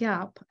country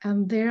gap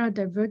and their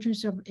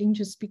divergence of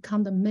interest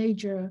become the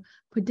major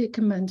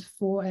predicament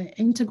for an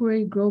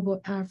integrated global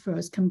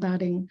efforts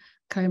combating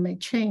climate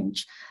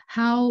change?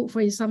 How,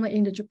 for example,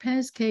 in the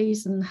Japan's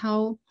case, and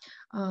how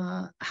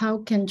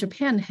can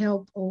Japan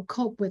help or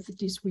cope with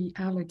this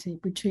reality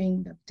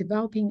between the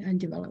developing and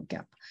developed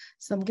gap?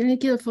 So I'm going to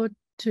give the floor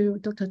to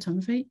Dr.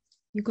 Teng Fei.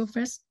 You go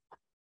first.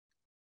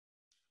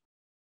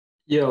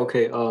 Yeah,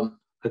 okay.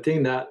 I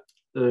think that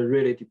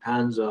really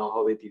depends on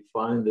how we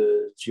define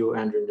the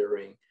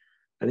geoengineering.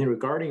 I think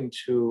regarding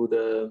to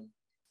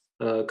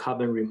the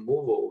carbon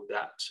removal,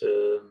 that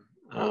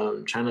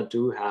China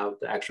do have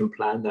the action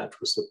plan that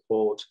will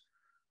support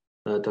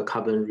the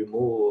carbon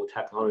removal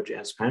technology,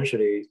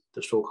 especially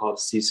the so-called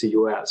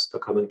CCUS, the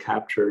carbon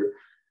capture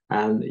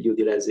and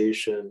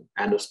utilization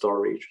and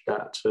storage.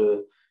 That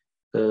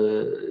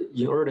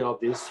in early of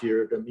this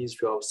year, the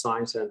Ministry of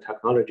Science and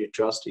Technology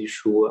just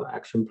issued an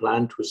action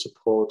plan to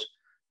support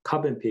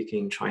carbon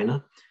peaking in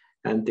China.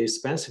 And they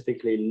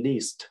specifically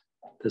list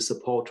the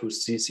support to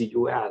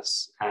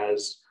CCUS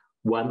as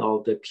one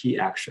of the key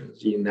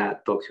actions in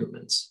that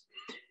documents.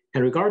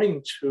 And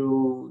regarding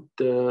to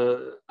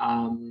the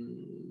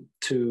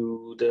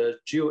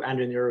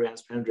geoengineering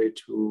explanatory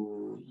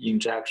to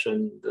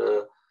injection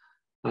the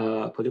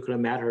particulate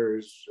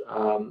matters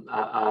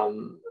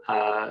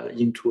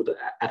into the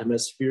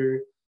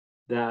atmosphere,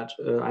 that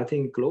I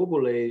think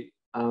globally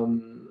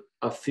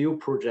a few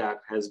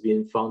projects has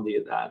been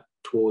funded that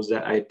towards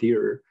that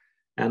idea.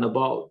 And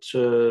about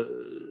 4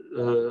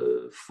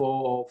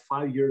 or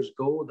 5 years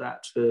ago,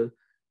 that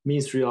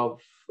Ministry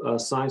of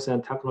Science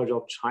and Technology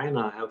of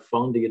China have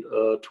funded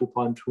a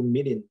 $2.2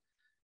 million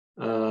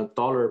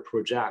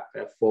project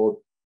for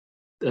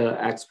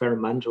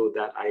experimental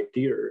that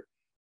idea.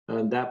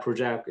 And that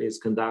project is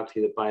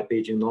conducted by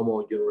Beijing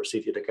Normal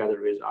University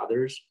together with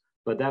others.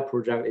 But that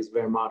project is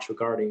very much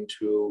regarding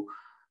to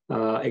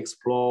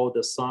explore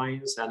the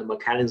science and the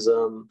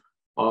mechanism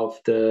of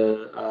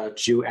the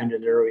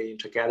geoengineering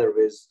together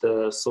with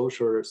the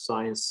social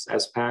science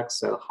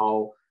aspects and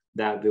how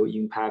that will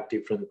impact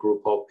different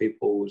group of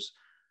peoples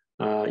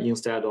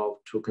instead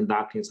of to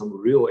conducting some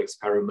real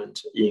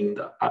experiment in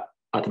the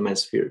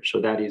atmosphere.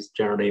 So that is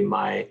generally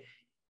my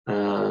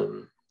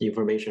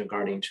information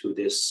regarding to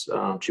this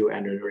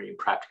geoengineering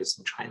practice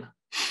in China.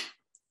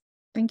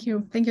 Thank you,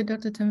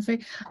 Dr.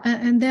 Tenfei.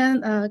 And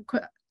then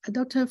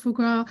Dr.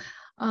 Fuguo,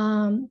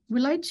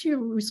 we'd like to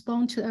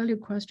respond to the earlier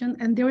question.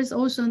 And there is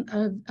also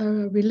a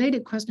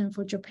related question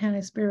for Japan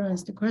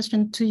experience. The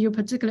question to you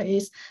particularly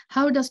is,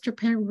 how does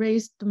Japan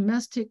raise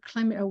domestic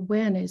climate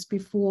awareness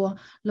before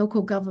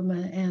local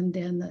government and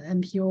then the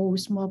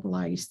NPOs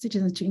mobilize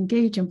citizens to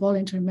engage in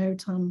voluntary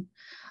maritime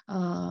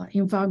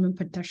environment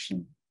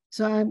protection?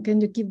 So I'm going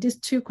to give these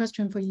two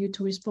questions for you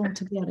to respond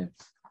together.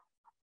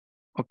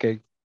 Okay,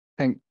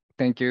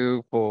 thank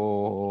you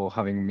for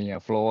having me a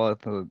floor.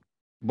 So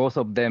both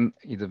of them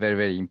is a very,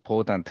 very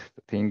important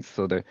thing.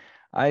 So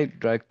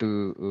I'd like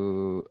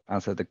to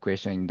answer the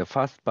question in the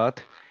first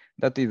part.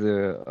 That is,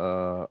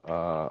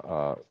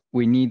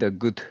 we need a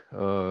good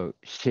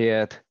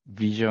shared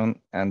vision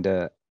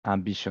and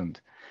ambition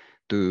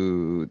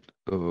to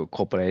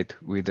cooperate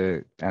with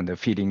and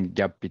filling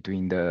gap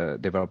between the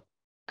developed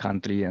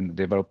country and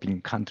developing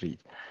countries.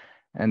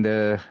 And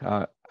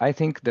I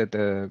think that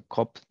the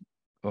COP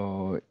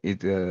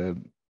is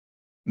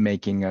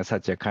making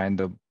such a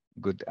kind of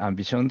good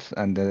ambitions,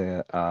 and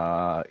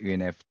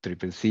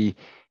UNFCCC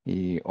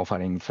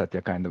offering such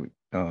a kind of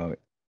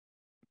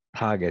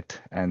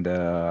target and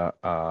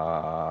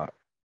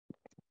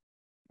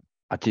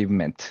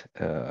achievement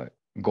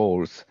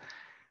goals.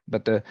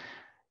 But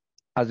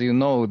as you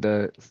know,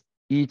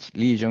 each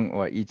region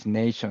or each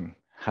nation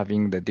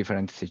having the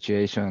different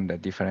situation, the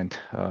different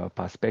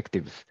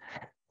perspectives.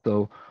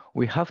 So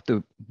we have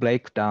to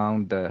break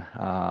down the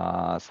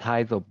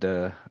size of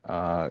the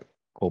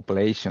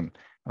cooperation.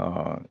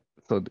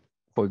 So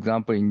for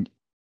example, in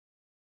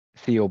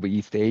Sea of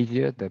East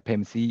Asia, the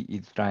PEMC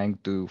is trying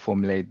to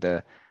formulate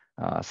the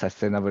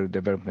sustainable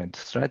development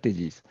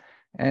strategies,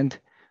 and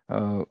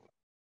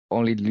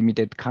only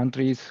limited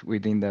countries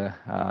within the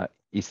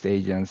East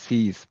Asian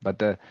seas,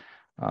 but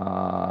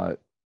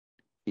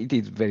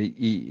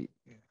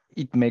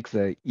it makes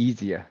it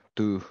easier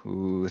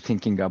to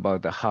thinking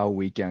about how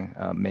we can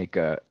make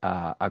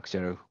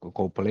actual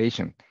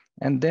cooperation.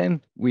 And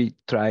then we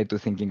try to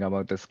thinking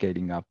about the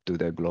scaling up to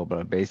the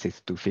global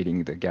basis to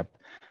filling the gap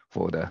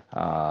for the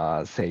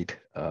said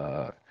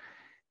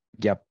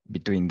gap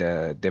between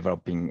the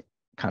developing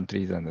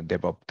countries and the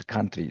developed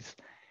countries.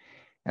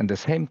 And the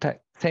same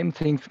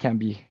things can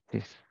be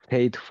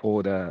said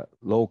for the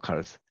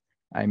locals.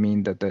 I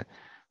mean that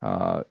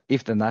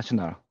if the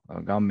national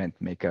government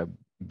make a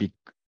big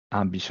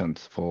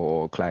ambitions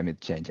for climate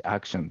change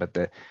action,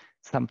 but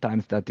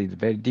sometimes that is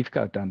very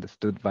difficult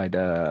understood by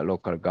the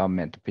local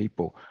government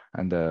people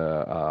and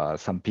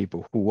some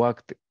people who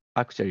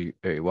actually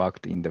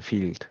worked in the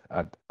field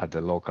at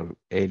the local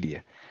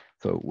area.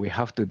 So we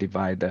have to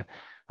divide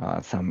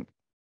some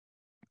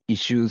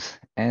issues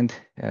and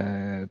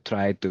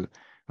try to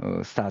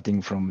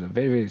starting from the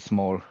very, very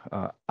small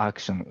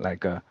action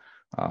like a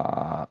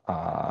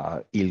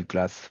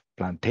eelgrass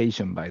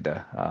plantation by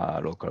the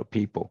local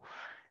people,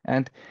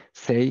 and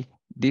say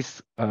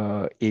this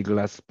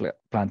eelgrass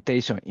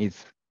plantation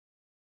is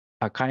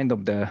a kind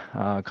of the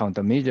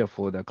countermeasure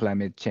for the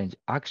climate change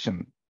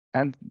action,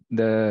 and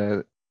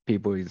the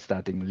people is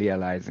starting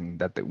realizing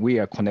that we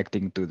are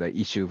connecting to the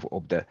issue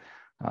of the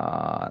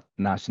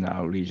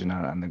national,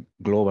 regional, and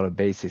global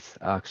basis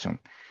action.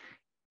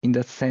 In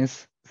that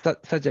sense,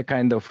 such a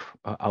kind of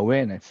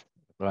awareness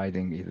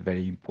raising is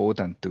very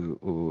important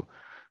to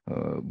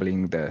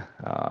bring the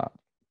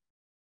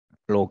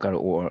local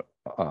or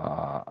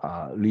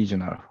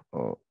regional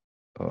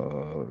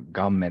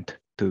government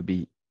to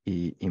be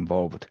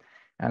involved.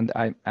 And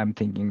I'm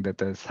thinking that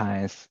the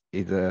science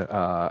is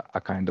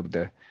a kind of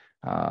the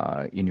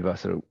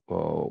universal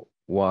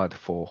word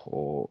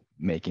for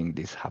making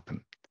this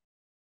happen.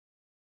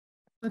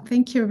 Well,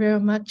 thank you very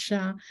much.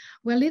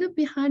 We're a little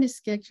behind the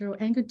schedule.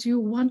 Anke, do you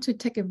want to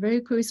take a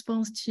very quick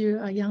response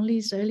to Yang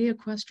Li's earlier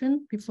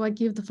question before I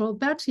give the floor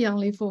back to Yang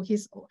Li for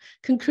his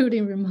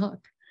concluding remark?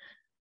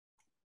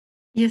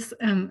 Yes,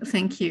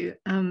 thank you.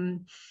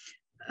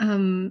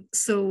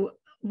 So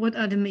what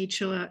are the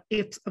major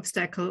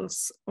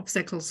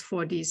obstacles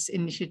for these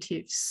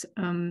initiatives?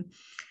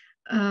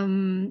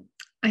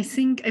 I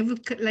think I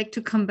would like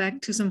to come back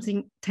to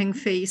something Teng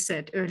Fei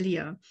said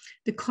earlier.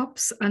 The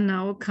COPs are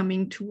now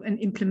coming to an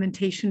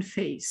implementation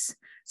phase.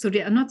 So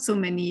there are not so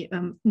many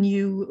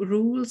new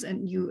rules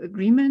and new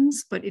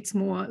agreements, but it's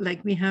more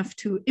like we have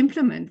to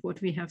implement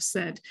what we have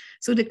said.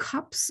 So the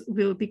COPs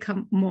will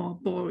become more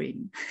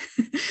boring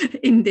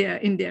in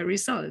their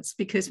results,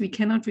 because we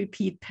cannot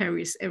repeat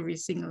Paris every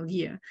single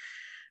year.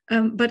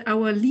 But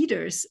our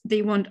leaders,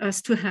 they want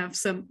us to have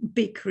some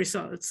big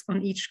results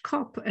on each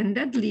COP, and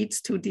that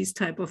leads to these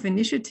type of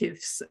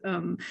initiatives,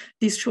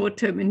 these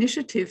short-term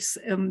initiatives.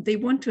 They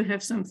want to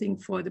have something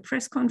for the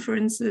press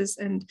conferences,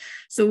 and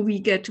so we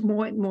get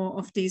more and more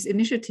of these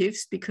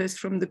initiatives, because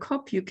from the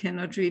COP you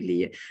cannot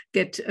really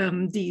get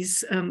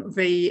these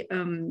very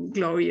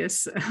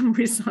glorious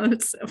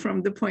results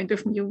from the point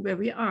of view where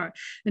we are.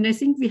 And I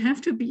think we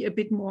have to be a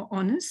bit more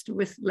honest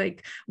with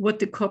like what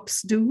the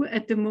COPs do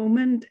at the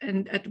moment,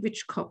 and at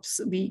which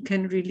COPs we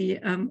can really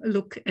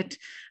look at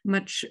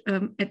much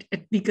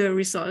at bigger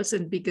results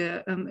and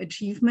bigger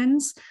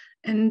achievements.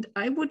 And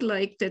I would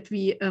like that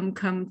we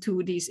come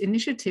to these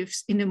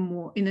initiatives in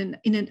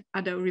an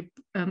other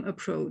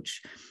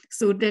approach,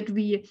 so that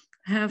we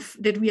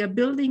are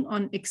building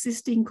on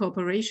existing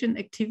cooperation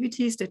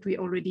activities that we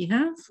already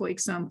have, for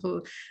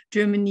example,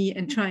 Germany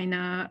and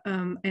China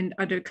and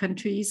other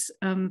countries,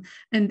 and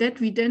that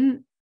we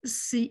then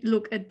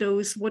look at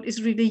those, what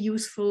is really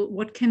useful,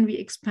 what can we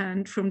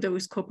expand from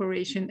those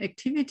cooperation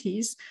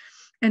activities,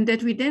 and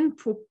that we then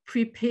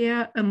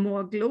prepare a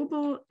more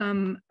global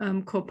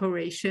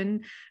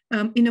cooperation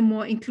in a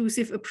more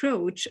inclusive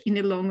approach in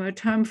a longer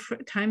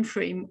time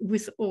frame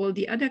with all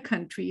the other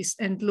countries,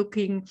 and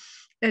looking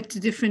at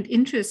the different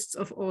interests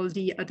of all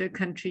the other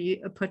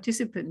country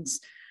participants.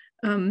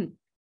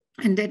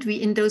 And that we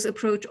in those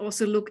approach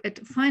also look at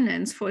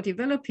finance for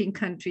developing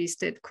countries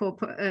that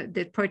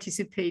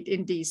participate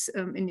in these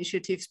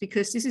initiatives,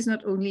 because this is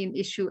not only an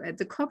issue at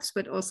the COPs,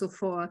 but also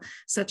for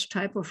such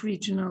type of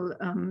regional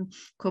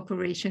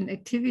cooperation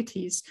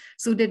activities,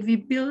 so that we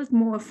build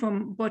more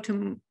from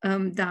bottom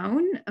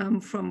down,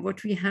 from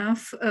what we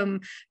have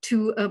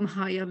to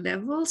higher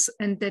levels,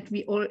 and that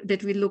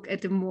we look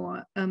at a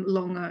more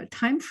longer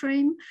time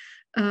frame.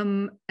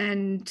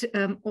 And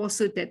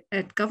also that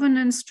at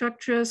governance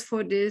structures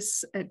for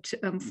this, at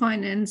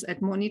finance,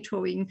 at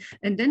monitoring.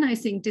 And then I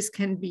think this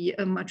can be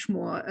a much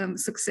more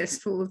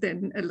successful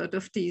than a lot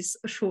of these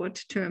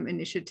short-term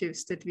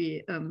initiatives that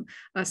we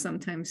are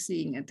sometimes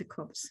seeing at the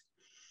COPs.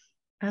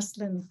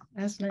 Excellent.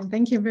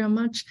 Thank you very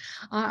much.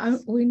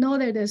 We know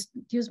that there's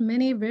just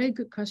many very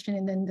good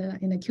questions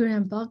in the Q&A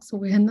box, so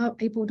we are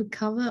not able to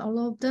cover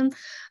all of them.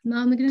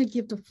 Now I'm going to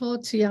give the floor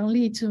to Yang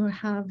Li to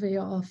have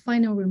a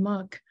final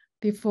remark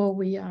before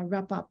we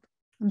wrap up.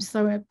 I'm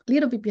sorry, a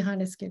little bit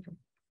behind the schedule.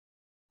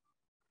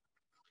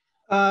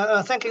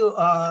 Thank you,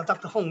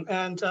 Dr. Hong.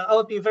 And I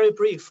will be very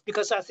brief,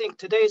 because I think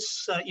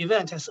today's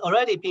event has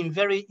already been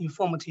very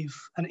informative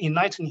and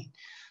enlightening.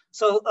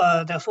 So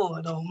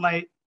therefore,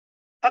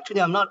 actually,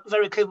 I'm not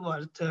very capable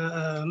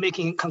at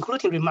making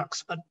concluding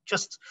remarks, but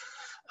just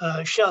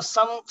share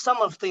some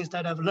of the things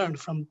that I've learned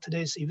from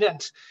today's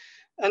event.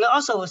 And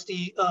also, as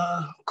the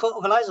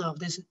co-organizer of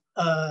this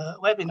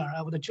webinar,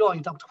 I would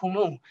join Dr. Hong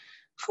Nong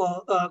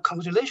for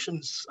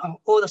congratulations on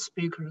all the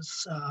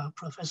speakers,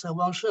 Professor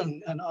Wang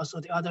Sheng, and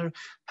also the other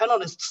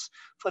panelists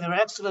for their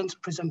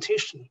excellent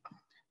presentation.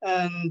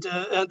 And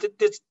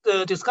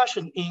the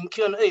discussion in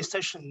Q&A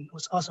session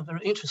was also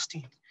very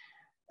interesting.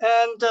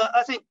 And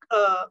I think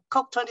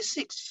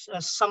COP26,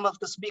 as some of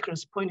the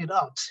speakers pointed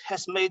out,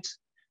 has made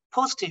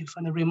positive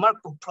and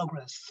remarkable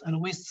progress, and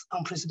with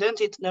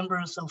unprecedented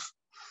numbers of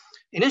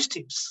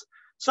initiatives.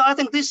 So I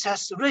think this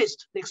has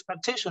raised the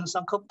expectations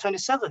on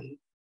COP27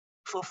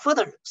 for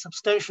further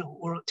substantial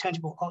or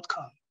tangible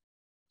outcome.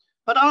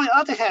 But on the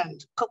other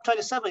hand,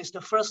 COP27 is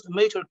the first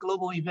major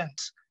global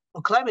event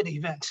or climate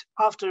event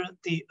after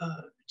the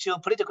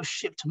geopolitical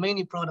shift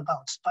mainly brought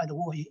about by the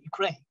war in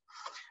Ukraine.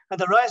 And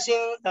the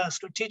rising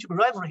strategic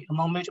rivalry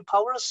among major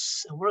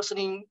powers, a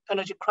worsening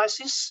energy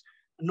crisis,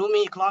 a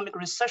looming economic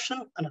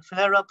recession, and a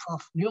flare-up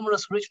of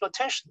numerous regional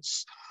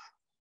tensions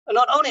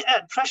not only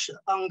add pressure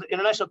on the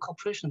international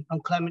cooperation on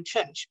climate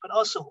change, but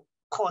also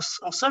cause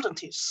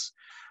uncertainties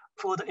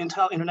for the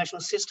entire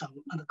international system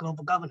and the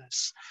global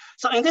governance.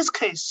 So in this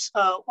case,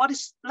 what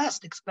is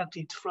last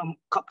expected from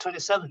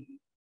COP27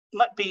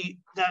 might be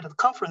that the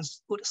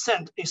conference would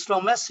send a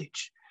strong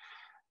message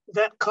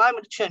that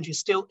climate change is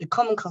still a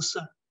common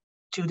concern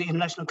to the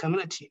international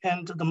community,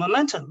 and the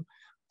momentum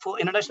for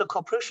international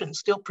cooperation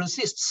still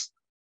persists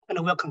and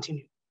will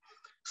continue.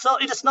 So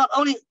it is not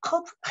only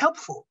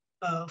helpful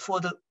for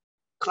the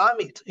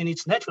climate in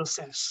its natural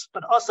sense,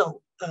 but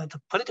also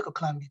the political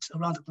climate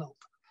around the globe,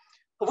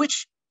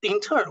 which in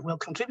turn will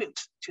contribute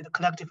to the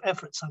collective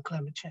efforts on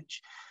climate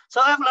change.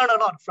 So I've learned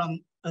a lot from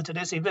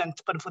today's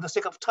event, but for the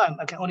sake of time,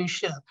 I can only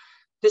share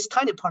this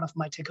tiny part of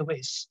my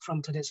takeaways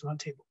from today's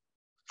roundtable.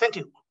 Thank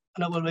you.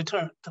 And I will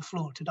return the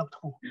floor to Dr.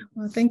 Hu.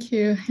 Well, thank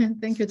you.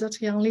 Thank you,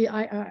 Dr. Yang Li.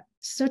 I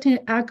certainly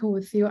echo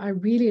with you. I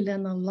really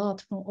learned a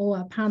lot from all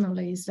our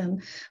panelists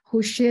and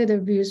who share their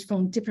views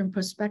from different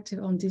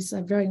perspectives on this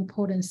very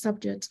important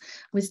subject.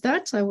 With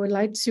that, I would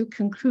like to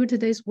conclude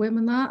today's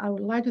webinar. I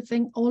would like to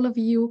thank all of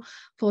you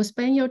for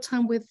spending your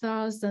time with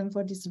us and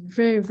for this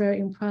very, very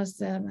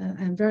impressive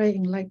and very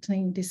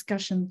enlightening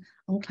discussion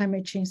on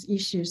climate change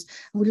issues.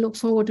 We look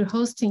forward to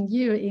hosting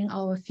you in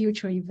our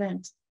future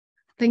event.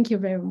 Thank you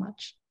very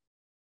much.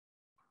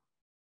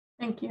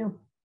 Thank you.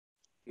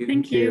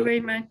 Thank you very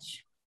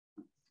much.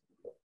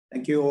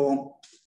 Thank you all.